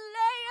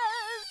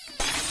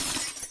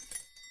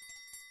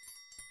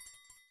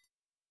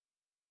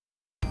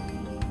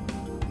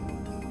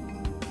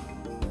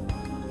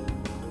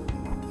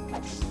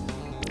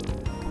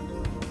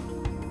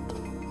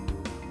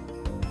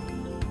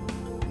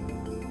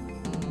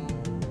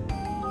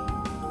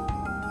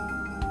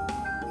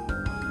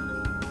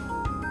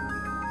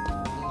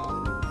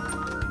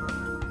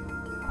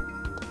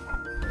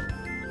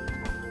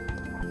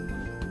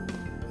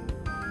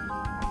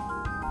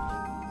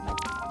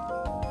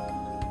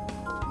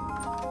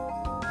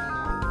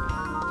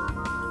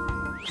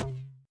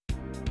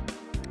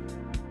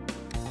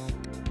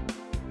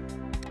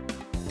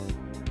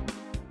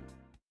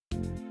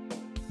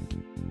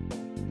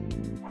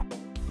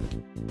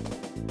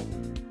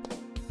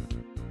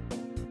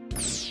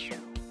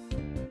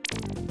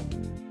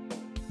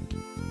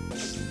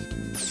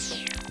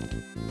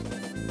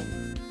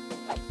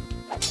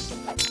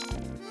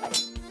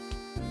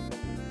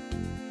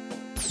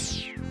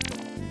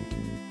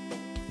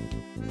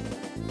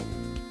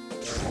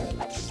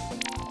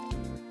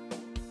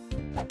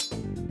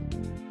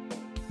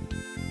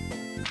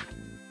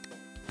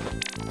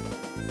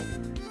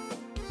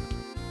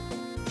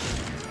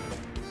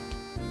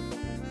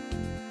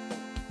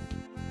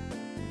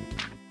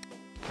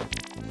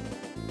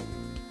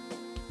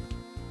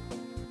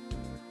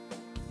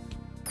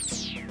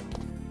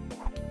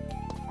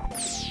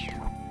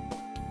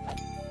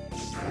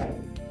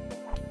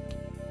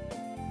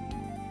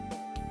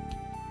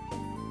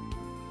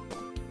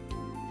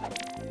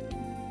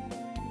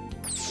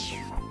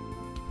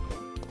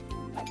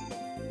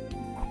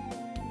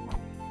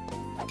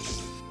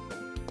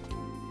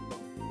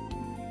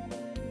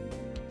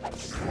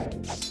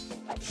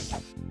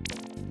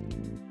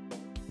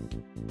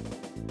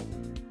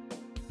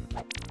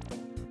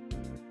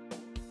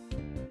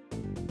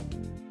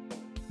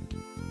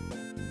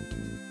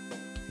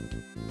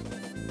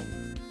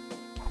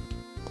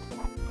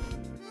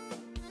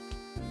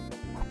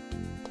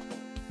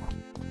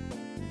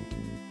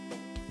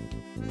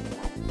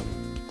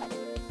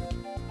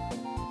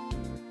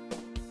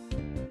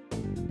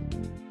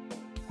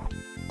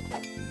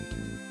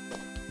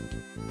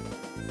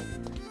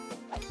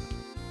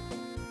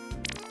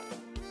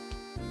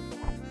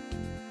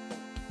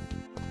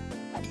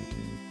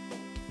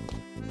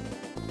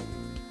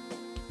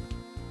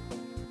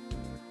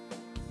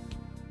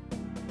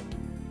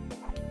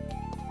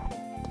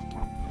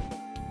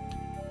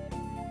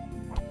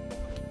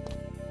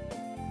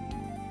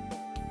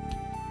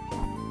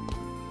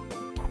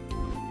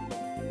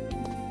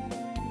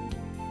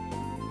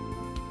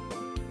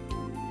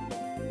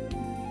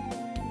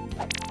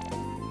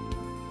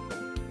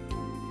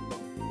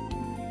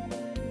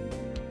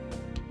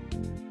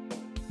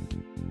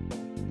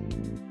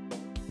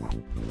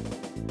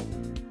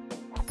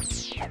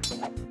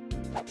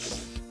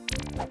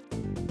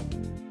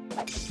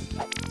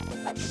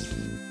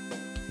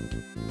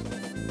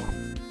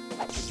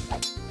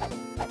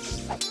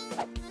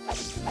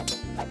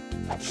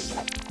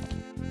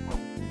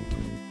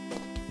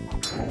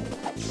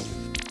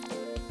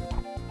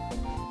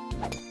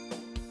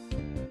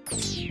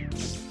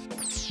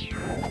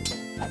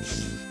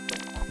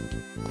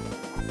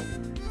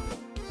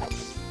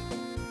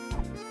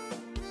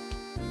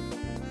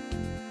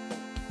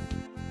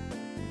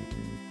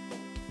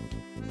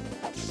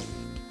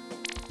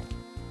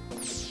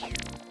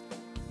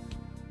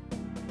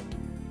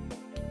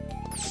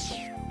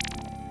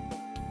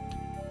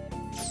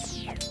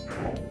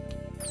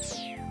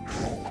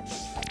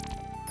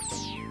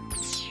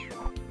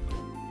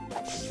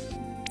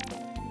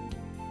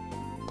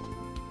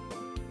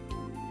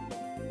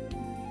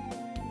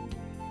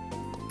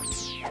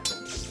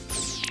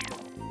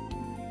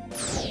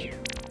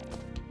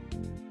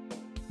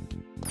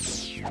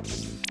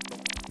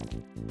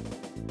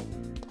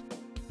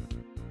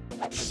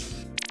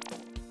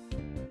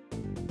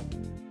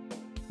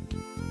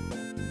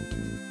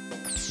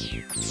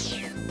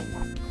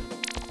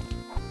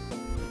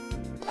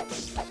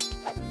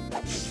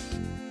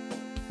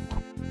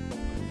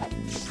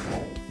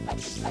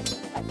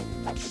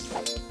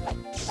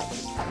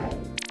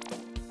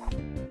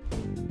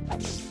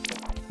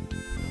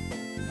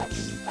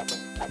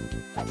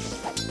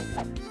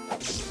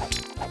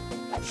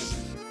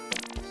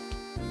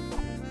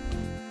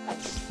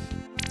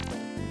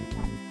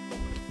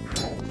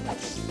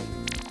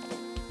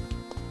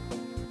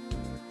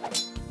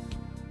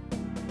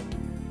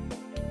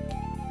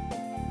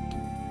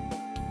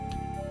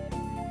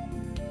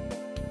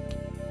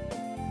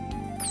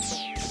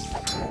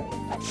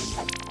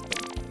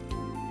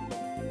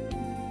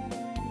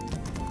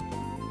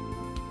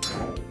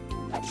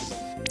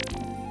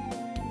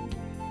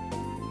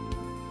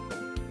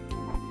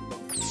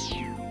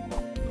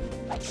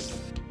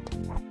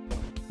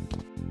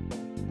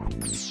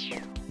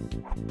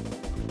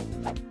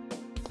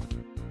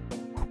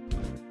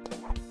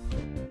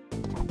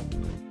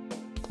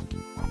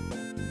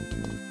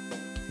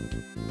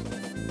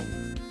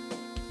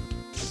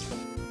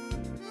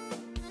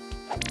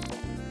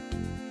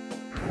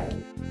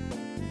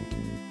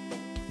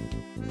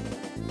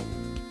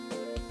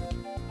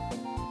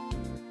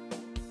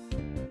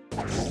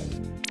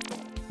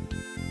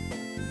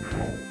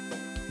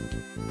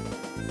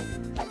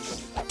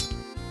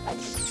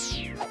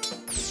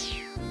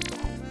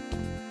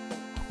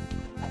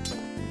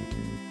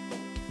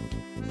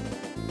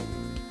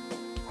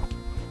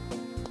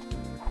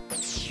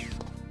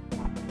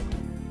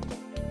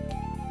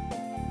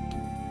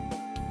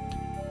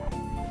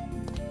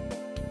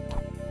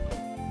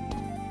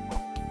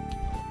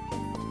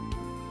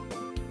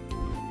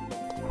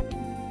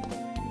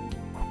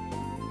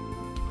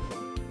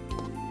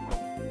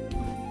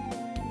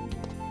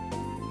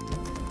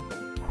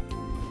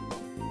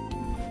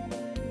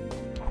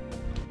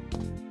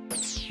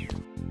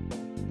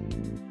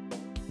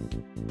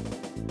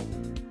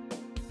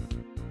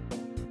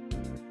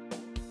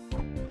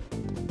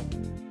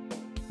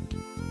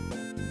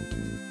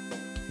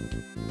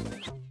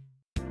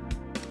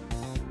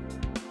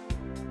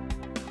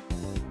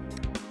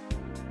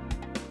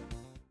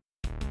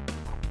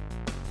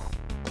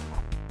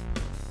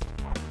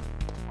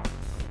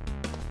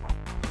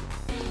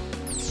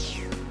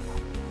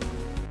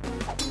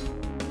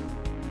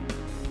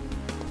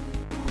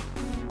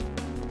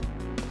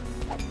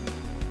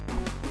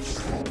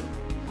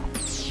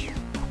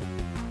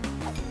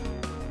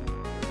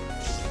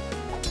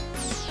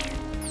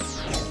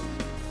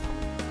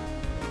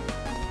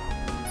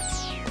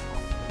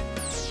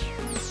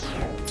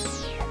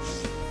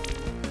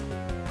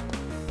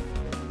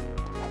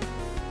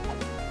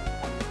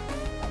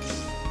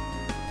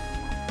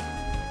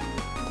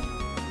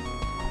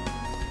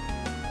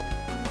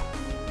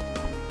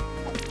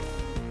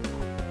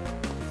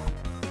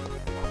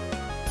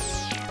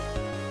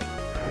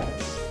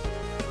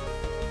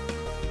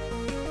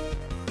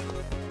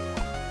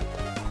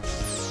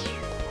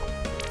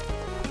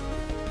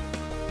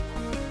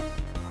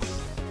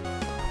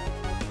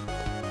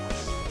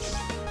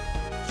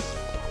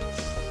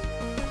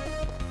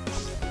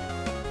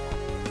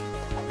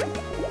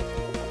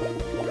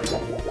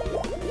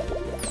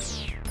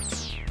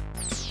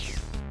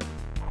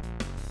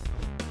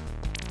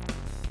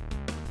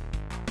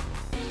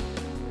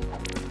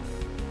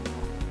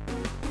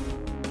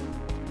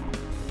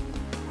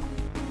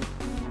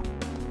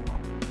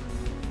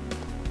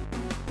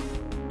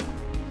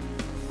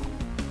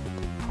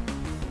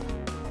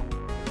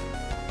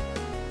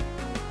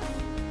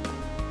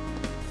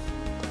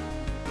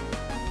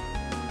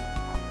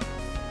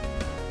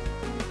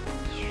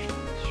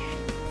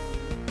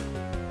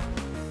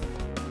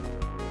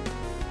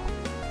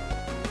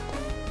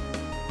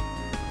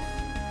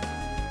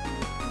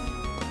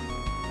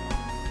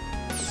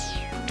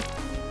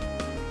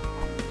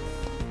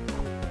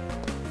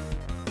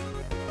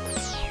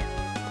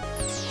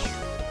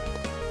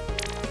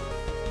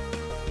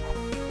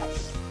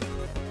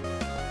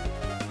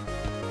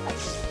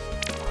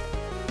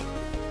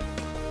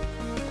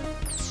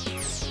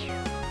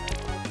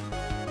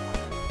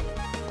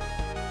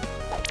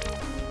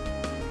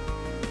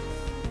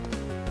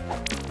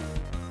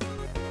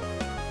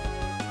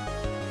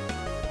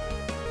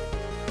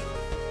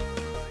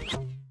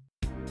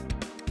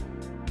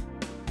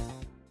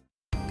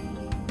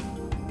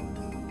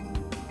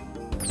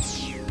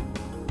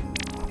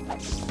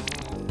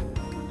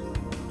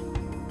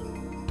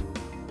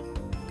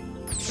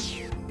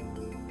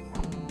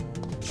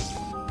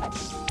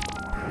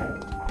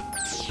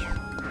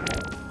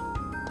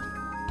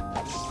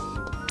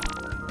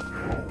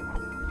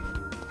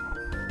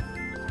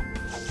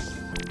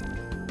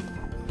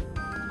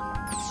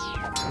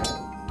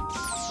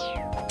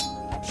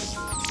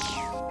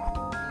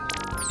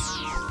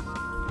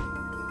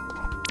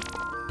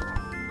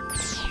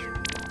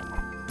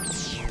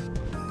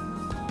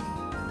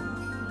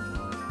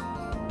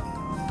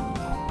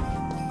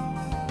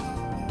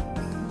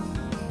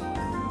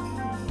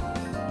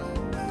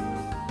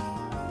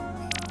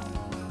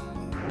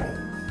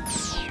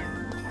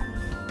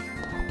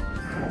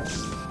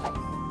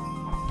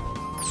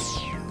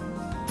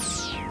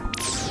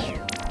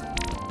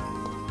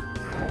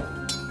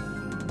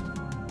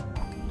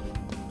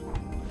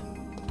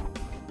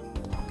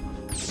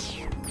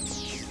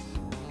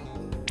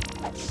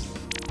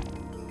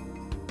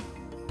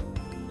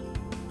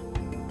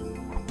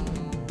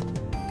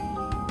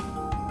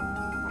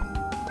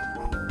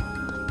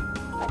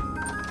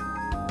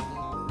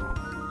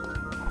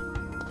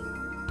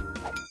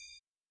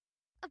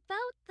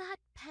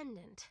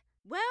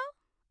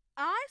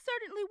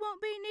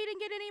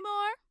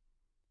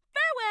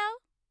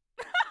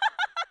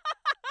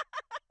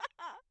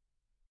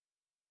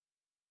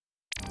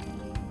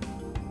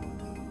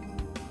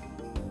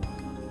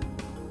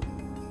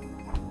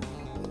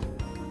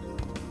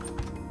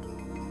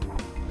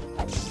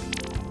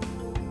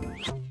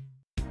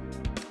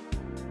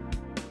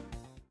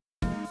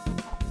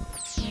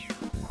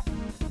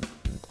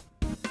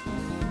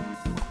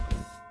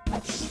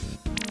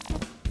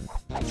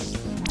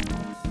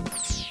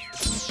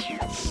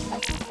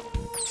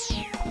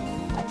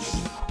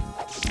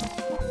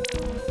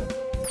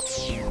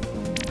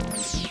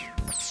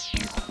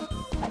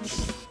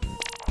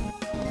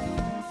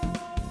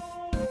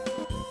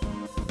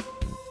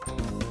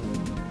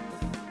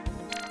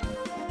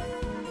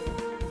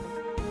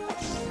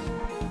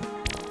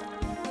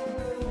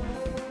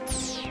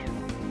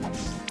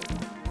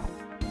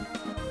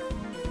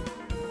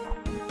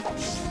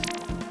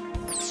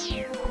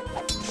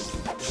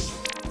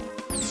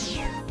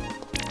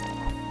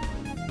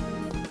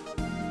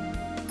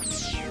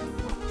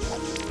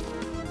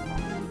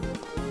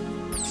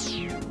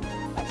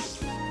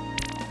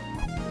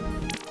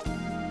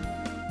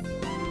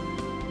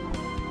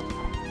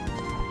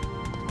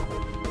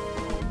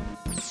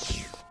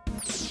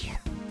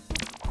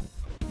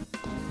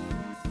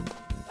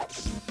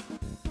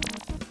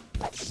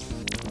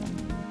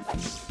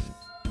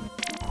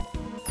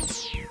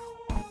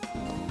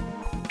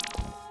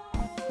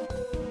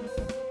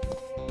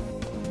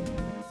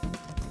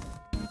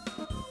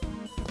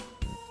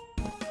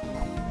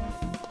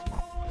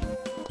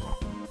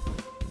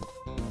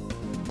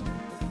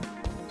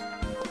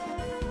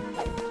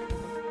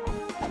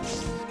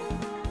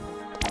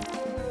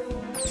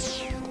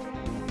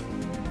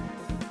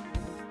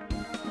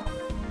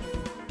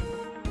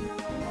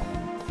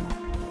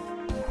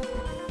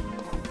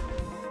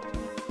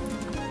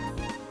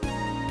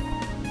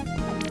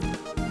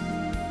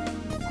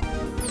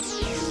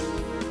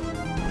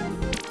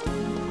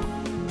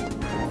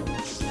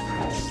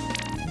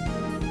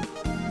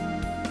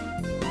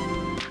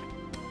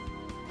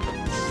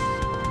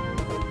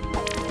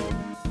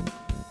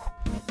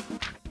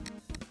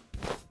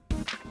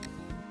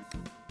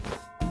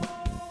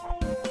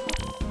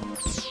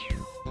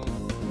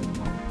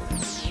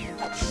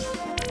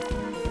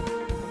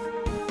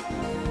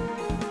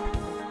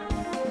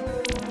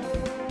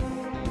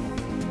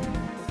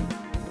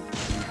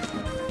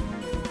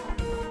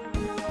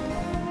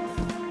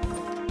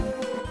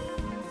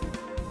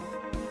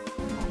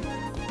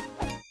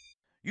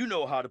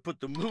 know how to put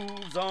the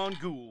moves on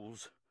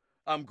ghouls.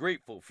 I'm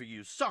grateful for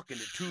you sucking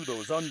it to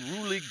those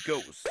unruly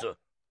ghosts.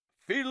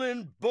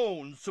 Feeling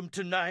bonesome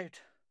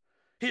tonight?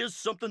 Here's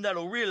something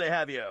that'll really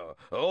have you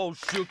all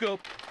shook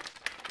up.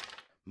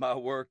 My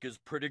work is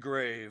pretty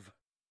grave,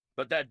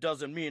 but that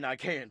doesn't mean I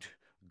can't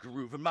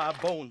groove in my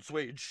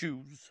bone-suede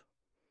shoes.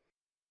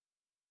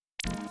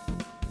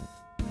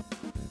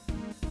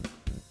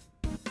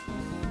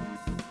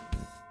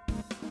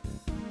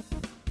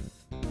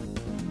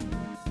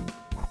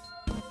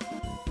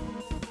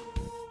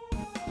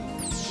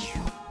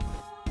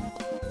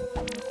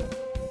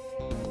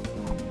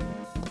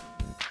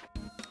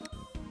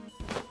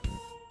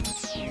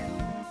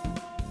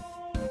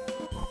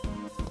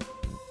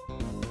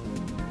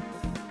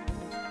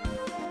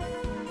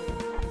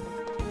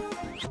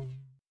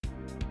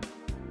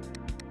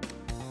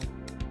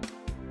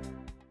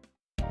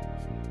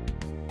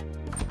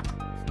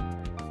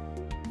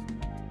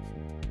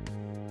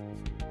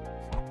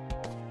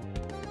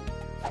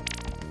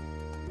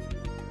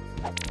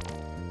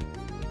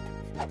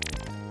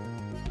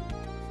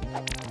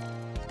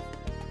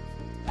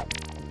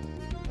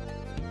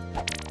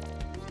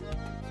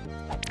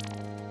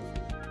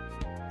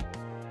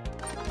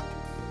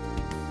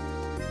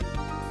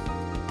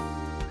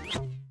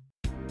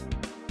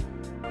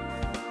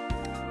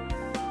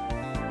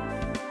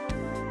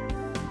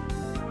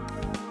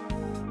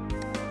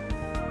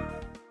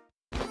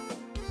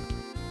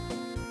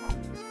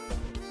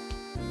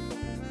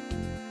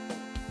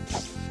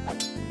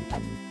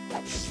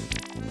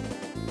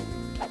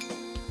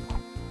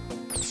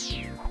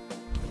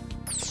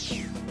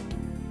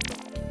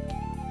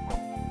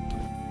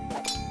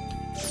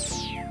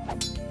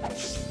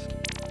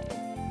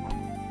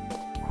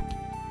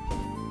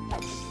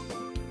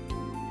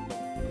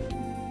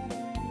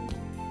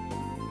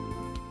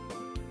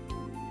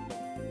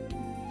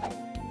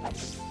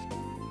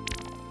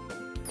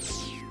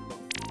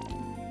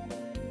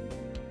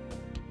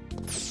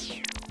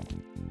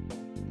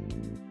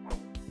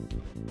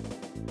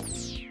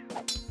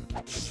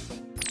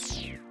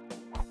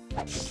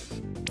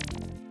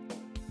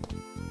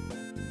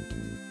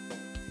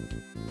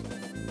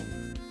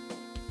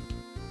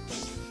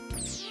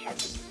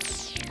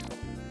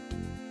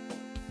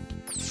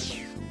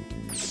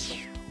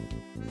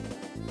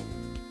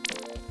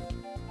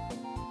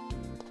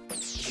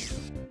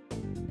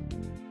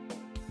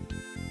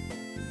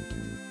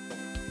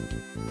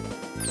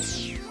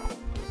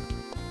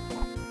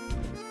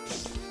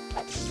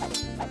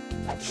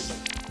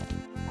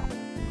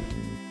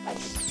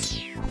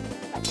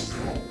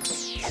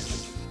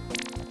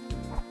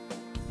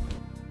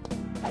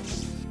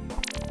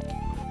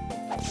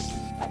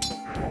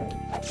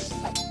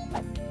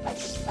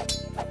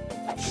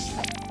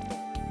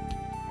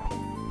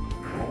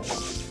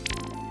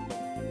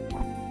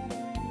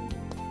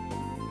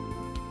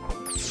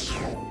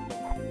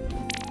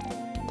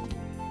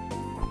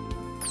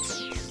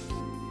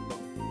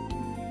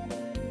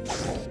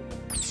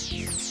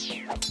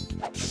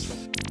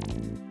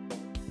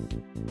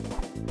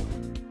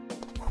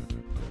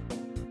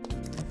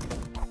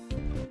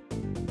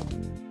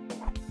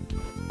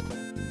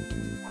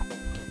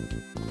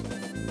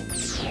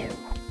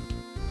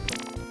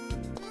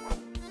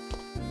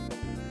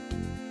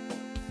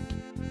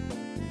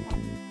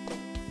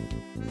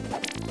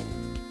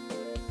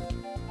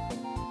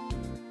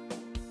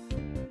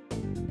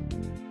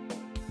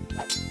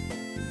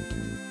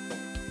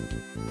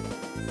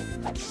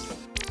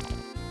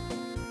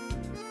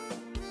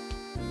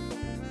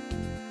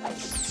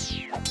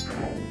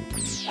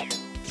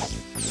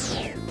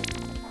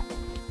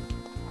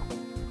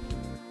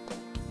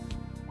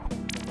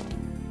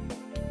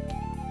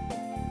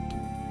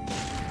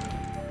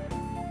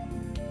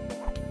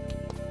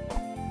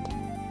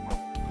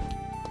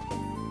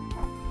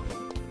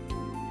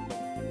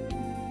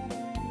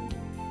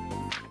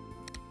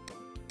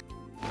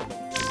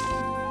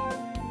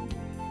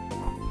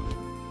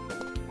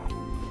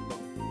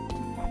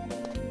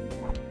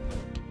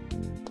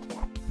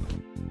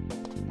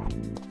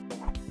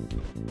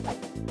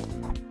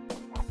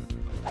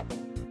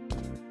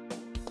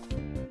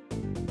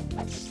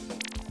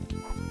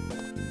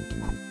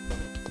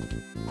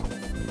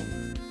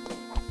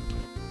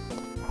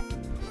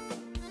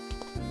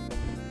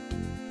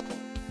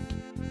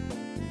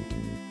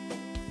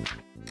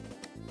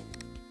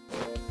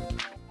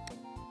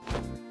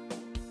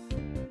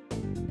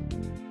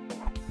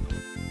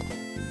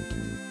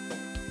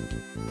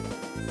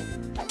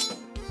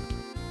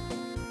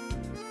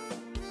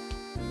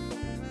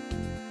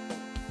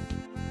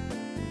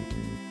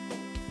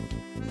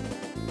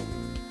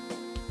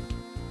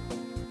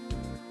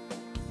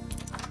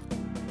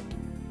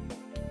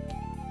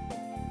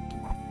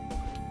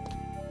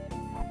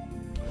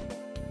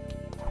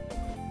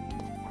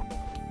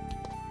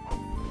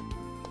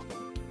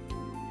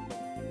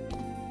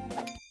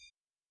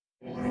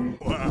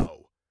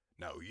 Wow!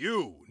 Now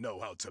you know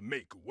how to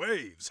make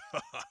waves!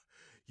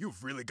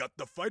 You've really got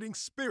the fighting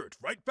spirit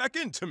right back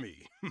into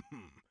me!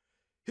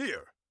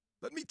 Here,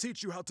 let me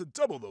teach you how to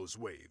double those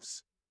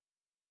waves.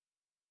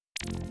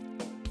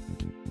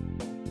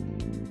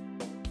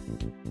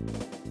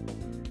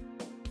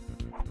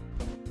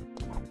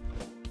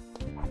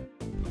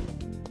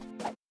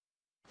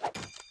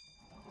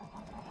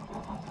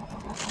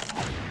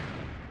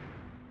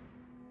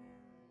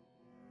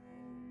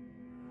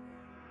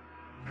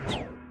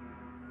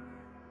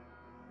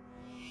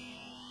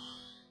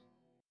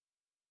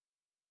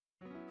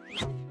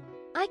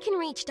 I can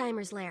reach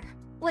Daimur's lair.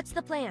 What's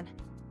the plan?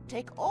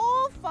 Take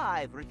all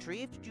 5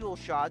 retrieved jewel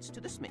shards to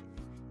the smith.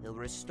 He'll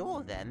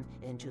restore them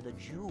into the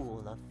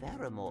Jewel of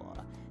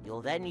Faramore.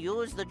 You'll then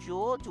use the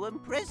jewel to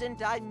imprison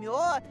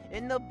Daimur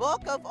in the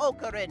Book of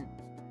Ocarin.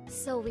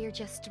 So we're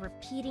just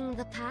repeating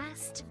the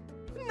past?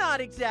 Not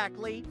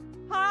exactly.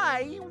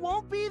 I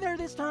won't be there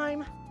this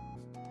time.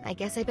 I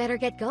guess I better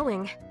get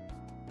going.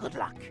 Good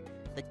luck.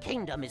 The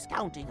kingdom is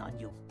counting on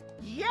you.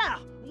 Yeah,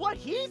 what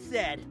he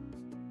said.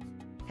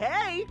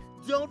 Hey,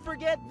 don't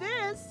forget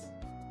this.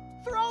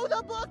 Throw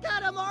the book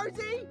at him,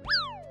 Arzette!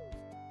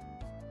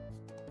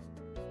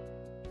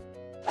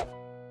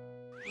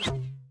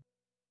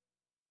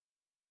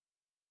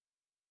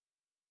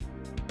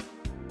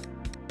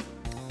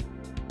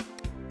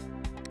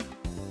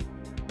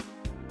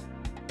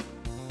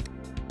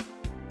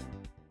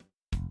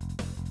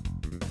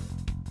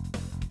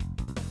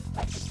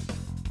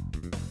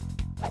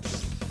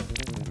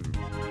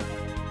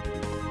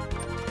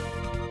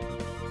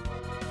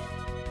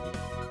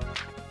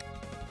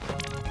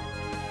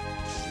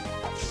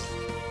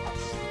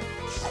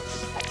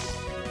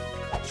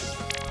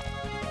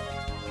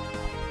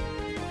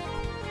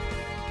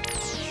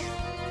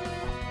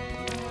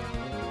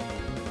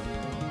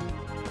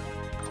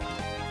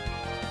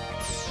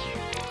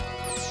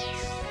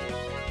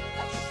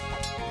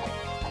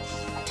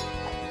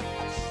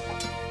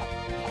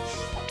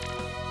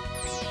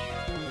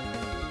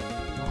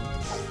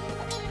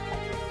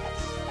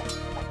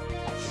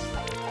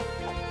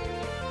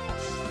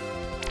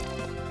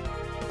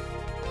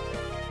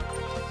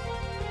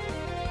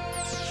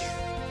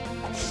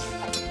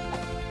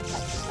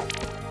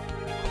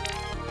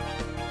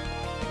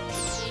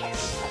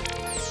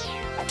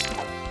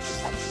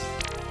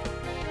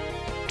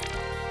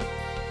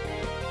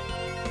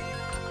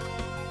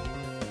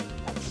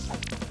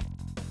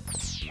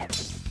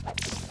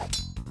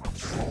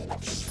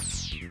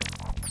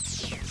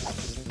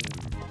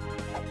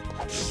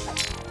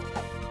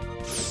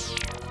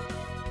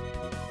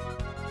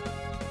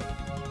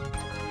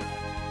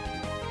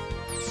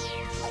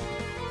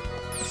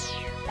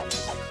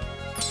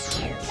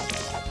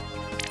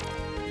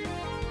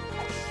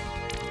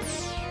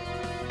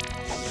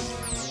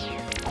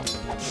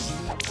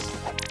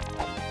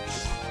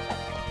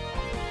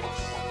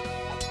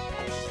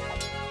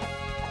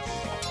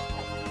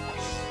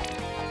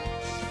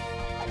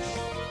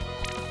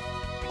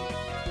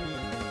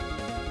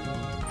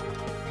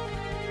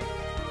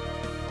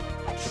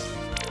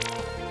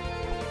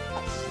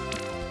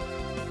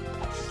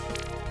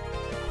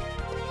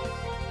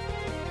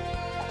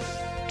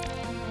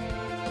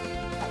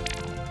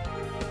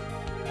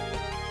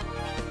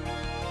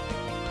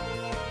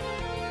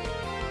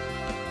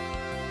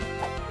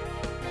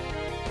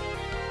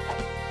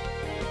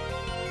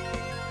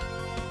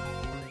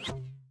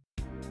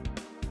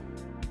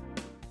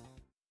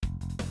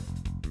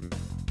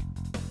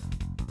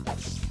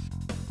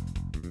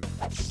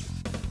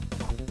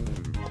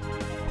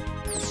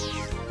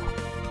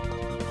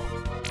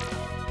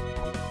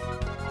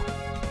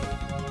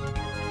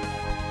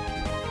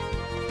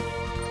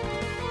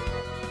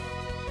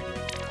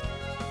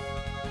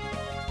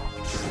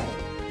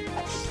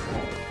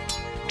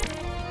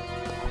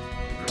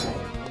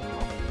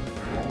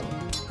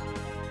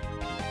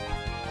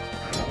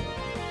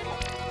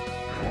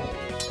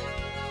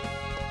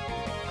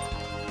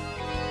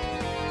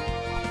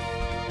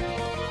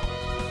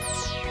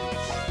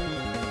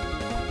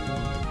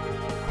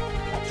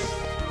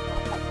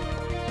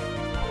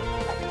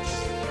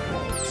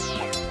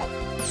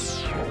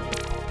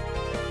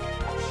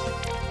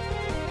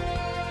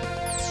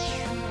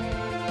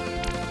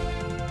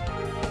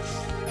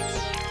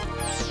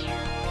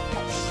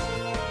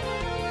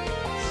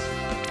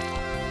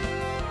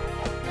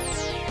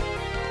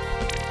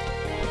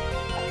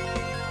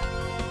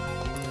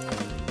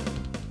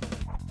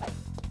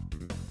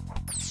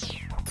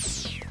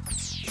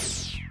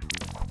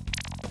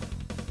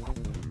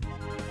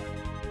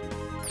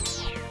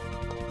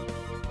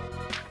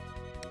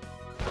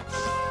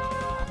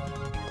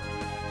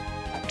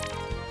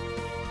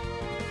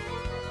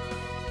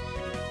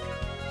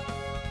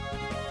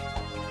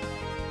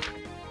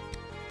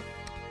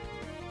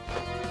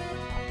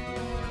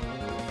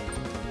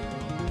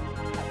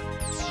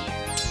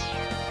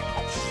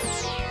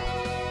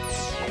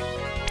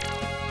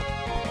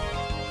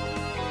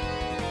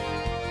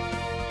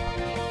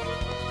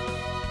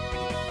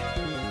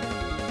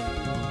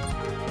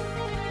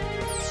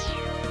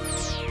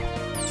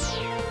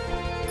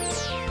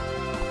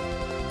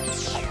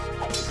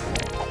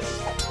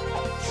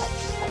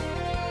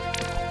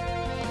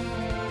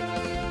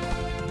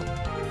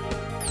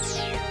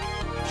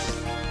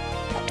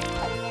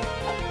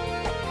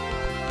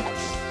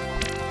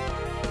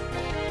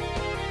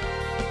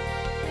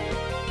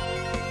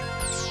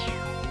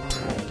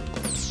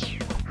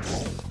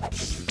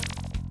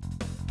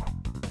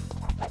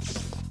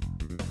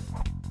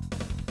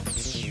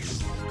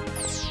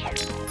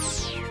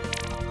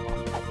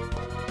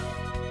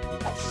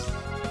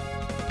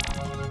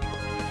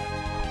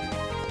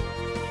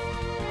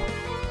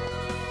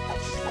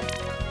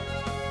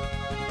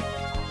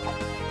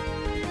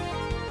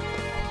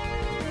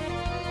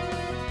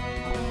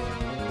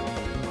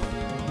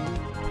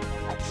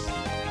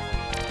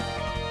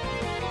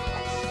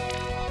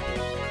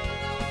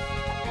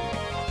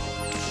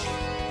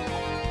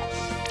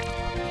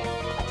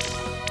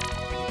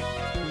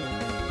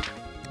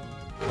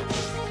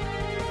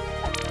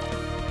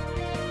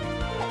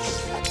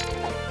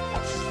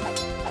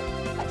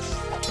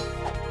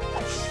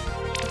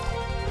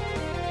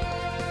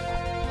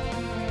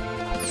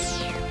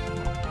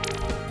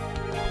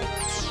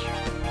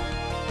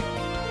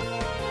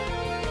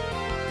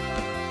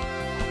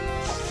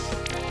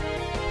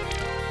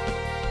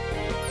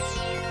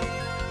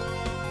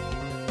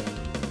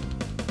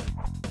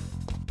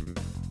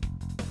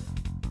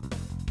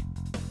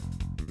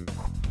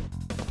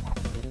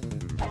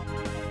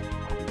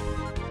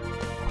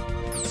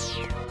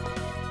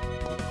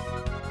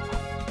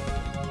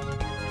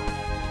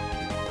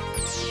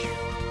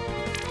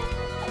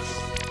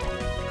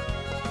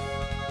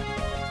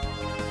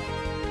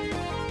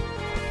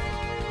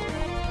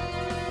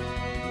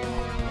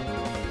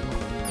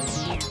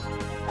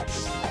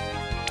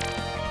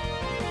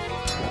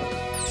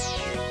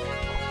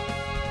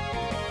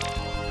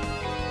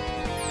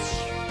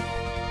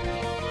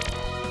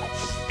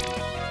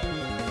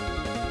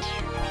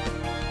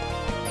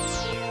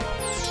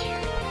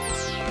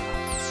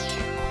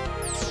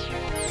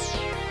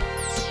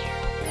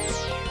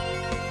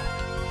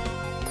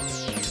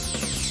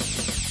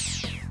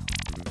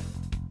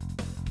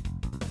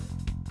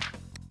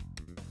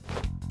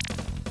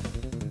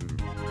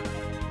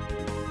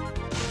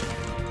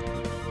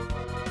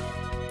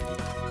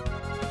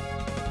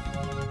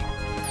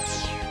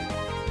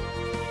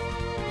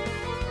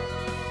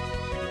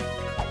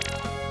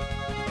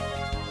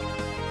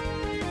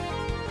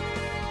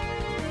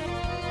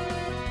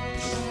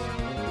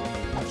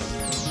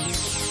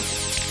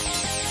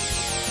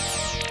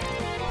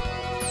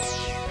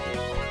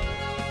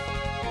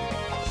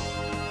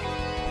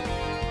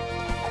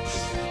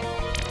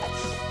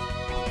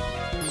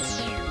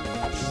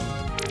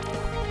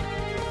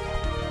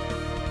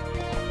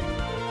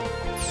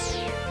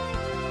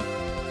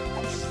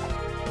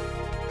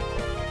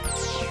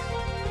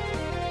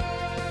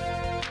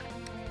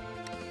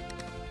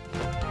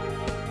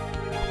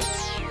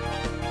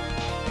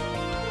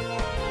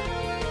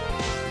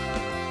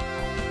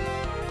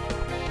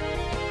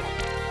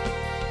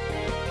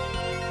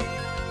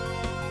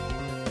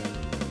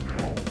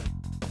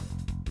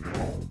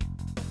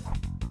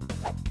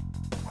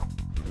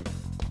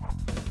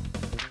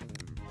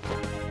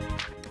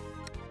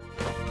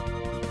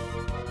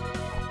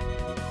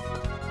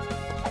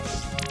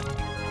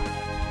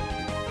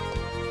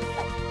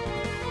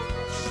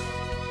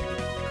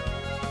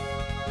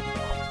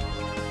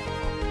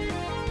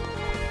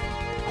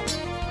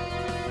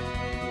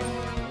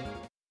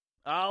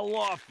 I'll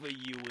offer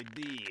you a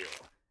deal.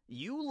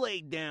 You lay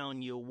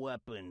down your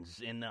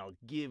weapons, and I'll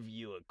give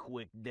you a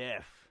quick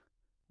death.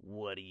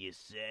 What do you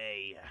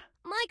say?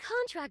 My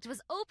contract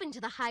was open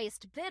to the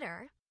highest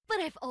bidder,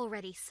 but I've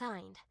already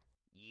signed.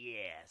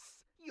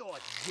 Yes, your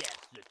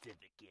death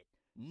certificate.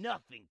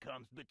 Nothing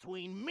comes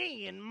between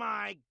me and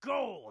my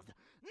gold.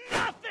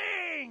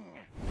 Nothing!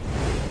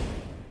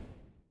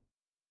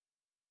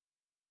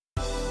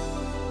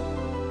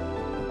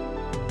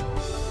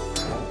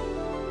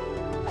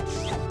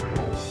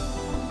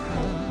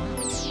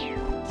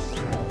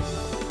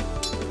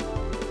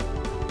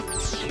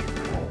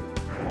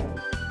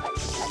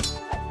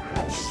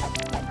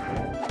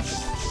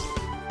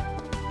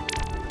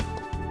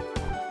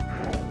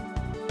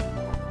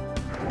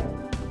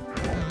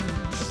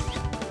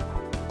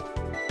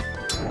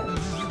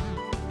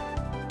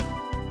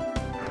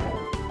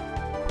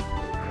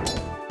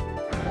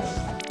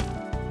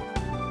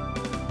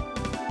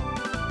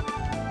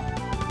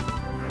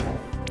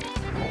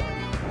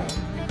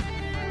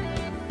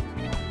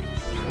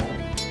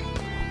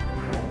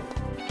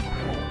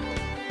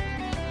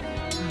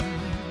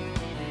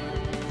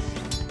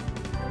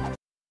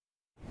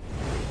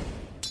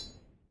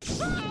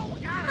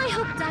 I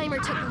hope Daimur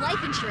took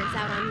life insurance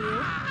out on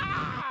you.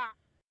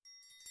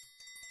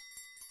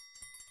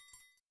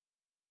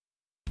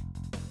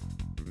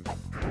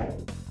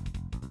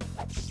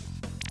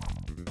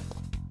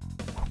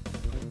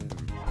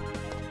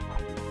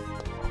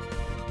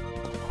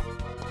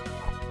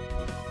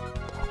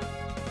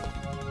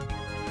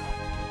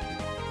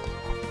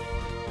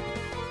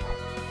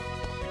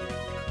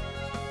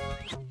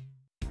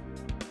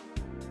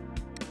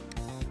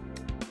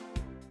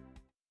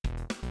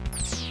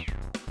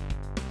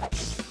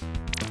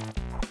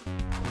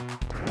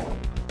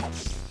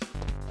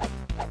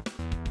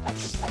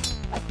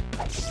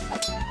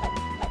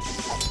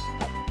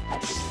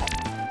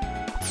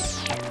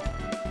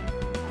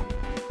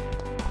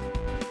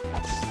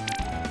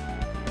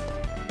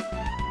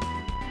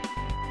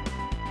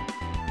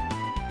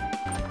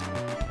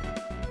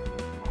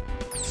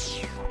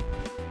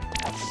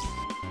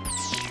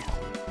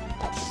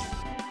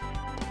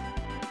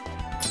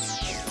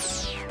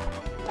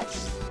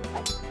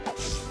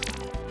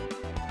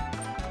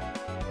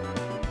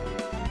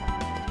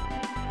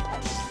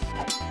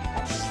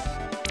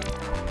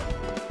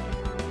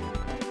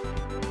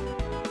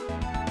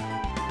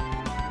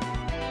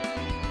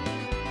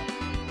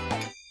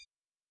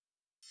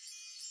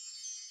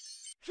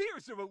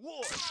 Here's a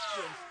reward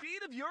from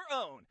speed of your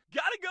own.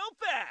 Gotta go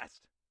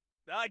fast.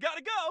 I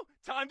gotta go.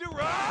 Time to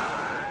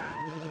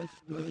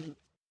run.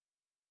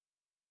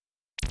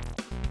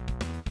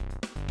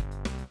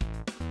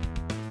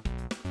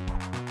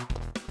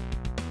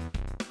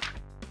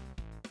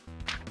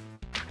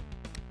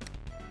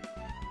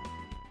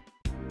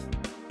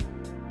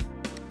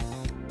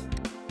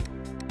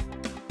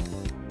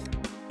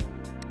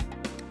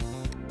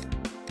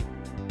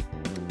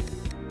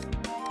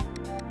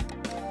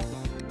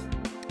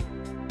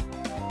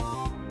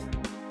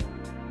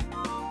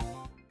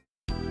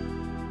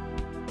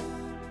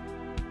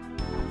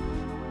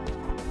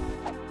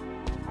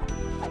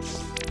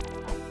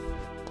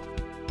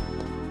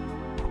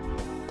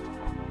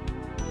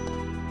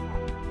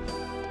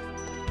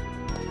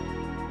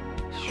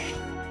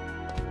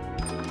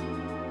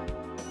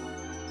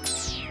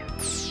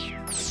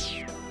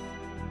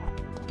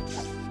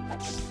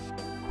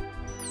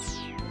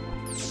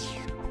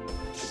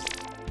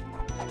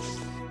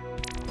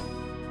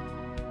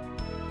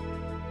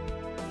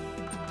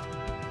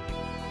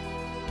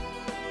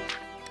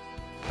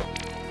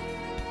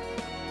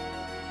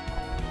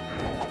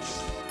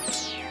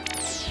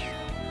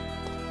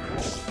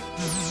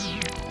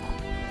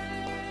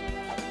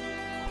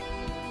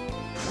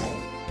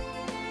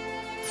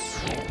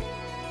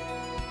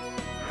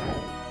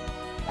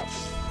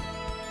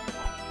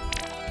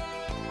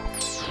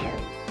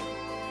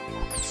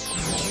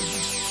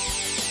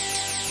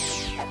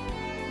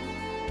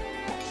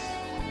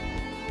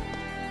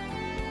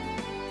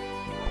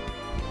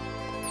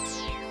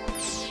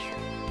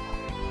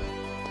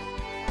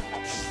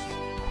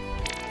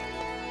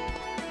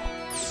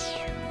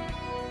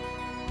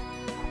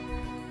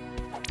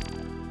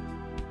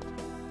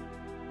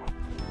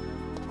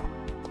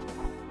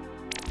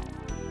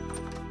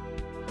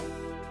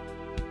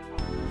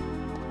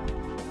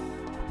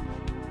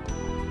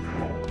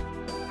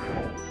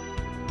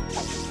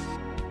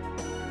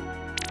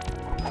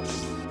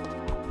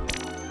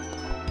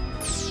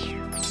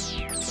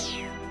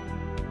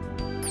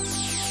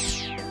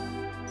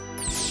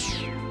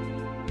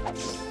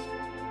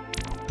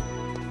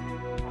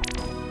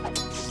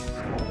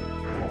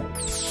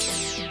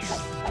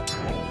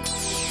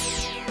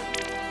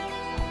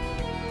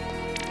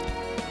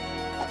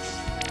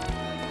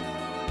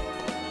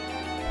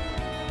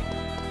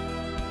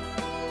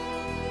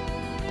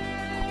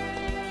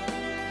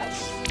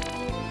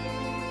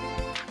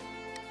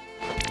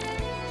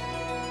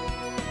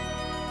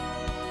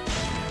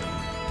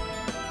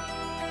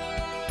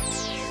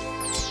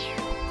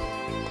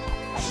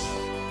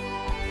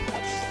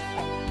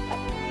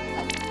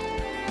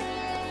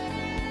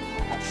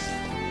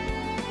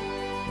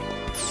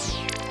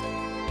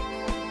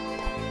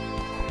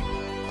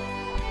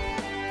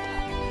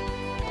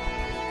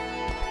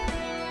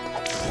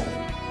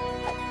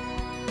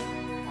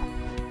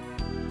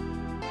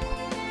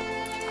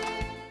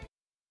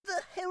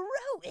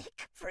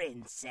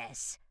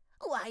 princess.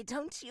 Why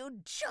don't you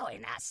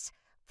join us?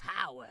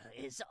 Power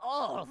is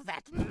all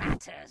that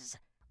matters.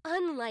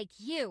 Unlike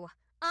you,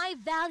 I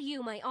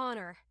value my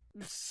honor.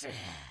 Psst.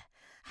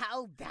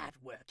 How'd that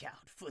work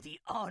out for the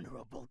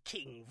Honorable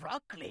King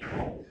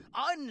Rucklin?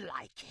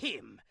 Unlike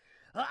him,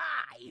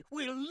 I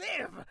will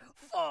live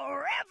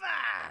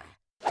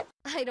forever!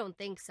 I don't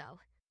think so.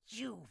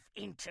 You've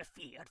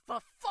interfered for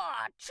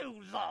far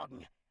too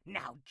long.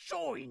 Now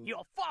join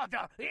your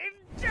father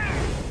in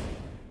death!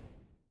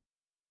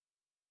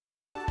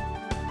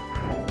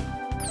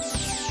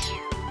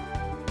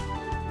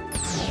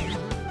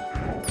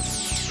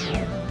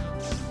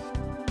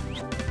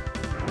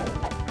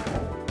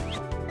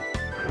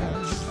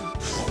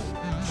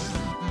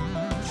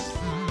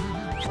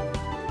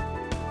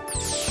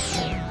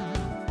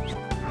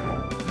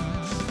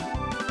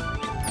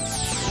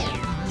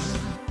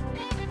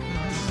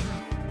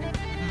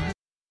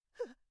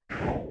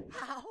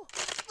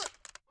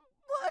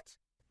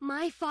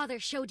 My father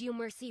showed you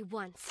mercy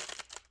once.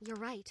 You're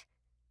right.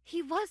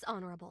 He was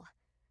honorable.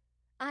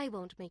 I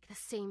won't make the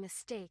same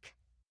mistake.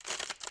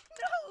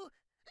 No!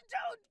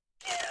 Don't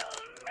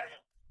kill me!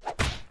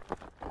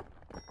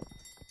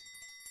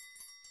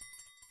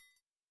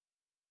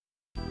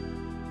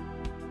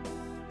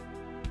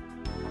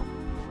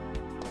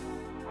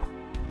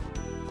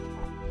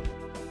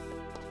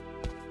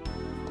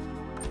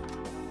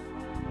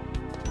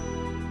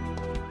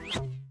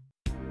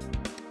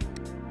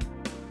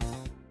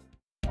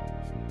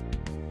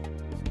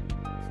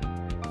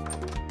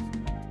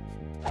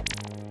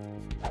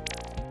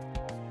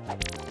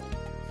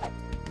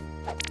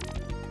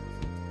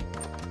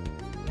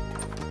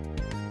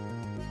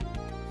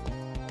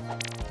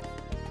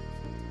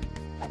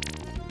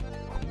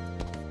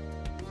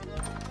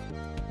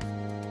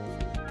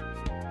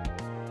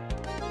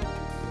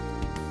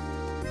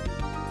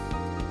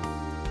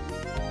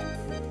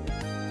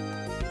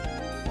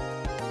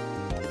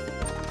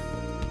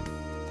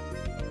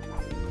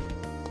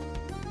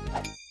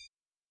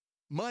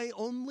 My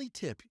only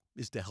tip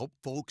is to help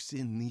folks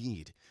in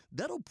need.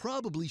 That'll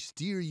probably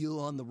steer you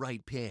on the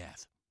right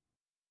path.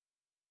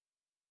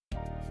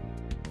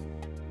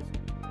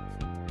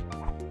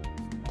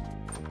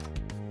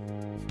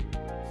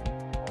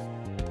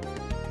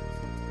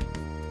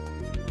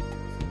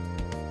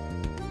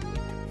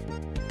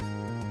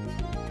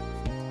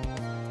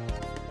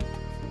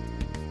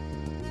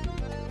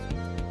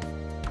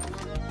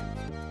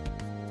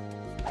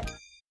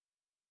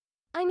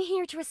 I'm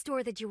here to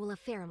restore the Jewel of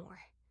Faramore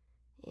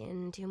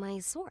into my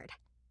sword.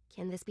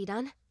 Can this be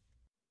done?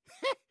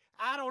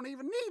 I don't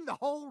even need the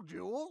whole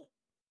jewel.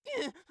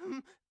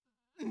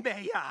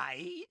 May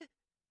I?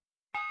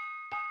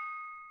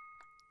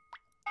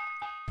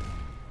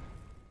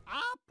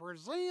 I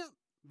present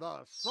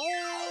the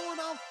Sword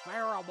of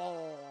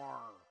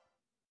Faramore.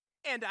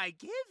 And I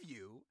give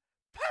you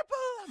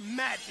purple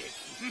magic.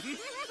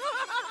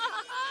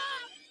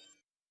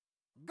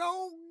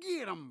 Go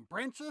get 'em,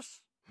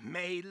 princess.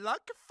 May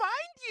luck find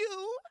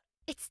you.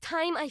 It's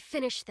time I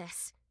finish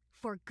this.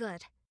 For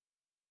good.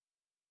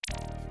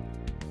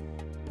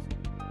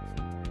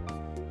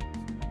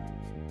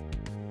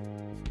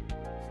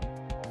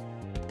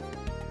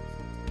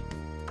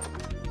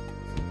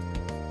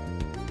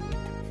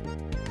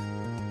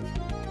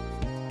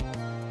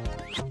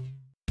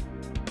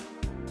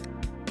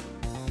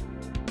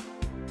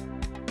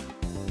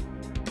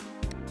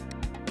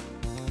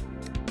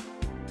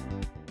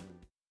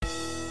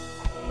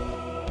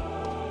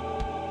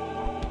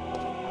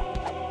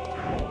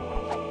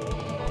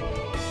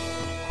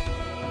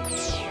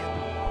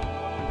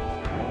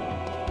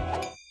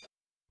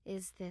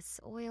 Is this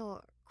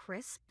oil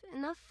crisp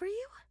enough for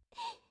you?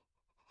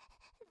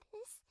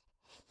 This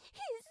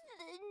is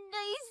the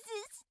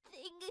nicest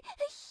thing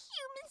a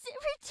human's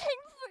ever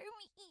done for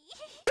me.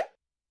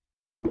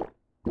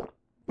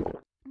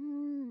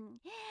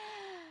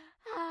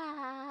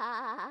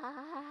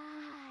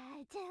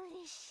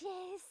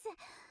 Delicious.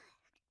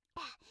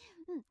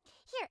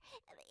 Here,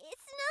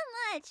 it's not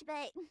much,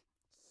 but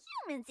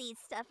humans eat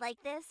stuff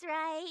like this,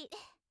 right?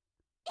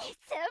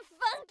 It's a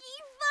funky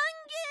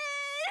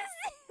fungus!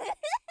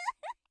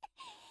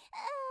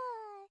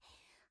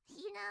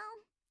 You know,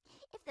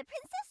 if the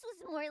princess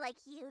was more like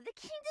you, the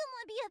kingdom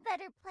would be a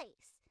better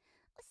place.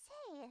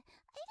 Say, I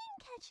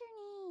didn't catch your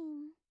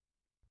name.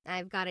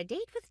 I've got a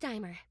date with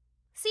Daimur.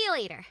 See you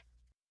later.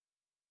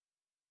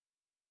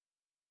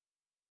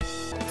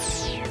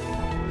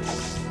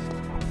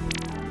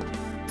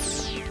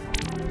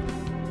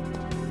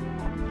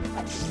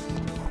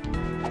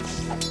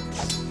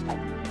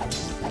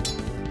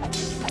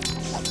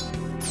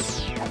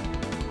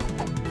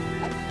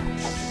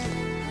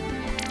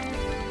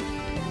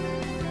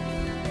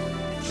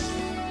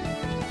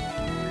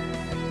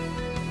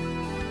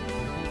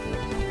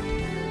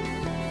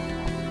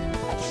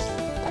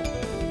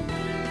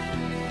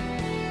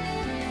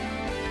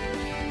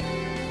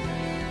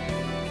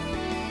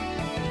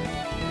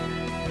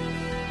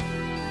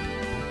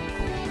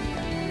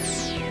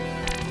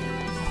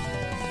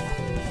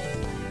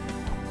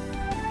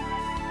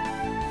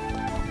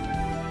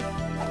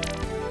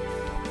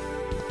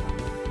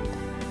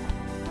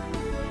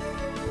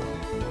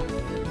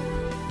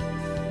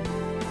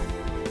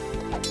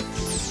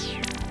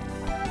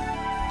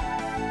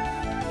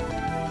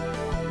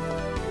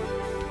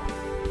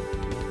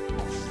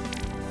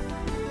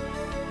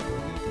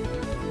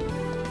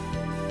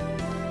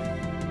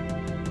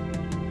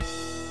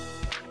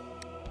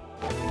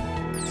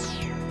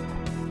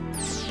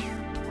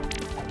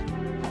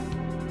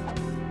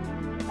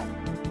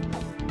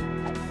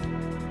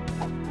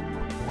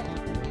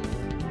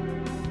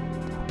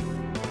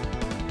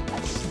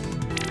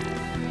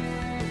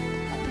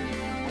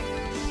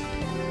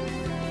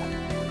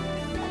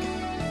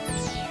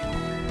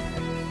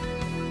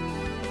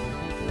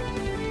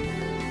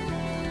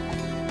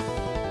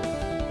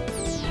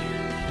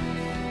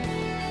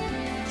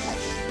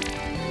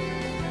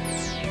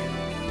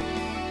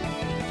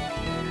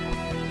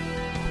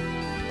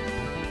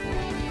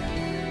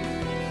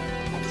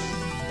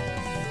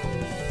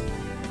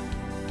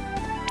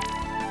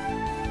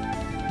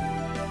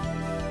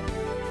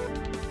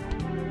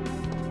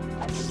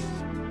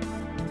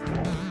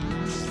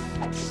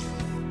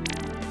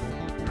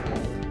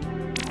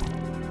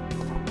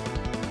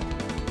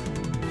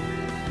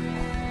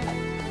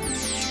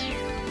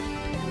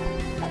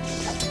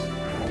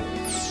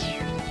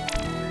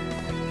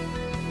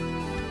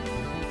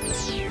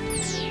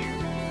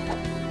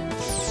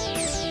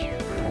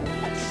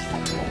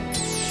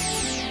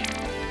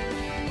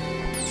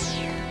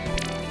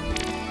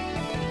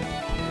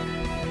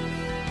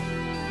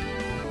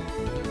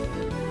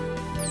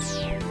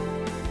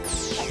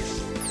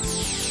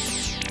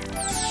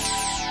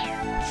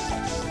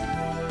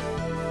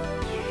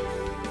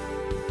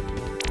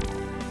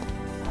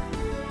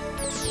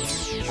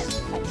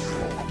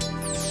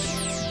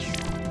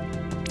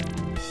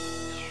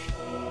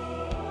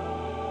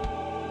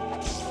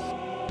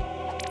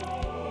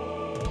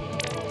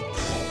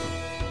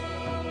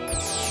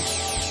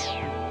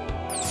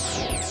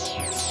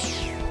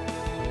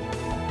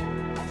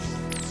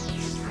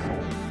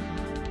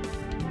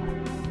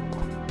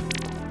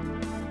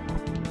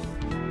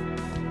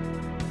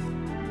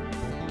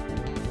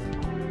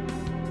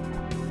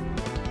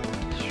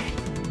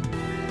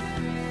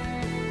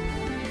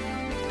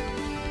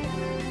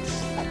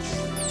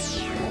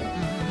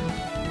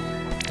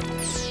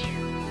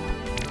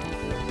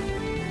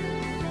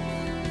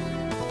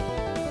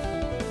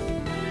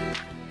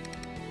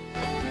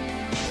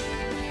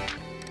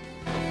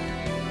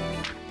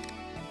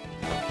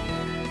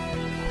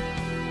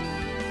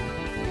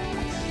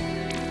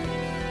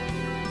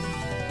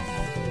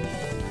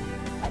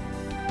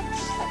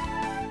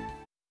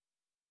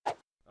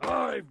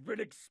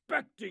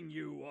 expecting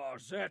you,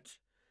 Arzette.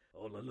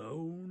 All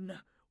alone?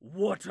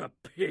 What a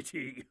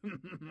pity.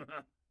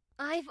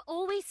 I've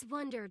always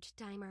wondered,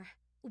 Daimur.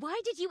 Why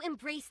did you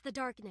embrace the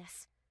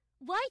darkness?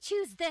 Why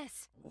choose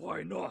this?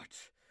 Why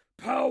not?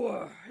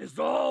 Power is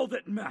all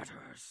that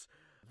matters.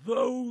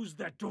 Those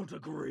that don't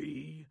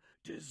agree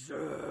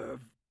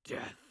deserve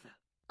death.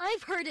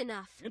 I've heard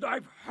enough. And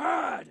I've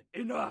had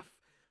enough.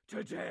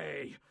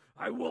 Today,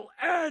 I will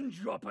end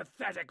your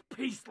pathetic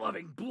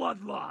peace-loving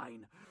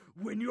bloodline.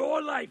 When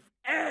your life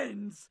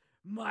ends,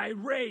 my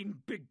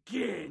reign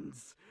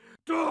begins.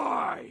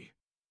 Die!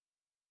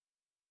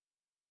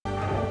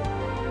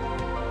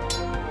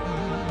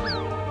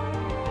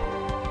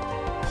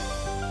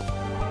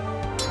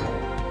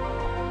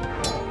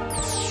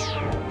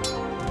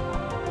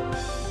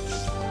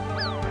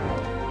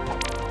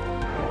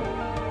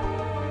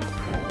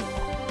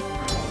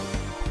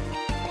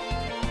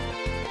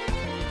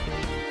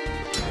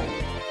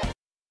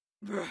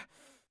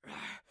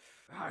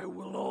 I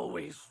will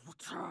always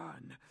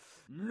return.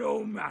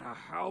 No matter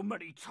how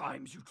many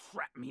times you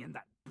trap me in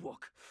that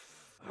book,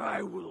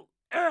 I will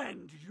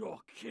end your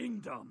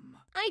kingdom.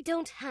 I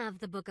don't have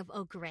the Book of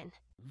Ocarin.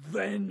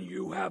 Then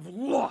you have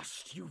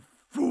lost, you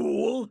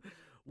fool!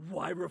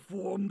 Why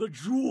reform the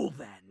jewel,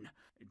 then?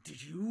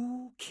 Did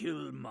you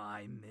kill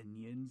my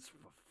minions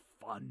for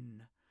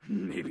fun?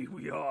 Maybe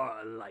we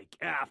are alike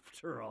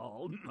after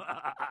all.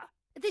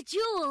 The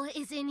jewel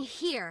is in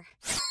here.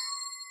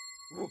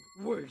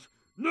 Wait,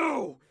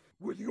 no!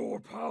 With your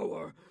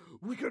power,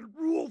 we can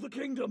rule the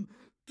kingdom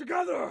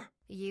together!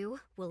 You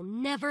will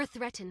never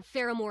threaten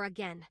Faramore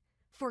again.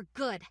 For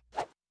good.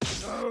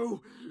 No!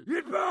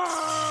 It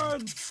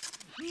burns!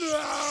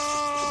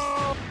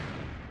 No!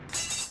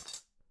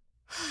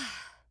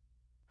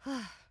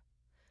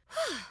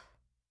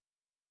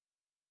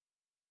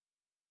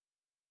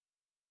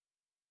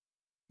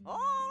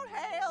 All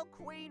hail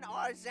Queen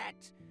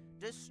Arzette,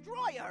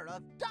 destroyer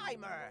of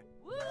Daimur!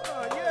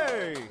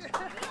 Yay!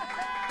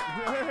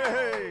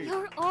 Yay!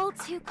 You're all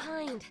too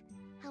kind.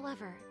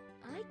 However,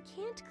 I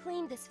can't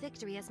claim this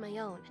victory as my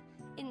own.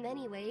 In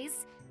many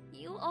ways,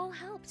 you all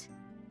helped.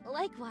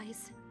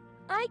 Likewise,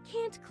 I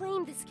can't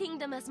claim this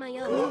kingdom as my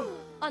own.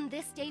 On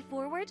this day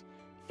forward,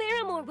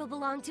 Faramore will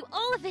belong to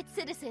all of its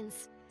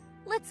citizens.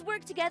 Let's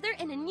work together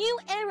in a new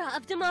era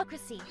of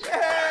democracy.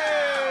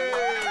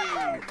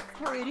 Yay!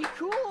 Pretty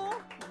cool.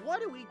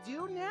 What do we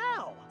do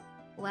now?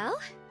 Well,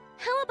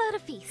 how about a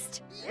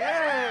feast?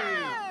 Yay!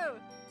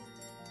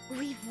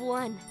 We've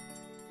won.